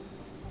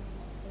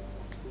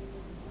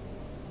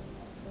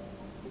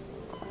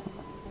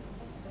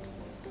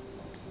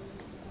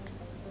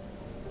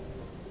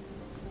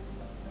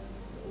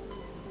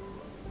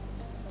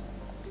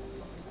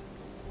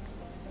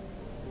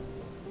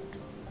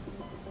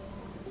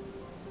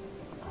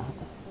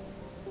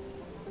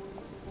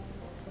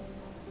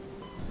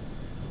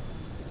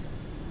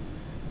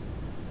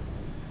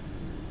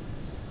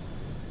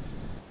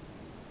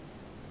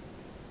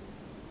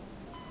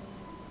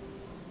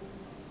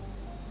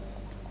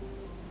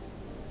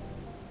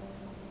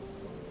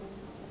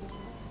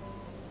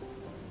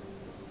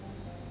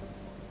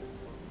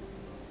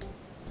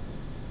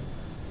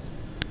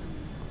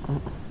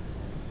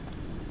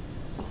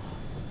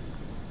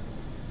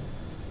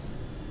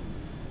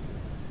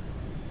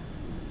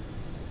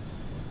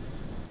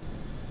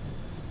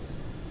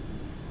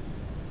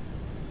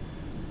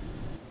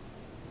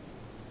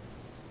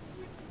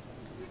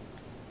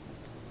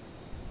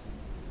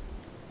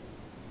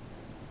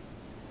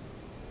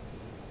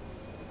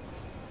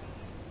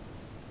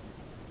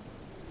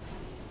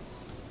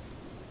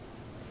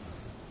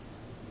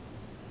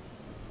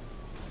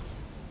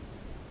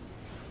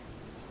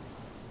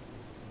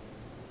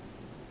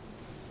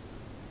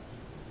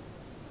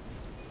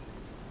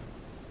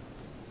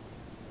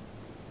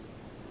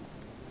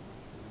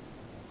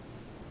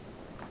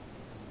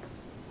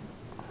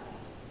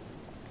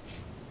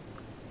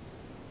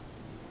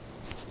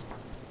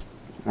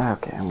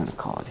 Okay, I'm gonna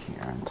call it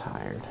here. I'm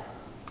tired.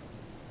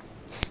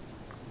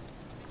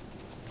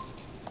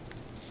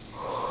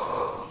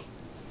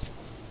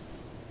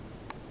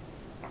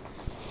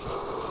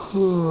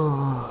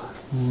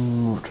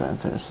 We'll try and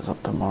finish this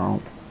up tomorrow.